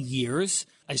 18 years.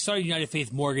 I started United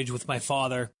Faith Mortgage with my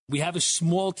father. We have a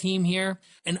small team here.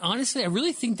 And honestly, I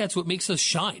really think that's what makes us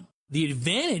shine. The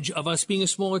advantage of us being a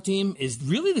smaller team is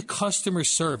really the customer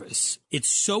service. It's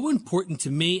so important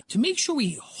to me to make sure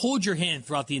we hold your hand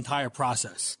throughout the entire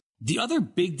process. The other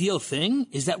big deal thing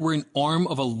is that we're an arm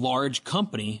of a large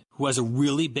company who has a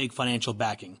really big financial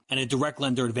backing and a direct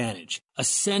lender advantage.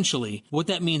 Essentially, what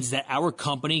that means is that our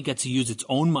company gets to use its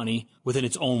own money within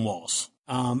its own walls.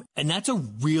 And that's a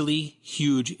really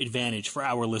huge advantage for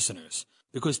our listeners.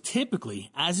 Because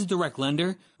typically, as a direct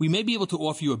lender, we may be able to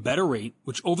offer you a better rate,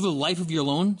 which over the life of your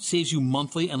loan saves you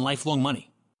monthly and lifelong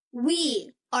money.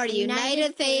 We are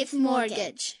United Faith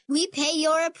Mortgage. We pay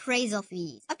your appraisal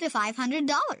fees up to $500.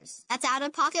 That's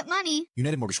out-of-pocket money.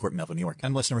 United Mortgage Corp, Melville, New York.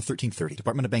 MLS number 1330.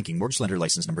 Department of Banking. Mortgage Lender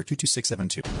License number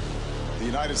 22672. The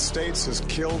United States has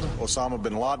killed Osama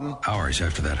bin Laden. Hours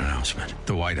after that announcement,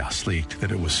 the White House leaked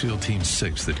that it was SEAL Team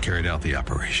 6 that carried out the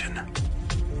operation.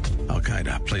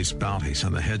 Al-Qaeda placed bounties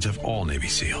on the heads of all Navy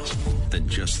SEALs. Then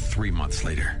just 3 months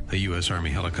later, a U.S.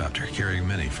 Army helicopter carrying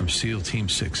many from SEAL Team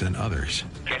 6 and others.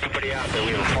 Anybody out there?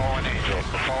 We have a fallen angel. A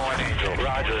fallen angel.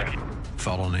 Roger.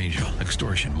 Fallen Angel,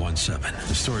 Extortion 17.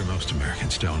 The story most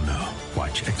Americans don't know.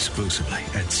 Watch exclusively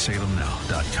at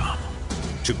salemnow.com.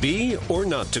 To be or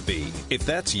not to be? If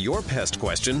that's your pest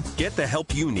question, get the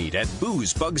help you need at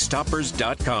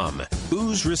boozebugstoppers.com.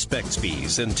 Booz respects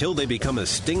bees until they become a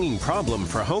stinging problem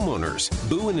for homeowners.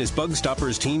 Boo and his Bug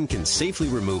Stoppers team can safely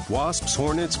remove wasps,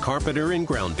 hornets, carpenter, and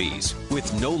ground bees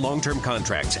with no long-term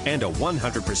contracts and a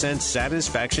 100%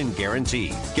 satisfaction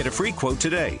guarantee. Get a free quote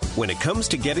today. When it comes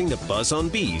to getting the buzz on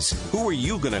bees, who are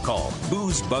you going to call?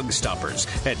 Booz Bug Stoppers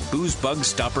at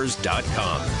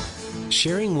boozebugstoppers.com.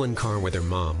 Sharing one car with her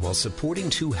mom while supporting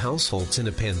two households in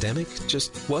a pandemic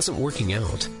just wasn't working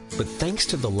out. But thanks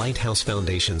to the Lighthouse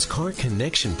Foundation's Car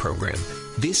Connection program,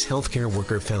 this healthcare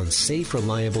worker found safe,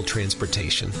 reliable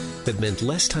transportation that meant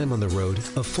less time on the road,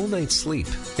 a full night's sleep,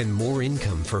 and more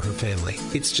income for her family.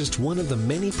 It's just one of the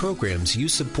many programs you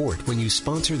support when you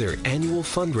sponsor their annual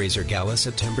fundraiser gala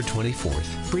September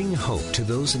 24th. Bring hope to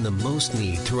those in the most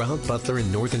need throughout Butler and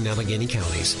northern Allegheny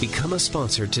counties. Become a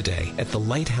sponsor today at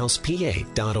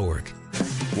thelighthousepa.org.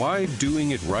 Why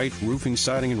Doing It Right Roofing,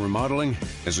 Siding, and Remodeling?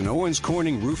 As an Owens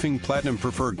Corning Roofing Platinum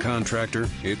Preferred contractor,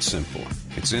 it's simple.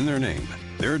 It's in their name.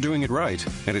 They're doing it right,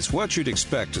 and it's what you'd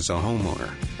expect as a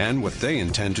homeowner, and what they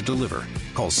intend to deliver.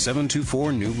 Call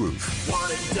 724-NEW-ROOF.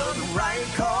 Want it done right?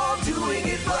 Call Doing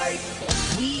It Right.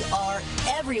 We are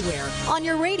everywhere on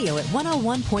your radio at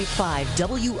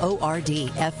 101.5 WORD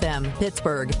FM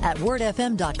Pittsburgh, at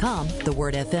wordfm.com, the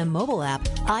Word FM mobile app,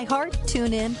 iHeart,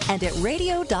 TuneIn, and at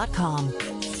radio.com.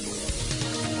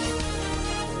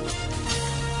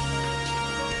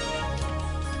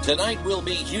 Tonight will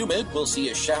be humid. We'll see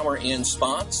a shower in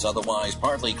spots, otherwise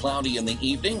partly cloudy in the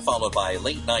evening, followed by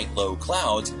late night low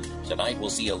clouds. Tonight we'll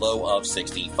see a low of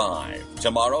 65.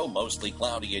 Tomorrow, mostly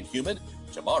cloudy and humid.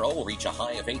 Tomorrow will reach a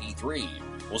high of 83.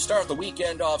 We'll start the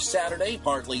weekend off Saturday,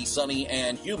 partly sunny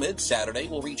and humid. Saturday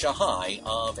will reach a high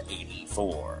of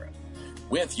 84.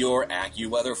 With your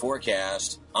AccuWeather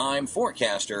forecast, I'm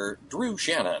forecaster Drew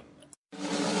Shannon.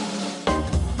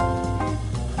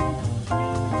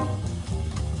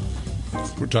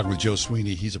 We're talking with Joe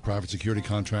Sweeney. He's a private security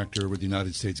contractor with the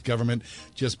United States government,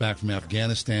 just back from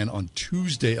Afghanistan on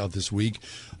Tuesday of this week.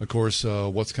 Of course,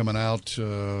 what's coming out,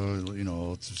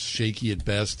 it's shaky at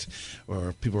best,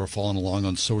 or people are following along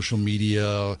on social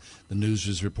media. The news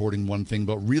is reporting one thing,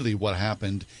 but really what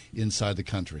happened inside the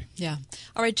country. Yeah.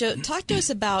 All right, Joe, talk to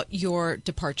us about your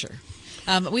departure.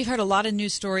 We've heard a lot of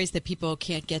news stories that people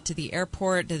can't get to the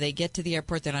airport. Do they get to the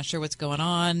airport? They're not sure what's going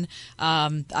on.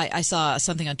 I saw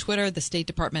something on Twitter. The State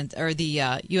Department or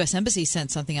the U.S. Embassy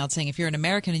sent something out saying if you're an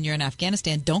American and you're in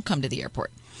Afghanistan, don't come to the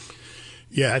airport.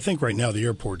 Yeah, I think right now the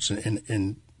airport's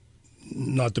in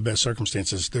not the best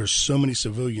circumstances. There's so many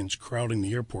civilians crowding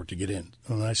the airport to get in.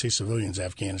 When I say civilians,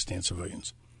 Afghanistan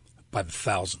civilians, by the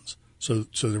thousands. So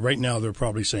right now they're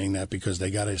probably saying that because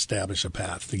they got to establish a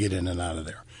path to get in and out of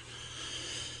there.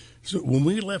 So when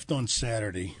we left on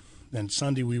Saturday, then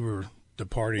Sunday we were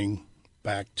departing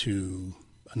back to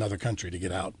another country to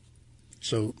get out.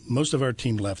 So most of our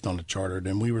team left on the chartered,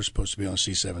 and we were supposed to be on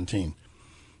C-17.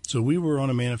 So we were on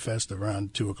a manifest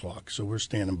around 2 o'clock. So we're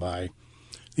standing by.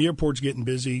 The airport's getting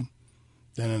busy.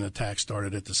 Then an attack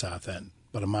started at the south end,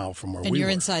 about a mile from where we were. And you're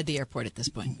inside the airport at this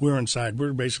point. We're inside.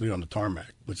 We're basically on the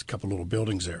tarmac with a couple little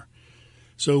buildings there.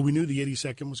 So we knew the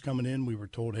 82nd was coming in. We were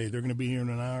told, hey, they're going to be here in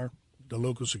an hour. The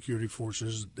local security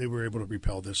forces, they were able to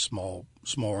repel this small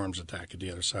arms attack at the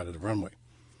other side of the runway.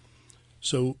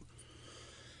 So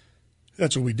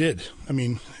that's what we did. I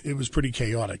mean, it was pretty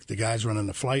chaotic. The guys running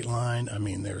the flight line, I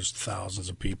mean, there's thousands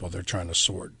of people they're trying to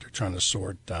sort. They're trying to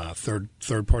sort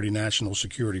third-party national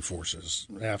security forces,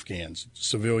 Afghans,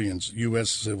 civilians, U.S.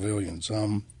 civilians.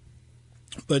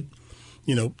 But,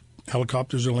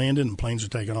 helicopters are landing and planes are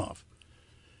taking off.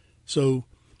 So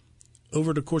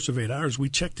over the course of 8 hours, we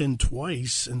checked in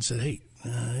twice and said, hey,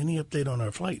 any update on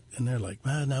our flight? And they're like,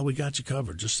 now we got you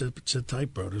covered. Just sit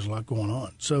tight, bro. There's a lot going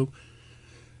on. So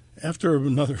after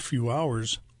another few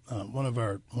hours, one of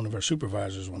our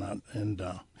supervisors went out, and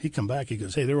he come back. He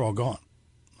goes, hey, they're all gone.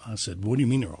 I said, what do you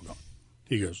mean they're all gone?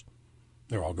 He goes,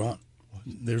 they're all gone.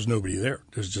 There's nobody there.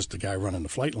 There's just a guy running the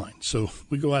flight line. So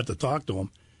we go out to talk to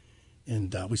him,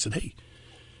 and we said, hey,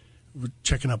 we're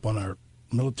checking up on our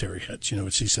military heads,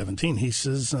 at C-17. He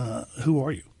says, who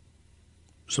are you?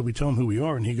 So we tell him who we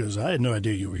are, and he goes, I had no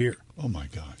idea you were here. Oh, my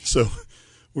God. So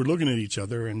we're looking at each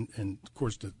other, and of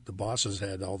course, the bosses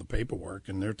had all the paperwork,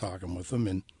 and they're talking with him,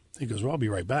 and he goes, well, I'll be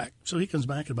right back. So he comes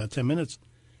back in about 10 minutes.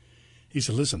 He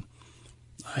said, listen,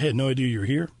 I had no idea you're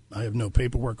here. I have no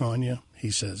paperwork on you.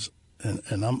 He says,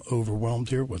 and I'm overwhelmed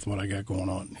here with what I got going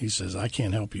on. He says, I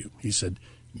can't help you. He said,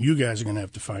 you guys are going to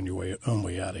have to find your own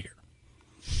way out of here.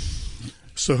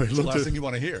 So It's the last thing you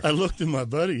want to hear. I looked at my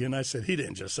buddy and I said, he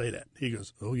didn't just say that. He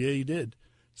goes, oh, yeah, he did.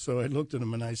 So I looked at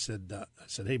him and I said,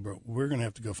 hey, bro, we're going to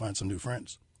have to go find some new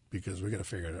friends because we got to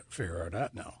figure it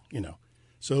out now, you know.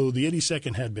 So the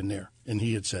 82nd had been there, and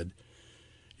he had said,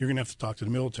 you're going to have to talk to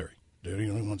the military. They're the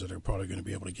only ones that are probably going to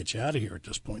be able to get you out of here at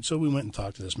this point. So we went and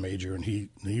talked to this major, and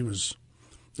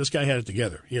this guy had it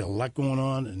together. He had a lot going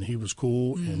on, and he was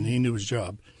cool, and he knew his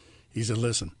job. He said,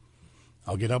 listen,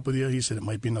 I'll get up with you. He said, it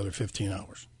might be another 15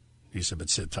 hours. He said, but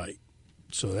sit tight.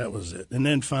 So that was it. And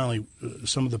then finally,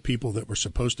 some of the people that were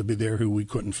supposed to be there who we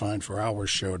couldn't find for hours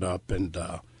showed up, and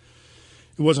it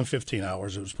wasn't 15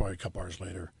 hours. It was probably a couple hours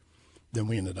later. Then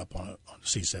we ended up on a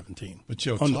C-17. But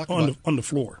Joe, on the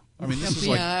floor. I mean, this is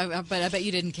but I bet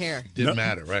you didn't care. Didn't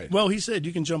matter, right? Well, he said,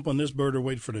 you can jump on this bird or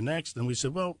wait for the next. And we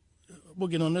said, well, we'll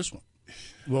get on this one.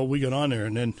 Well, we got on there,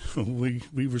 and then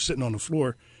we were sitting on the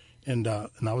floor, and I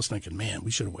was thinking, man,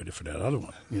 we should have waited for that other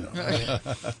one. You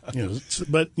know,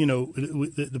 but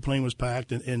the plane was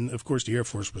packed, and of course the Air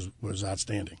Force was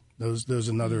outstanding. There's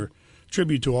another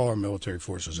tribute to all our military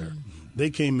forces there. They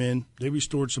came in, they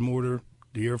restored some order.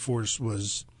 The Air Force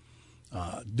was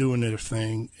doing their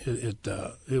thing.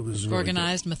 It was really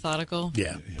organized, methodical.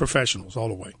 Yeah, professionals all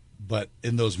the way. But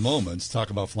in those moments, talk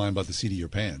about flying by the seat of your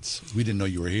pants. We didn't know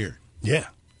you were here. Yeah.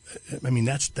 I mean,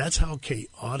 that's how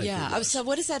chaotic it was. So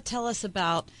what does that tell us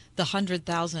about the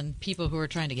 100,000 people who are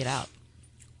trying to get out?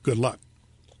 Good luck.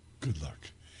 Good luck.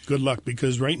 Good luck,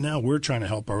 because right now we're trying to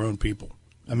help our own people.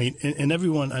 I mean, and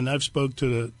everyone, and I've spoke to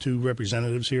the two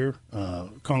representatives here,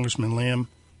 Congressman Lamb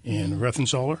and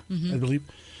Rethenzoller, I believe.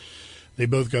 They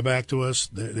both got back to us.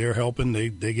 They're helping. They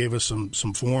gave us some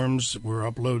forms. We're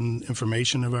uploading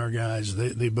information of our guys.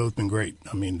 They've both been great.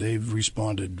 I mean, they've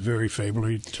responded very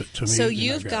favorably to me. So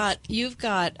you've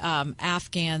got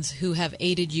Afghans who have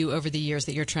aided you over the years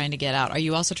that you're trying to get out. Are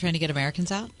you also trying to get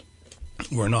Americans out?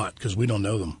 We're not, because we don't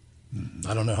know them.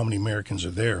 I don't know how many Americans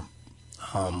are there.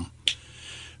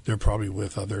 They're probably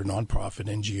with other nonprofit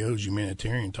NGOs,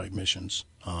 humanitarian type missions.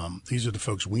 These are the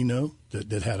folks we know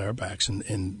that had our backs,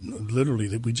 and literally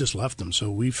that we just left them.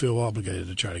 So we feel obligated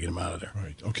to try to get them out of there.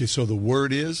 Right. Okay. So the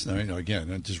word is,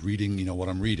 again, I'm just reading, what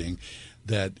I'm reading,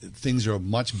 that things are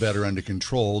much better under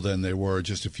control than they were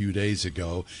just a few days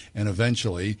ago. And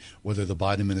eventually, whether the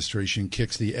Biden administration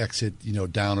kicks the exit,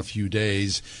 down a few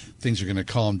days, things are going to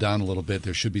calm down a little bit.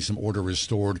 There should be some order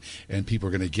restored, and people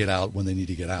are going to get out when they need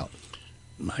to get out.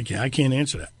 I can't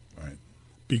answer that. Right.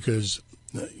 Because,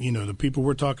 the people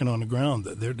we're talking on the ground,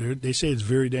 they say it's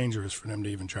very dangerous for them to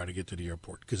even try to get to the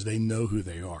airport because they know who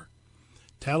they are.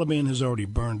 Taliban has already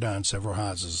burned down several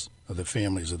houses of the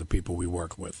families of the people we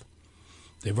work with.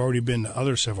 They've already been to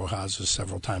other several houses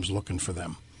several times looking for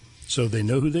them. So they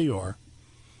know who they are,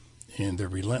 and they're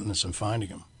relentless in finding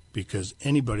them, because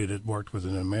anybody that worked with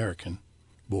an American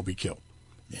will be killed.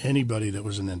 Anybody that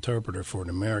was an interpreter for an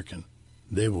American,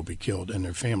 they will be killed, and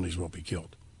their families will be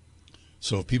killed.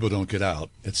 So if people don't get out,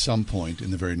 at some point in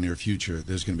the very near future,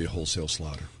 there's going to be a wholesale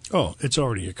slaughter. Oh, it's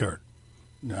already occurred.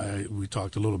 We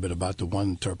talked a little bit about the one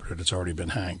interpreter that's already been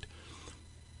hanged.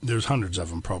 There's hundreds of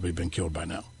them probably been killed by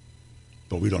now.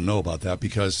 But we don't know about that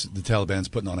because the Taliban's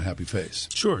putting on a happy face.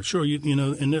 Sure.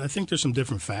 And I think there's some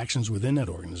different factions within that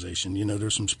organization.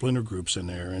 There's some splinter groups in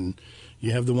there, and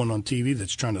you have the one on TV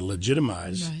that's trying to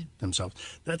legitimize themselves.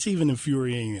 That's even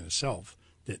infuriating in itself,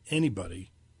 that anybody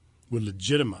would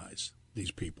legitimize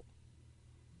these people.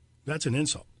 That's an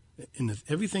insult. And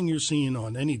everything you're seeing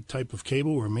on any type of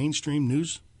cable or mainstream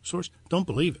news source, don't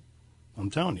believe it. I'm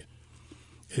telling you.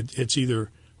 It's either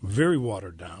very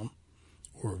watered down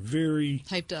or very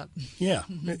hyped up. Yeah,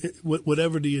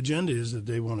 whatever the agenda is that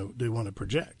they want to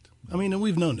project. I mean, and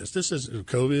we've known this. This is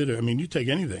COVID. I mean, you take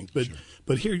anything,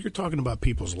 but here you're talking about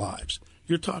people's lives.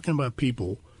 You're talking about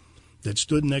people that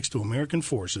stood next to American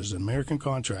forces and American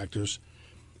contractors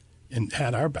and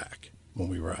had our back when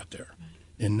we were out there.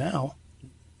 And now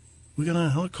we got on a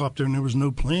helicopter and there was no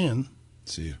plan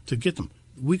to get them.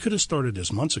 We could have started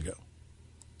this months ago.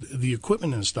 The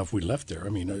equipment and stuff we left there, I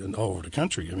mean, all over the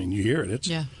country. I mean, you hear it.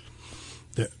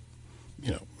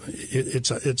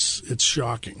 It's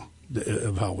shocking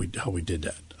of how we did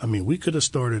that. I mean, we could have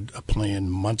started a plan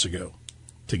months ago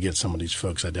to get some of these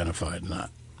folks identified and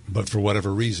not. But for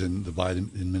whatever reason, the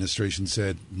Biden administration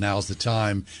said, now's the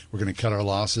time. We're going to cut our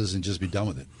losses and just be done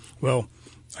with it. Well,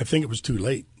 I think it was too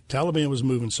late. Taliban was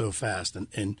moving so fast.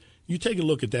 And you take a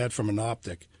look at that from an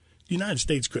optic. The United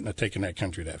States couldn't have taken that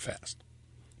country that fast.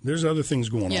 There's other things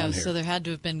going on here. Yeah, so there had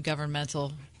to have been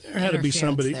governmental There had to be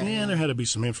somebody. There had to be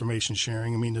some information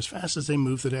sharing. I mean, as fast as they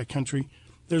moved to that country,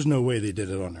 there's no way they did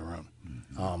it on their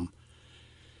own.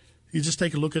 you just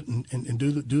take a look at and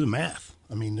do the math.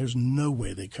 I mean, there's no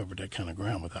way they covered that kind of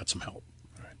ground without some help.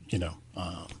 Right. You know.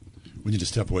 We need to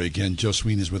step away again. Joe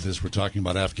Sweeney is with us. We're talking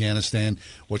about Afghanistan,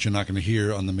 what you're not going to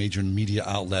hear on the major media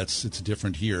outlets. It's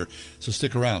different here. So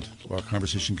stick around. Our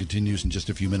conversation continues in just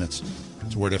a few minutes.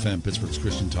 It's Word FM, Pittsburgh's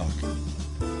Christian Talk.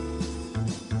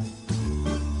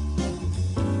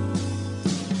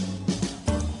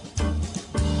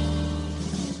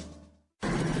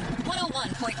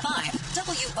 101.5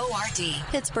 WORD.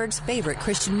 Pittsburgh's favorite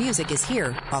Christian music is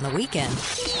here on the weekend.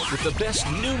 With the best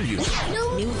new music.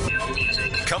 New music.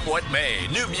 Come what may,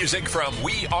 new music from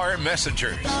We Are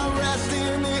Messengers. I rest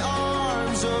in the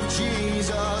arms of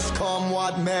Jesus, come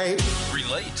what may.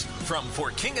 Relate from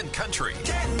For King and Country.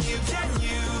 Can you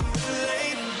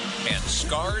relate? And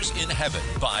Scars in Heaven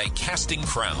by Casting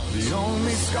Crowns. The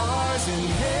only scars in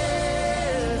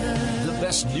heaven. The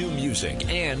best new music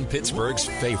and Pittsburgh's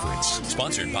favorites.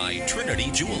 Sponsored by Trinity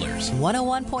Jewelers.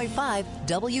 101.5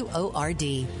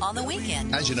 WORD on the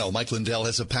weekend. As you know, Mike Lindell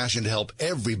has a passion to help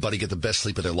everybody get the best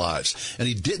sleep of their lives. And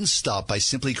he didn't stop by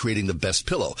simply creating the best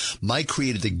pillow. Mike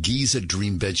created the Giza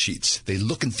Dream Bed Sheets. They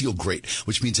look and feel great,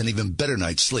 which means an even better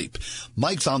night's sleep.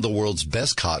 Mike found the world's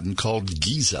best cotton called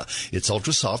Giza. It's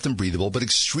ultra soft and breathable, but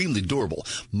extremely durable.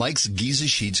 Mike's Giza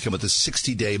sheets come with a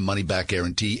 60-day money-back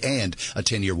guarantee and a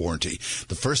 10-year warranty.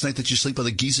 The first night that you sleep on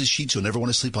the Giza sheets, you'll never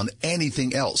want to sleep on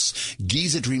anything else.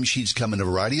 Giza Dream Sheets come in a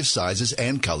variety of sizes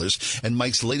and colors, and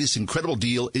Mike's latest incredible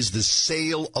deal is the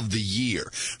sale of the year.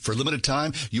 For a limited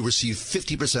time, you receive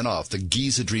 50% off the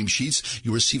Giza Dream Sheets.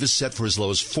 You receive a set for as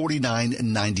low as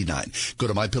 $49.99. Go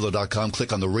to MyPillow.com,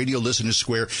 click on the radio listener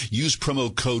square, use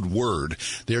promo code WORD.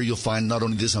 There you'll find not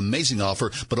only this amazing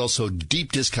offer, but also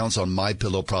deep discounts on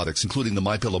MyPillow products, including the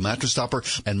MyPillow mattress topper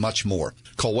and much more.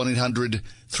 Call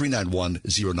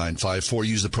 1-800-391-0954.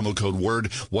 Use the promo code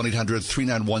WORD,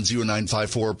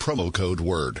 1-800-391-0954, promo code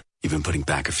WORD. You've been putting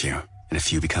back a few, and a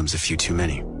few becomes a few too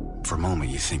many. For a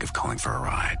moment, you think of calling for a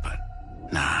ride, but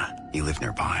nah, you live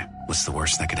nearby. What's the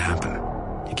worst that could happen?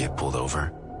 You get pulled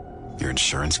over, your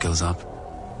insurance goes up,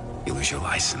 you lose your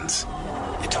license,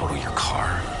 you total your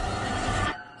car,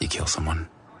 you kill someone.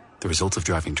 The results of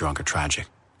driving drunk are tragic.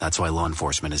 That's why law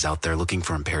enforcement is out there looking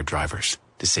for impaired drivers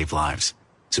to save lives.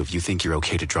 So if you think you're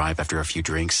okay to drive after a few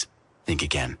drinks, think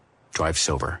again. Drive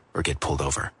sober or get pulled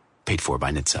over. Paid for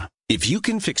by NHTSA. If you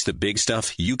can fix the big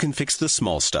stuff, you can fix the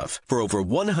small stuff. For over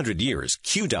 100 years,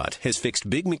 QDOT has fixed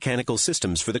big mechanical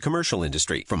systems for the commercial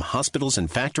industry, from hospitals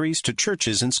and factories to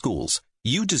churches and schools.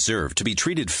 You deserve to be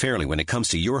treated fairly when it comes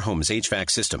to your home's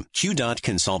HVAC system. QDOT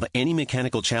can solve any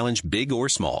mechanical challenge, big or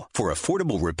small. For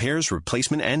affordable repairs,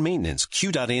 replacement, and maintenance,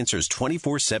 QDOT answers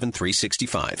 24/7,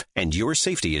 365. And your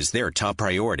safety is their top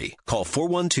priority. Call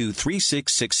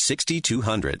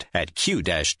 412-366-6200 at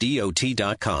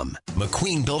q-dot.com.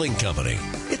 McQueen Building Company.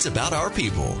 It's about our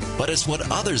people, but it's what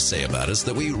others say about us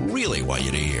that we really want you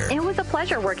to hear. It was a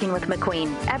pleasure working with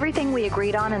McQueen. Everything we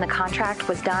agreed on in the contract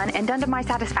was done and done to my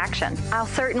satisfaction. I'll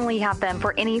certainly have them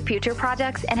for any future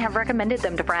projects and have recommended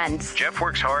them to friends. Jeff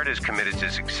works hard, is committed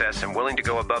to success, and willing to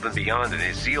go above and beyond in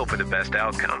his zeal for the best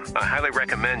outcome. I highly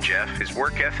recommend Jeff, his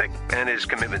work ethic, and his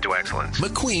commitment to excellence.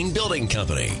 McQueen Building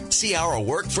Company. See our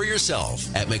work for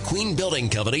yourself at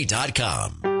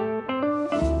McQueenBuildingCompany.com.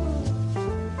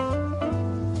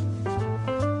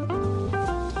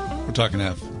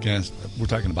 We're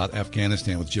talking about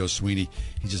Afghanistan with Joe Sweeney.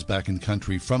 He's just back in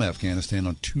country from Afghanistan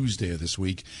on Tuesday of this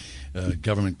week.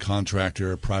 Government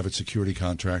contractor, private security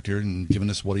contractor, and giving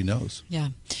us what he knows. Yeah.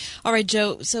 All right,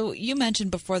 Joe. So you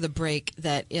mentioned before the break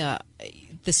that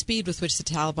the speed with which the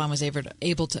Taliban was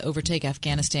able to overtake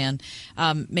Afghanistan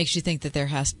makes you think that there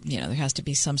has to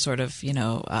be some sort of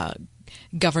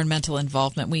governmental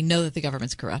involvement. We know that the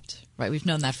government's corrupt, right? We've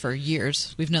known that for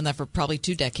years. We've known that for probably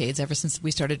 2 decades, ever since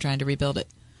we started trying to rebuild it.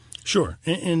 Sure,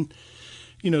 and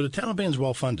the Taliban's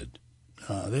well funded.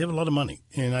 They have a lot of money,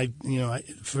 and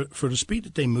for the speed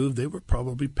that they moved, they were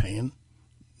probably paying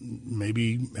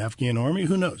maybe Afghan army.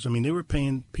 Who knows? I mean, they were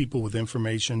paying people with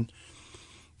information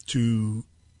to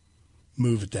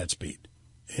move at that speed,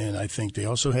 and I think they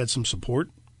also had some support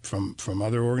from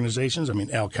other organizations. I mean,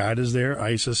 Al Qaeda's there,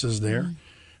 ISIS is there,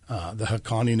 the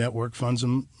Haqqani network funds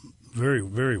them very,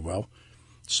 very well.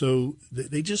 So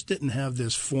they just didn't have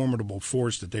this formidable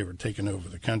force that they were taking over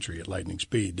the country at lightning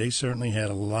speed. They certainly had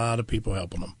a lot of people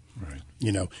helping them. Right.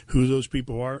 Who those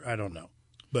people are, I don't know.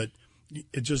 But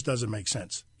it just doesn't make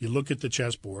sense. You look at the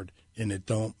chessboard, and it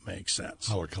don't make sense.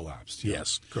 How it collapsed.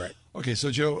 Yes, correct. Okay,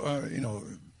 so Joe,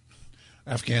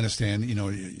 Afghanistan,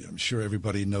 I'm sure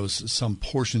everybody knows some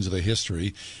portions of the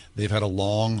history. They've had a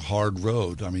long, hard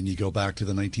road. I mean, you go back to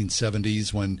the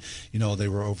 1970s when, they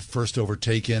were first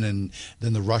overtaken, and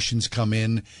then the Russians come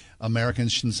in.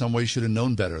 Americans in some ways should have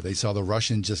known better. They saw the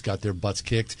Russians just got their butts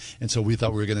kicked, and so we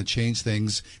thought we were going to change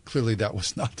things. Clearly, that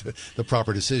was not the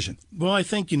proper decision. Well, I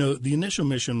think, the initial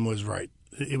mission was right.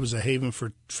 It was a haven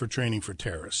for training for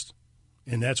terrorists,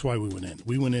 and that's why we went in.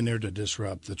 We went in there to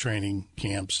disrupt the training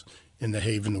camps in the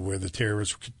haven where the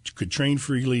terrorists could train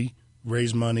freely,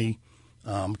 raise money,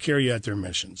 carry out their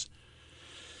missions.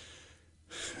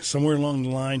 Somewhere along the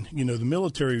line, the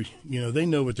military, they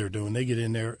know what they're doing. They get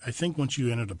in there. I think once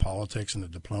you enter the politics and the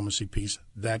diplomacy piece,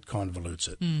 that convolutes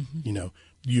it. Mm-hmm.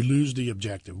 You lose the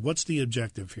objective. What's the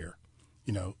objective here?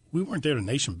 We weren't there to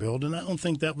nation build, and I don't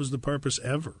think that was the purpose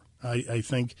ever. I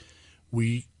think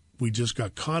we just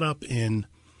got caught up in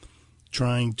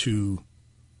trying to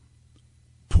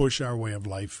push our way of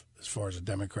life as far as a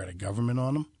democratic government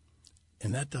on them.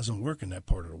 And that doesn't work in that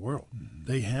part of the world. Mm-hmm.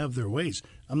 They have their ways.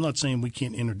 I'm not saying we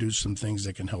can't introduce some things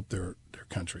that can help their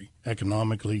country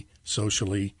economically,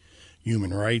 socially,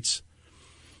 human rights.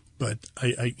 But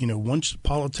once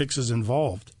politics is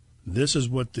involved, this is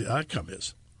what the outcome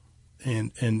is.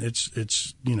 And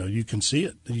it's you can see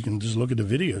it. You can just look at the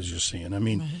videos you're seeing. I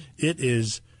mean, It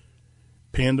is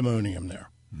pandemonium there,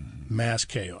 mass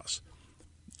chaos.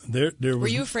 There Were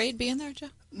you afraid being there, Joe?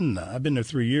 No, I've been there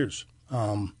 3 years.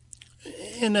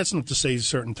 And that's not to say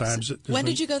certain times. When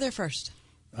did you go there first?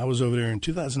 I was over there in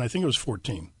 2000. I think it was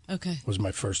 14. Okay. Was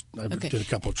my first. I did a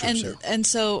couple of trips there. And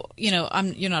so,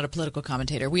 you're not a political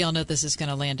commentator. We all know this is going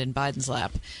to land in Biden's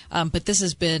lap. But this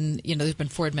has been, there's been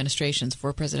four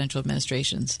presidential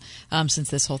administrations since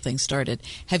this whole thing started.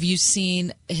 Have you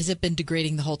seen, has it been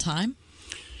degrading the whole time?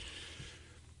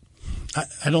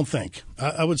 I don't think.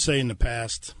 I would say in the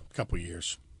past couple of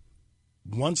years,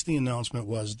 once the announcement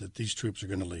was that these troops are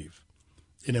going to leave,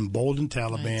 it emboldened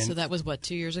Taliban. Right. So that was,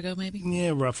 2 years ago maybe?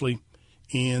 Yeah, roughly.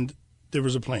 And there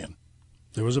was a plan.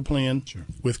 There was a plan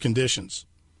with conditions.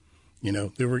 And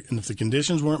if the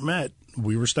conditions weren't met,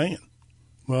 we were staying.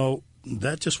 Well,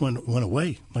 that just went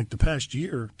away. Like the past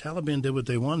year, Taliban did what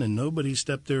they wanted, and nobody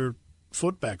stepped their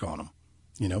foot back on them.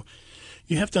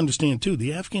 You have to understand, too,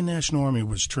 the Afghan National Army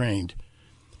was trained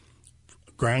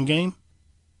ground game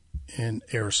and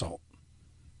air assault,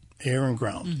 air and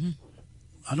ground. Mm-hmm.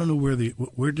 I don't know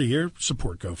where'd the air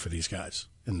support go for these guys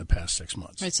in the past 6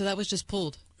 months. Right, so that was just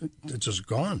pulled. It's just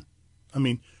gone. I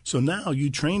mean, so now you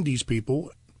train these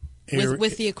people.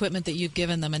 With the equipment that you've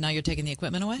given them, and now you're taking the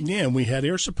equipment away? Yeah, and we had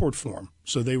air support for them.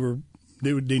 So they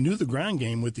knew the ground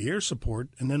game with the air support,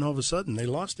 and then all of a sudden they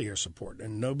lost the air support,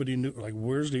 and nobody knew,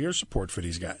 where's the air support for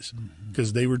these guys?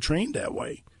 Because they were trained that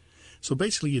way. So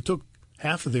basically you took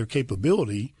half of their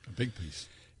capability. A big piece.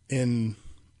 And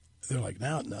they're like,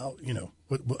 now,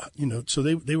 so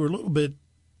they were a little bit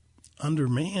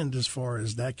undermanned as far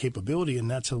as that capability, and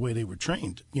that's the way they were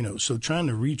trained. So trying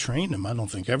to retrain them, I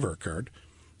don't think ever occurred.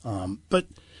 But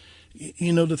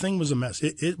the thing was a mess.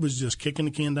 It was just kicking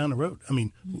the can down the road. I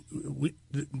mean,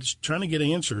 trying to get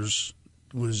answers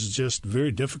was just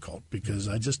very difficult because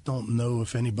I just don't know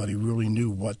if anybody really knew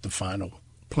what the final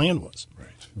plan was.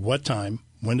 Right. What time?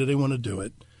 When do they want to do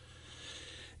it?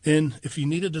 And if you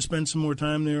needed to spend some more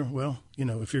time there, well,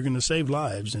 if you're going to save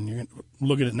lives, and you're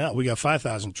look at it now, we got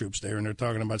 5,000 troops there, and they're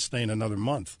talking about staying another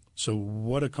month. So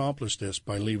what accomplished this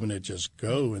by leaving it just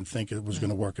go and think it was going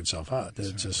to work itself out?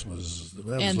 That just was.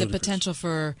 That and was the potential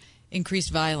for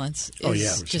increased violence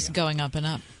is just going up and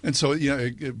up. And so,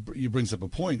 it brings up a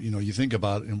point. You think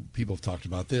about, and people have talked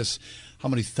about this, how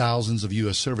many thousands of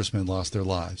U.S. servicemen lost their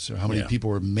lives, or how many people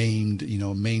were maimed,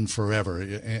 maimed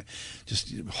forever,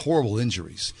 just horrible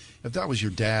injuries. If that was your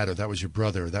dad, or that was your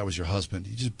brother, or that was your husband,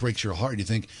 it just breaks your heart. You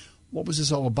think, what was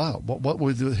this all about?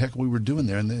 What the heck we were doing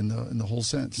there in the whole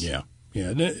sense? Yeah.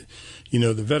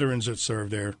 The veterans that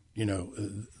served there,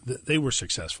 they were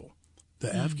successful.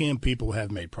 The Afghan people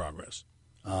have made progress.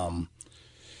 I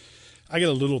get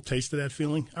a little taste of that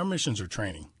feeling. Our missions are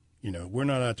training. We're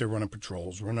not out there running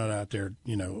patrols. We're not out there,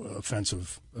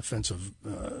 offensive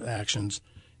actions.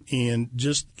 And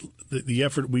just the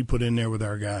effort we put in there with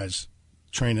our guys,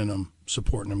 training them,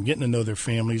 supporting them, getting to know their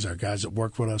families, our guys that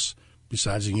work with us,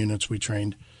 besides the units we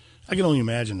trained. I can only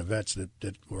imagine the vets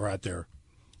that were out there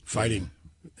fighting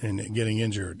and getting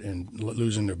injured and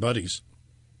losing their buddies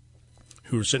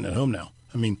who are sitting at home now.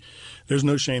 I mean, there's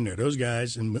no shame there. Those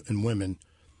guys and women,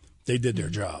 they did their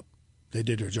job. They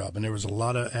did their job, and there was a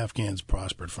lot of Afghans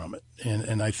prospered from it.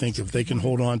 And I think if they can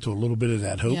hold on to a little bit of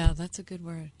that hope, yeah, that's a good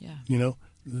word. Yeah,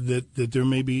 that there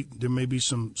may be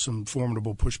some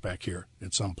formidable pushback here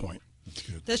at some point.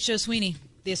 That's Joe Sweeney.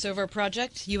 The Asovar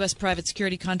Project, U.S. private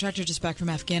security contractor, just back from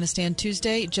Afghanistan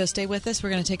Tuesday. Joe, stay with us. We're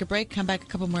going to take a break. Come back a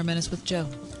couple more minutes with Joe.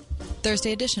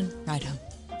 Thursday edition, Ride Home.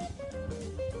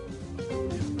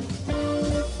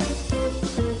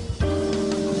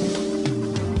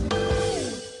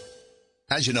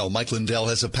 As you know, Mike Lindell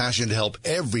has a passion to help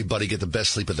everybody get the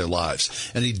best sleep of their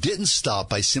lives. And he didn't stop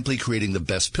by simply creating the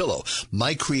best pillow.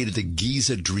 Mike created the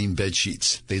Giza Dream Bed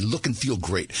Sheets. They look and feel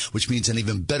great, which means an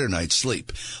even better night's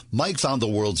sleep. Mike found the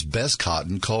world's best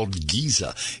cotton called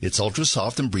Giza. It's ultra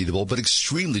soft and breathable, but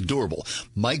extremely durable.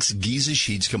 Mike's Giza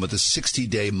sheets come with a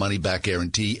 60-day money-back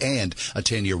guarantee and a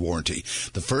 10-year warranty.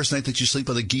 The first night that you sleep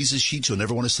on the Giza sheets, you'll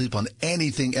never want to sleep on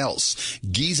anything else.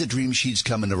 Giza Dream Sheets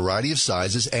come in a variety of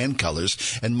sizes and colors.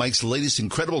 And Mike's latest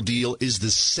incredible deal is the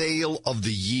sale of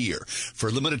the year. For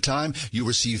a limited time, you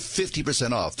receive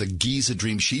 50% off the Giza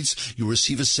Dream Sheets. You'll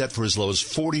receive a set for as low as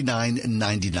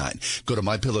 $49.99. Go to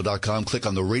MyPillow.com, click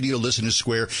on the radio listener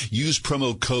square, use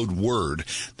promo code WORD.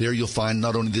 There you'll find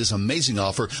not only this amazing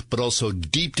offer, but also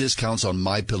deep discounts on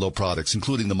MyPillow products,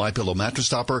 including the MyPillow mattress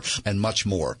topper and much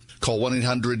more. Call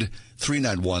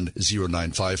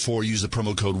 1-800-391-0954. Use the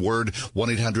promo code WORD,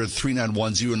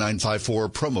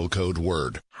 1-800-391-0954, promo code WORD.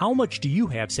 How much do you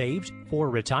have saved for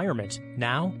retirement?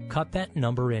 Now, cut that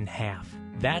number in half.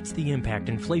 That's the impact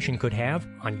inflation could have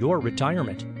on your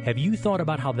retirement. Have you thought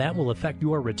about how that will affect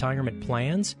your retirement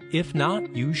plans? If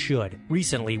not, you should.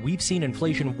 Recently, we've seen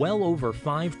inflation well over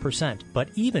 5%, but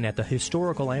even at the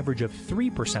historical average of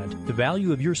 3%, the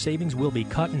value of your savings will be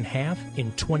cut in half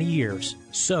in 20 years.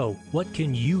 So, what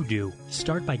can you do?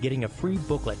 Start by getting a free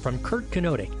booklet from Kurt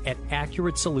Knodik at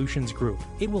Accurate Solutions Group.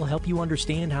 It will help you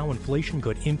understand how inflation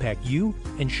could impact you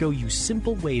and show you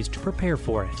simple ways to prepare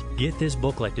for it. Get this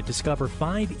booklet to discover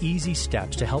 5 easy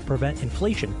steps to help prevent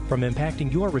inflation from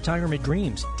impacting your retirement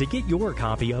dreams. To get your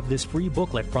copy of this free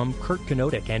booklet from Kurt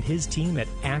Knodik and his team at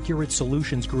Accurate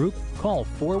Solutions Group, call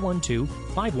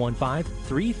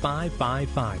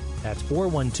 412-515-3555. That's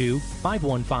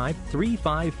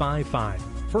 412-515-3555.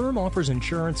 Firm offers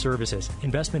insurance services.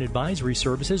 Investment advisory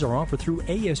services are offered through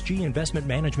ASG Investment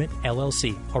Management,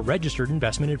 LLC, a registered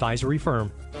investment advisory firm.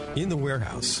 In the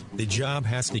warehouse, the job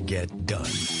has to get done.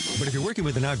 But if you're working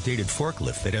with an outdated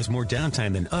forklift that has more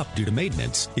downtime than up due to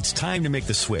maintenance, it's time to make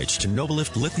the switch to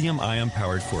Nobilift lithium-ion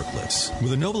powered forklifts.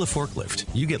 With a Nobilift forklift,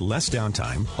 you get less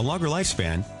downtime, a longer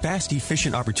lifespan, fast,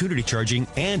 efficient opportunity charging,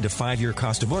 and a 5-year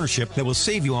cost of ownership that will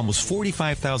save you almost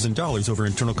 $45,000 over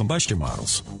internal combustion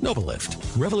models. Nobilift,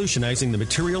 revolutionizing the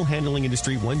material handling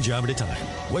industry one job at a time.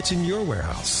 What's in your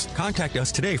warehouse? Contact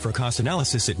us today for a cost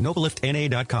analysis at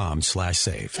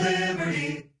nobeliftna.com/save.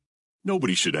 Liberty.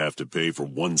 Nobody should have to pay for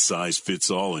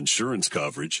one-size-fits-all insurance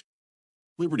coverage.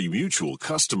 Liberty Mutual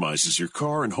customizes your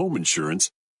car and home insurance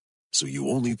so you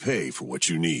only pay for what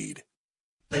you need.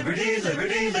 Liberty,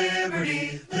 liberty,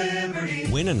 liberty, liberty.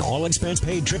 Win an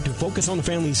all-expense-paid trip to Focus on the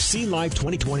Family's Sea Life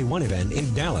 2021 event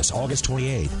in Dallas, August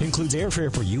 28th. Includes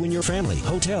airfare for you and your family,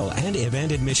 hotel, and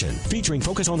event admission. Featuring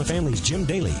Focus on the Family's Jim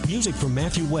Daly, music from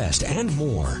Matthew West, and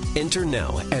more. Enter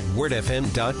now at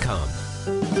wordfm.com.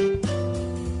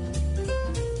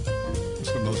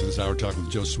 Spent most of this hour talking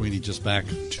with Joe Sweeney, just back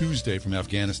Tuesday from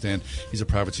Afghanistan. He's a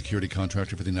private security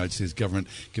contractor for the United States government.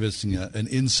 Give us an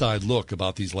inside look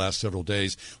about these last several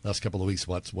days, last couple of weeks,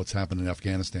 what's happened in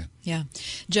Afghanistan. Yeah.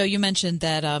 Joe, you mentioned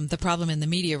that the problem in the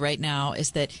media right now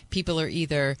is that people are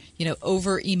either,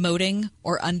 over-emoting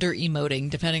or under-emoting,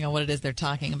 depending on what it is they're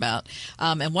talking about.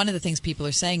 And one of the things people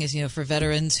are saying is, for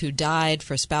veterans who died,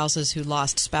 for spouses who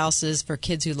lost spouses, for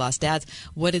kids who lost dads,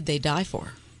 what did they die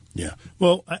for? Yeah.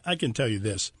 Well, I can tell you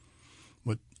this.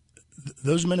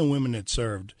 Those men and women that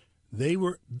served,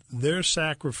 their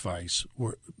sacrifice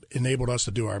enabled us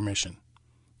to do our mission.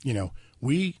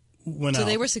 We went out. So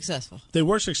they were successful. They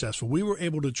were successful. We were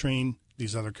able to train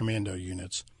these other commando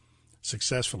units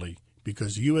successfully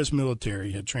because the U.S.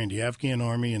 military had trained the Afghan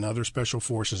Army and other special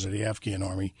forces of the Afghan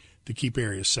Army to keep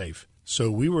areas safe.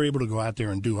 So we were able to go out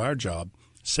there and do our job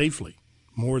safely,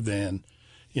 more than,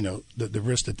 the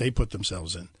risk that they put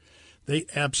themselves in. They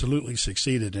absolutely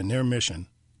succeeded in their mission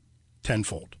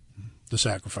tenfold, the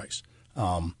sacrifice.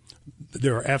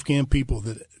 There are Afghan people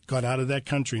that got out of that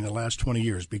country in the last 20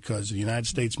 years because the United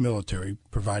States military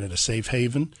provided a safe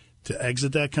haven to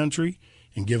exit that country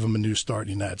and give them a new start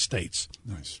in the United States.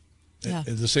 Nice. Yeah.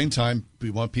 At the same time,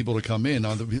 we want people to come in.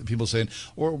 People saying,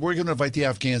 "Or we're going to invite the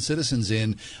Afghan citizens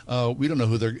in. We don't know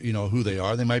who they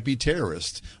are. They might be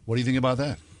terrorists." What do you think about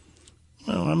that?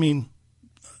 Well,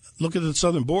 look at the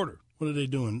southern border. What are they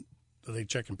doing? Are they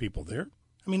checking people there?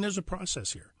 There's a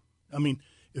process here.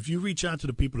 If you reach out to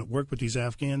the people that work with these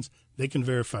Afghans, they can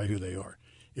verify who they are.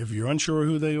 If you're unsure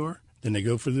who they are, then they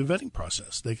go through the vetting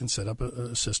process. They can set up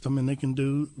a system, and they can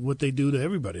do what they do to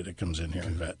everybody that comes in here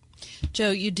and vet.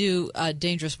 Joe, you do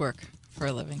dangerous work for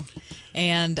a living,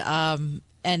 and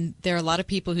there are a lot of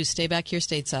people who stay back here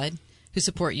stateside, who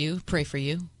support you, pray for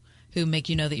you, who make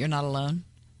you know that you're not alone.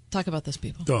 Talk about those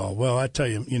people. Oh, well, I tell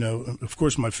you, of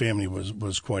course my family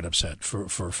was quite upset for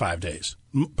 5 days,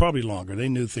 probably longer. They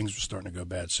knew things were starting to go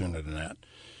bad sooner than that.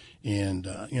 And,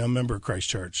 I'm a member of Christ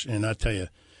Church, and I tell you,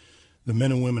 the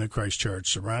men and women of Christ Church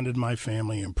surrounded my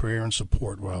family in prayer and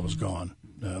support while I was gone.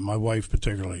 My wife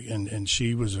particularly, and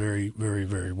she was very, very,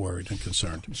 very worried and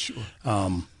concerned. Sure.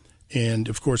 And,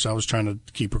 of course, I was trying to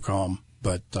keep her calm,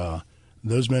 but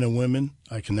those men and women,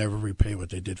 I can never repay what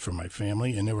they did for my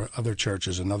family. And there were other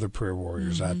churches and other prayer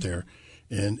warriors out there.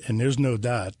 And there's no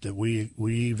doubt that we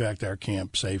evacuated our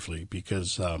camp safely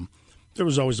because there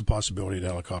was always the possibility of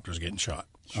helicopters getting shot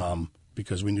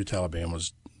because we knew Taliban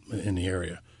was in the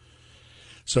area.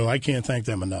 So I can't thank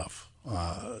them enough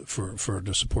for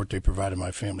the support they provided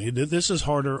my family. This is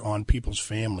harder on people's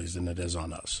families than it is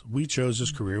on us. We chose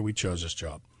this career. We chose this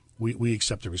job. We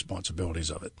accept the responsibilities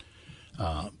of it.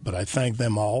 But I thank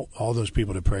them all those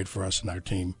people that prayed for us and our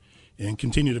team, and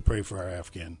continue to pray for our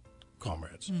Afghan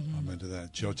comrades. I'm into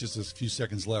that. Joe, just a few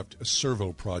seconds left. A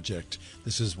Servo project.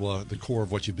 This is the core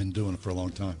of what you've been doing for a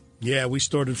long time. Yeah, we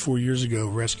started 4 years ago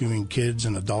rescuing kids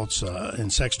and adults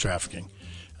in sex trafficking.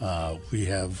 We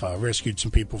have rescued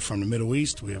some people from the Middle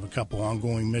East. We have a couple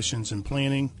ongoing missions in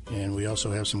planning, and we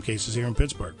also have some cases here in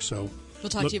Pittsburgh. So we'll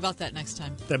talk to you about that next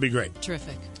time. That'd be great.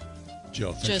 Terrific.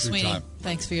 Joe, thanks Joe for Sweeney, your time.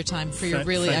 thanks for your time, for your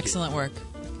really excellent work.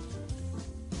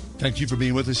 Thank you for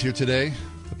being with us here today.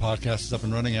 The podcast is up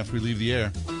and running after we leave the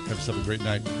air. Have yourself a great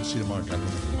night. We'll see you tomorrow.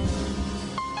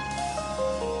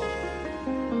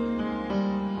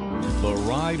 The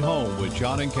Ride Home with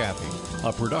John and Kathy,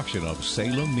 a production of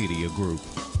Salem Media Group.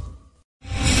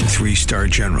 3-star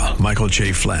General Michael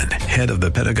J. Flynn, head of the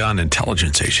Pentagon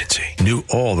Intelligence Agency, knew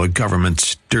all the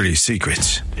government's dirty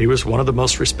secrets. He was one of the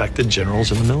most respected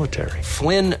generals in the military.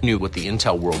 Flynn knew what the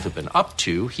intel world had been up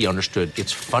to. He understood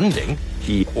its funding.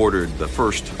 He ordered the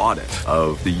first audit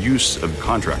of the use of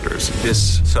contractors.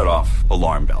 This set off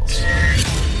alarm bells.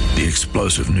 The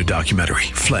explosive new documentary,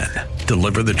 Flynn,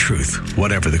 Deliver the Truth,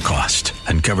 Whatever the Cost,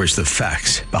 uncovers the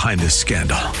facts behind this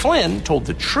scandal. Flynn told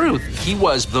the truth. He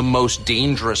was the most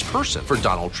dangerous person for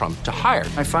Donald Trump to hire.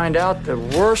 I find out the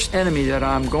worst enemy that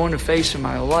I'm going to face in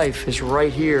my life is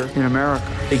right here in America.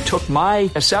 They took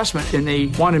my assessment and they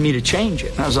wanted me to change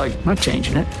it. And I was like, I'm not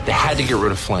changing it. They had to get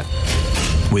rid of Flynn.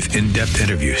 With in-depth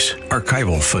interviews,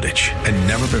 archival footage, and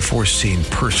never-before-seen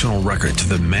personal records of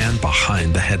the man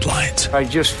behind the headlines. I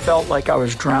just felt like I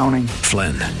was drowning.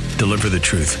 Flynn, Deliver the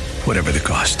Truth, Whatever the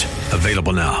Cost.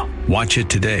 Available now. Watch it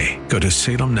today. Go to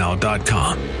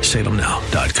salemnow.com.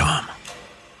 salemnow.com.